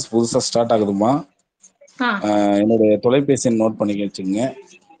நம்மளுடைய கிளாஸ் புதுசா ஸ்டார்ட் ஆகுதுமா. என்னுடைய தொலைபேசி நோட் பண்ணி வச்சுக்கோங்க.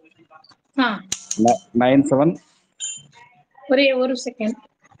 97 ஒரே ஒரு செகண்ட்.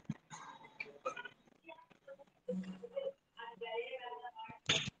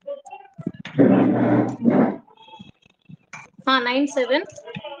 97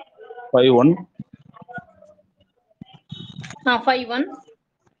 51 51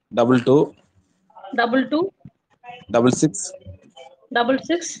 22 22 66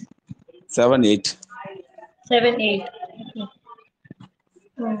 66 78 78.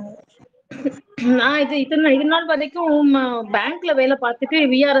 நான் இது நாள் வரைக்கும் பேங்க்ல வேலை பார்த்துட்டு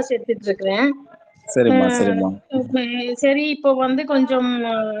விஆர்எஸ் எடுத்துட்டு இருக்கிறேன். சரி, இப்போ வந்து கொஞ்சம்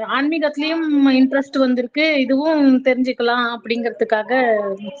ஆன்மீகத்திலயும் இன்ட்ரெஸ்ட் வந்திருக்கு, இதுவும் தெரிஞ்சுக்கலாம் அப்படிங்கறதுக்காக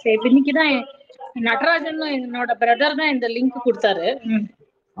இன்னைக்குதான் நடராஜன் என்னோட பிரதர் தான் இந்த லிங்க் கொடுத்தாரு.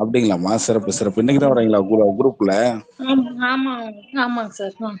 அப்படிங்களாம்மா? சிறப்பு சிறப்பு. இன்னைக்கு தான் வரீங்களா குரூப்ல? ஆமா ஆமாங்க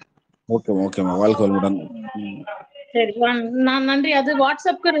சார். ஓகேம்மா. வாழ்க வளமுடன். சரி, நான் நன்றி. அது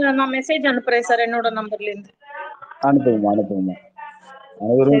வாட்ஸ்அப்க்கு நான் மெசேஜ் அனுப்புறேன் சார் என்னோட நம்பர்ல இருந்து. அனுப்புங்கம்மா.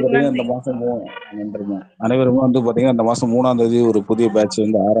 அனைவரும் பார்த்தீங்கன்னா இந்த மாசம் நன்றிம்மா. அனைவரும் வந்து பார்த்தீங்கன்னா இந்த மாசம் 3ஆம் தேதி ஒரு புதிய பேட்ச்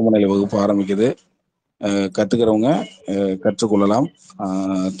வந்து ஆரம்ப நிலை வகுப்பு ஆரம்பிக்குது. கத்துக்கிறவங்க கற்றுக்கொள்ளலாம்.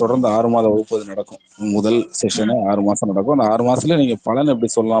 தொடர்ந்து 6 மாத வகுப்பு நடக்கும். முதல் செஷனு 6 மாசம் நடக்கும். அந்த 6 மாசத்துல நீங்க பலன்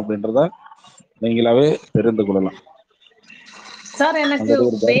எப்படி சொல்லலாம் அப்படின்றத நீங்களாவே தெரிந்து கொள்ளலாம். சார் எனக்கு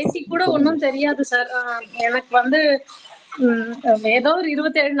பேசிக் கூட ஒன்றும் தெரியாது சார். எனக்கு வந்து ஏதோ ஒரு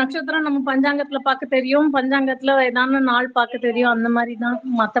 27 நட்சத்திரம் நம்ம பஞ்சாங்கத்துல பார்க்க தெரியும், பஞ்சாங்கத்துல ஏதாவது நாள் பார்க்க தெரியும், அந்த மாதிரி தான்.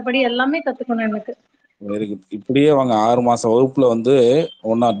 மற்றபடி எல்லாமே கத்துக்கணும் எனக்கு. Very good. இப்படியே வாங்க 6 மாச வகுப்புல வந்து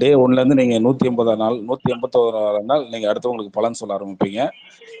டே 1ல இருந்து நீங்க 180 நாள் 181 நாள் நீங்க அடுத்தவங்களுக்கு பலன் சொல்ல ஆரம்பிப்பீங்க.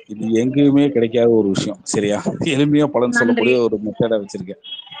 இது எங்கேயுமே கிடைக்காத ஒரு விஷயம். சரியா? எளிமையா பலன் சொல்லக்கூடிய ஒரு மெத்தடை வச்சிருக்கேன்.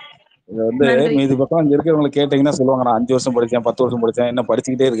 இதை வந்து மீதி பக்கம் அங்க இருக்கிறவங்களை கேட்டீங்கன்னா சொல்லுவாங்க, நான் 5 வருஷம் படித்தேன், 10 வருஷம் படித்தேன், என்ன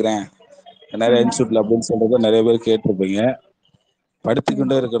படிச்சுக்கிட்டே இருக்கிறேன் நிறைய இன்ஸ்டியூட்ல அப்படின்னு சொல்றது நிறைய பேர் கேட்டிருப்பீங்க.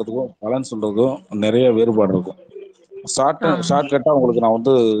 படித்துக்கொண்டே இருக்கிறதுக்கும் பலன் சொல்றதுக்கும் நிறைய வேறுபாடு இருக்கும். ஷார்ட்கட்டா உங்களுக்கு நான்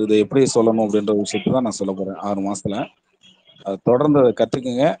வந்து இதை எப்படி சொல்லணும் அப்படின்ற விஷயத்த தான் நான் சொல்ல போறேன். 6 மாசத்துல தொடர்ந்து அதை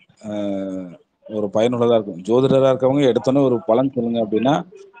கற்றுக்குங்க. ஒரு பயனுள்ளதா இருக்கும். ஜோதிடரா இருக்கவங்க எடுத்தோன்னே ஒரு பலன் சொல்லுங்க அப்படின்னா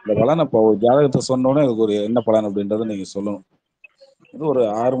இந்த பலன் இப்போ ஜாதகத்தை சொன்னோன்னே அதுக்கு ஒரு என்ன பலன் அப்படின்றத நீங்க சொல்லணும். இது ஒரு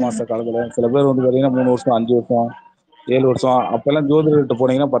 6 மாச காலத்துல சில பேர் வந்து பாத்தீங்கன்னா 3 வருஷம் 5 வருஷம் 7 வருஷம் அப்பெல்லாம் ஜோதிடர்கிட்ட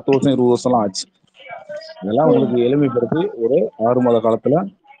போனீங்கன்னா 10 வருஷம் 20 வருஷம்லாம் ஆச்சு. இதெல்லாம் உங்களுக்கு எளிமைப்படுத்தி ஒரு 6 மாத காலத்துல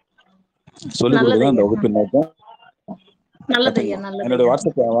சொல்லிக் கொடுக்குறது அந்த வகுப்பின் நோக்கம். என்னுடைய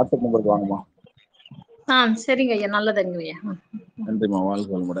வாட்ஸ்அப் நம்பருக்கு வாங்கம்மா. சரிங்க ஐயா. நல்லதுங்க ஐயா. நன்றிம்மா.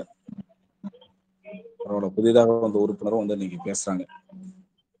 வாழ்க வளமுடன். பரவாயில்ல, புதிதாக வந்த உறுப்பினரும் வந்து இன்னைக்கு பேசுறாங்க.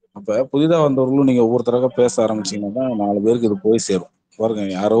 அப்ப புதிதாக வந்தவர்களும் நீங்க ஒவ்வொருத்தராக பேச ஆரம்பிச்சீங்கன்னா தான் 4 பேருக்கு இது போய் சேரும். பாருங்க,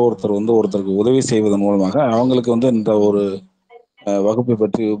 யாரோ ஒருத்தர் வந்து ஒருத்தருக்கு உதவி செய்வதன் மூலமாக அவங்களுக்கு வந்து இந்த ஒரு வகுப்பை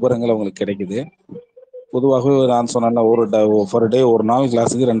பற்றி விவரங்கள் அவங்களுக்கு கிடைக்குது. பொதுவாகவே நான் சொன்னேன்னா ஒரு டே ஒரு நாள்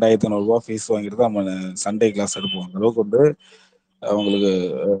கிளாஸுக்கு 2500 ரூபாய் ஃபீஸ் வாங்கிட்டு தான் நம்ம சண்டே கிளாஸ் எடுப்போம். அந்த அளவுக்கு வந்து அவங்களுக்கு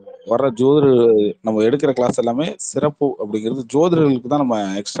வர்ற நம்ம எடுக்கிற கிளாஸ் எல்லாமே சிறப்பு அப்படிங்கிறது ஜோதிடர்களுக்கு தான் நம்ம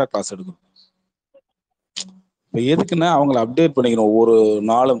எக்ஸ்ட்ரா கிளாஸ் எடுக்கணும். இப்போ எதுக்குன்னா அவங்கள அப்டேட் பண்ணிக்கணும் ஒவ்வொரு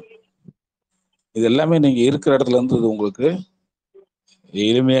நாளும். இது எல்லாமே நீங்க இருக்கிற இடத்துல இருந்து இது உங்களுக்கு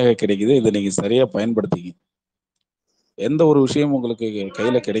எளிமையாக கிடைக்குது. இதை நீங்க சரியா பயன்படுத்திக்க. எந்த ஒரு விஷயம் உங்களுக்கு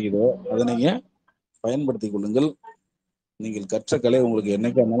கையில கிடைக்குதோ அதை நீங்க பயன்படுத்தி கொள்ளுங்கள். நீங்கள் கற்ற கலை உங்களுக்கு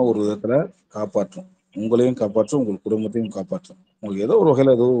என்னைக்கா இருந்தாலும் ஒரு விதத்துல காப்பாற்றும். உங்களையும் காப்பாற்றும், உங்கள் குடும்பத்தையும் காப்பாற்றும். உங்களுக்கு ஏதோ ஒரு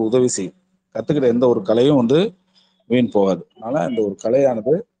வகையில ஏதோ உதவி செய்யும். கத்துக்கிற எந்த ஒரு கலையும் வீண் போகாது. அதனால இந்த ஒரு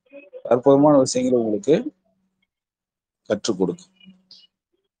கலையானது அற்புதமான விஷயங்களை உங்களுக்கு கற்றுக் கொடுக்கும்.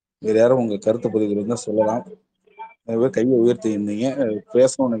 வேற யாரும் உங்க கருத்து பதிவுகள் இருந்தா சொல்லலாம். கையை உயர்த்தி இருந்தீங்க,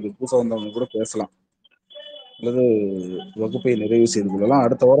 பேசணும். நீங்க புதுசா வந்தவங்க கூட பேசலாம் அல்லது வகுப்பை நிறைவு செய்து கொள்ளலாம்.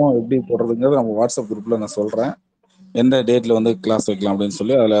 அடுத்த வாரம் எப்படி போடுறதுங்கிறது நம்ம வாட்ஸ்அப் குரூப்ல நான் சொல்றேன். எந்த டேட்ல கிளாஸ் வைக்கலாம் அப்படின்னு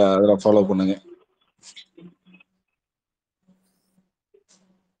சொல்லி அதில் ஃபாலோ பண்ணுங்க.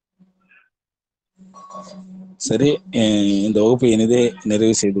 சரி, இந்த வகுப்பை இனிதே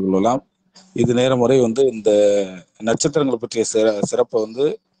நிறைவு செய்து கொள்ளலாம். இது நேரம் வரை இந்த நட்சத்திரங்களை பற்றிய சிறப்பை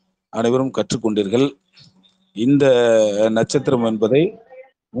அனைவரும் கற்றுக்கொண்டீர்கள். இந்த நட்சத்திரம் என்பதை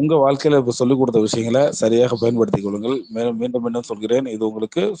உங்க வாழ்க்கையில இப்ப சொல்லிக் கொடுத்த விஷயங்களை சரியாக பயன்படுத்திக் கொள்ளுங்கள். மேலும் மீண்டும் மீண்டும் சொல்கிறேன், இது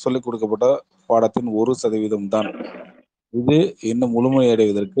உங்களுக்கு சொல்லிக் கொடுக்கப்பட்ட பாடத்தின் 1% தான். இது இன்னும்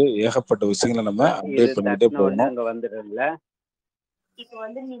முழுமையடைவதற்கு ஏகப்பட்ட விஷயங்களை நம்ம அப்டேட் பண்ணிக்கிட்டே போகணும். அங்க வந்துடும்ல.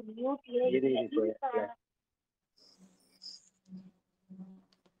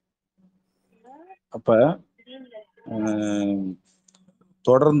 அப்ப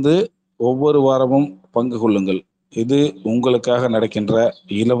தொடர்ந்து ஒவ்வொரு வாரமும் பங்கு கொள்ளுங்கள். இது உங்களுக்காக நடக்கின்ற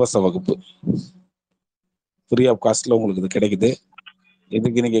இலவச வகுப்பு. ஃப்ரீ ஆஃப் காஸ்ட்ல உங்களுக்கு இது கிடைக்குது.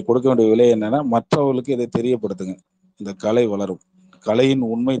 இதுக்கு நீங்க கொடுக்க வேண்டிய விலை என்னன்னா, மற்றவர்களுக்கு இதை தெரியப்படுத்துங்க. இந்த கலை வளரும், கலையின்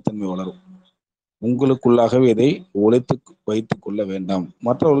உண்மைத்தன்மை வளரும். உங்களுக்குள்ளாகவே இதை ஒழித்து வைத்துக் கொள்ள வேண்டாம்.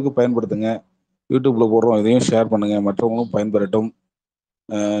 மற்றவர்களுக்கு பயன்படுத்துங்க. யூடியூப்ல போடுறோம், இதையும் ஷேர் பண்ணுங்க, மற்றவங்களும் பயன்பெறட்டும்.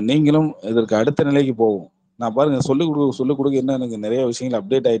 நீங்களும் இதற்கு அடுத்த நிலைக்கு போகும். நான் பாருங்க சொல்லிக் கொடுக்க என்ன எனக்கு நிறைய விஷயங்கள்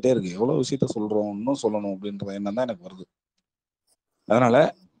அப்டேட் ஆகிட்டே இருக்கு. எவ்வளவு விஷயத்த சொல்றோம், இன்னும் சொல்லணும் அப்படின்ற எண்ணம் தான் எனக்கு வருது. அதனால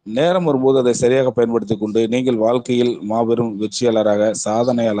நேரம் வரும்போது அதை சரியாக பயன்படுத்தி கொண்டு நீங்கள் வாழ்க்கையில் மாபெரும் வெற்றியாளராக,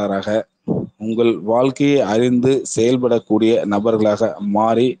 சாதனையாளராக, உங்கள் வாழ்க்கையை அறிந்து செயல்படக்கூடிய நபர்களாக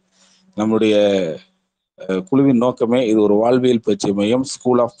மாறி, நம்முடைய குழுவின் நோக்கமே இது ஒரு வாழ்வியல் பயிற்சி மையம்,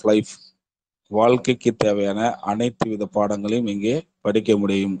 ஸ்கூல் ஆஃப் லைஃப். வாழ்க்கைக்கு தேவையான அனைத்து வித பாடங்களையும் இங்கே படிக்க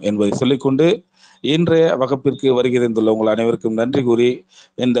முடியும் என்பதை சொல்லிக்கொண்டு இன்றைய வகுப்பிற்கு வருகை தந்துள்ள உங்கள் அனைவருக்கும் நன்றி கூறி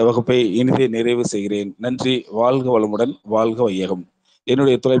இந்த வகுப்பை இனிதே நிறைவு செய்கிறேன். நன்றி. வாழ்க வளமுடன், வாழ்க வையகம்.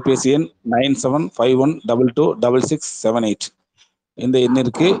 என்னுடைய தொலைபேசி எண் 9751226678. இந்த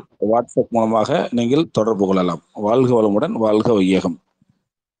எண்ணிற்கு வாட்ஸ்அப் மூலமாக நீங்கள் தொடர்பு கொள்ளலாம். வாழ்க வளமுடன், வாழ்க வையகம்.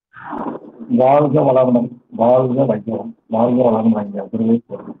 வாழ்க வளமுடன், வாழ்க வையகம். வாழ்க வளமுடன்.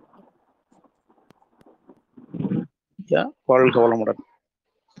 வாழ்க வளமுடன்.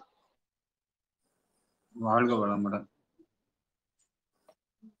 வாழ்க வளமுடன்.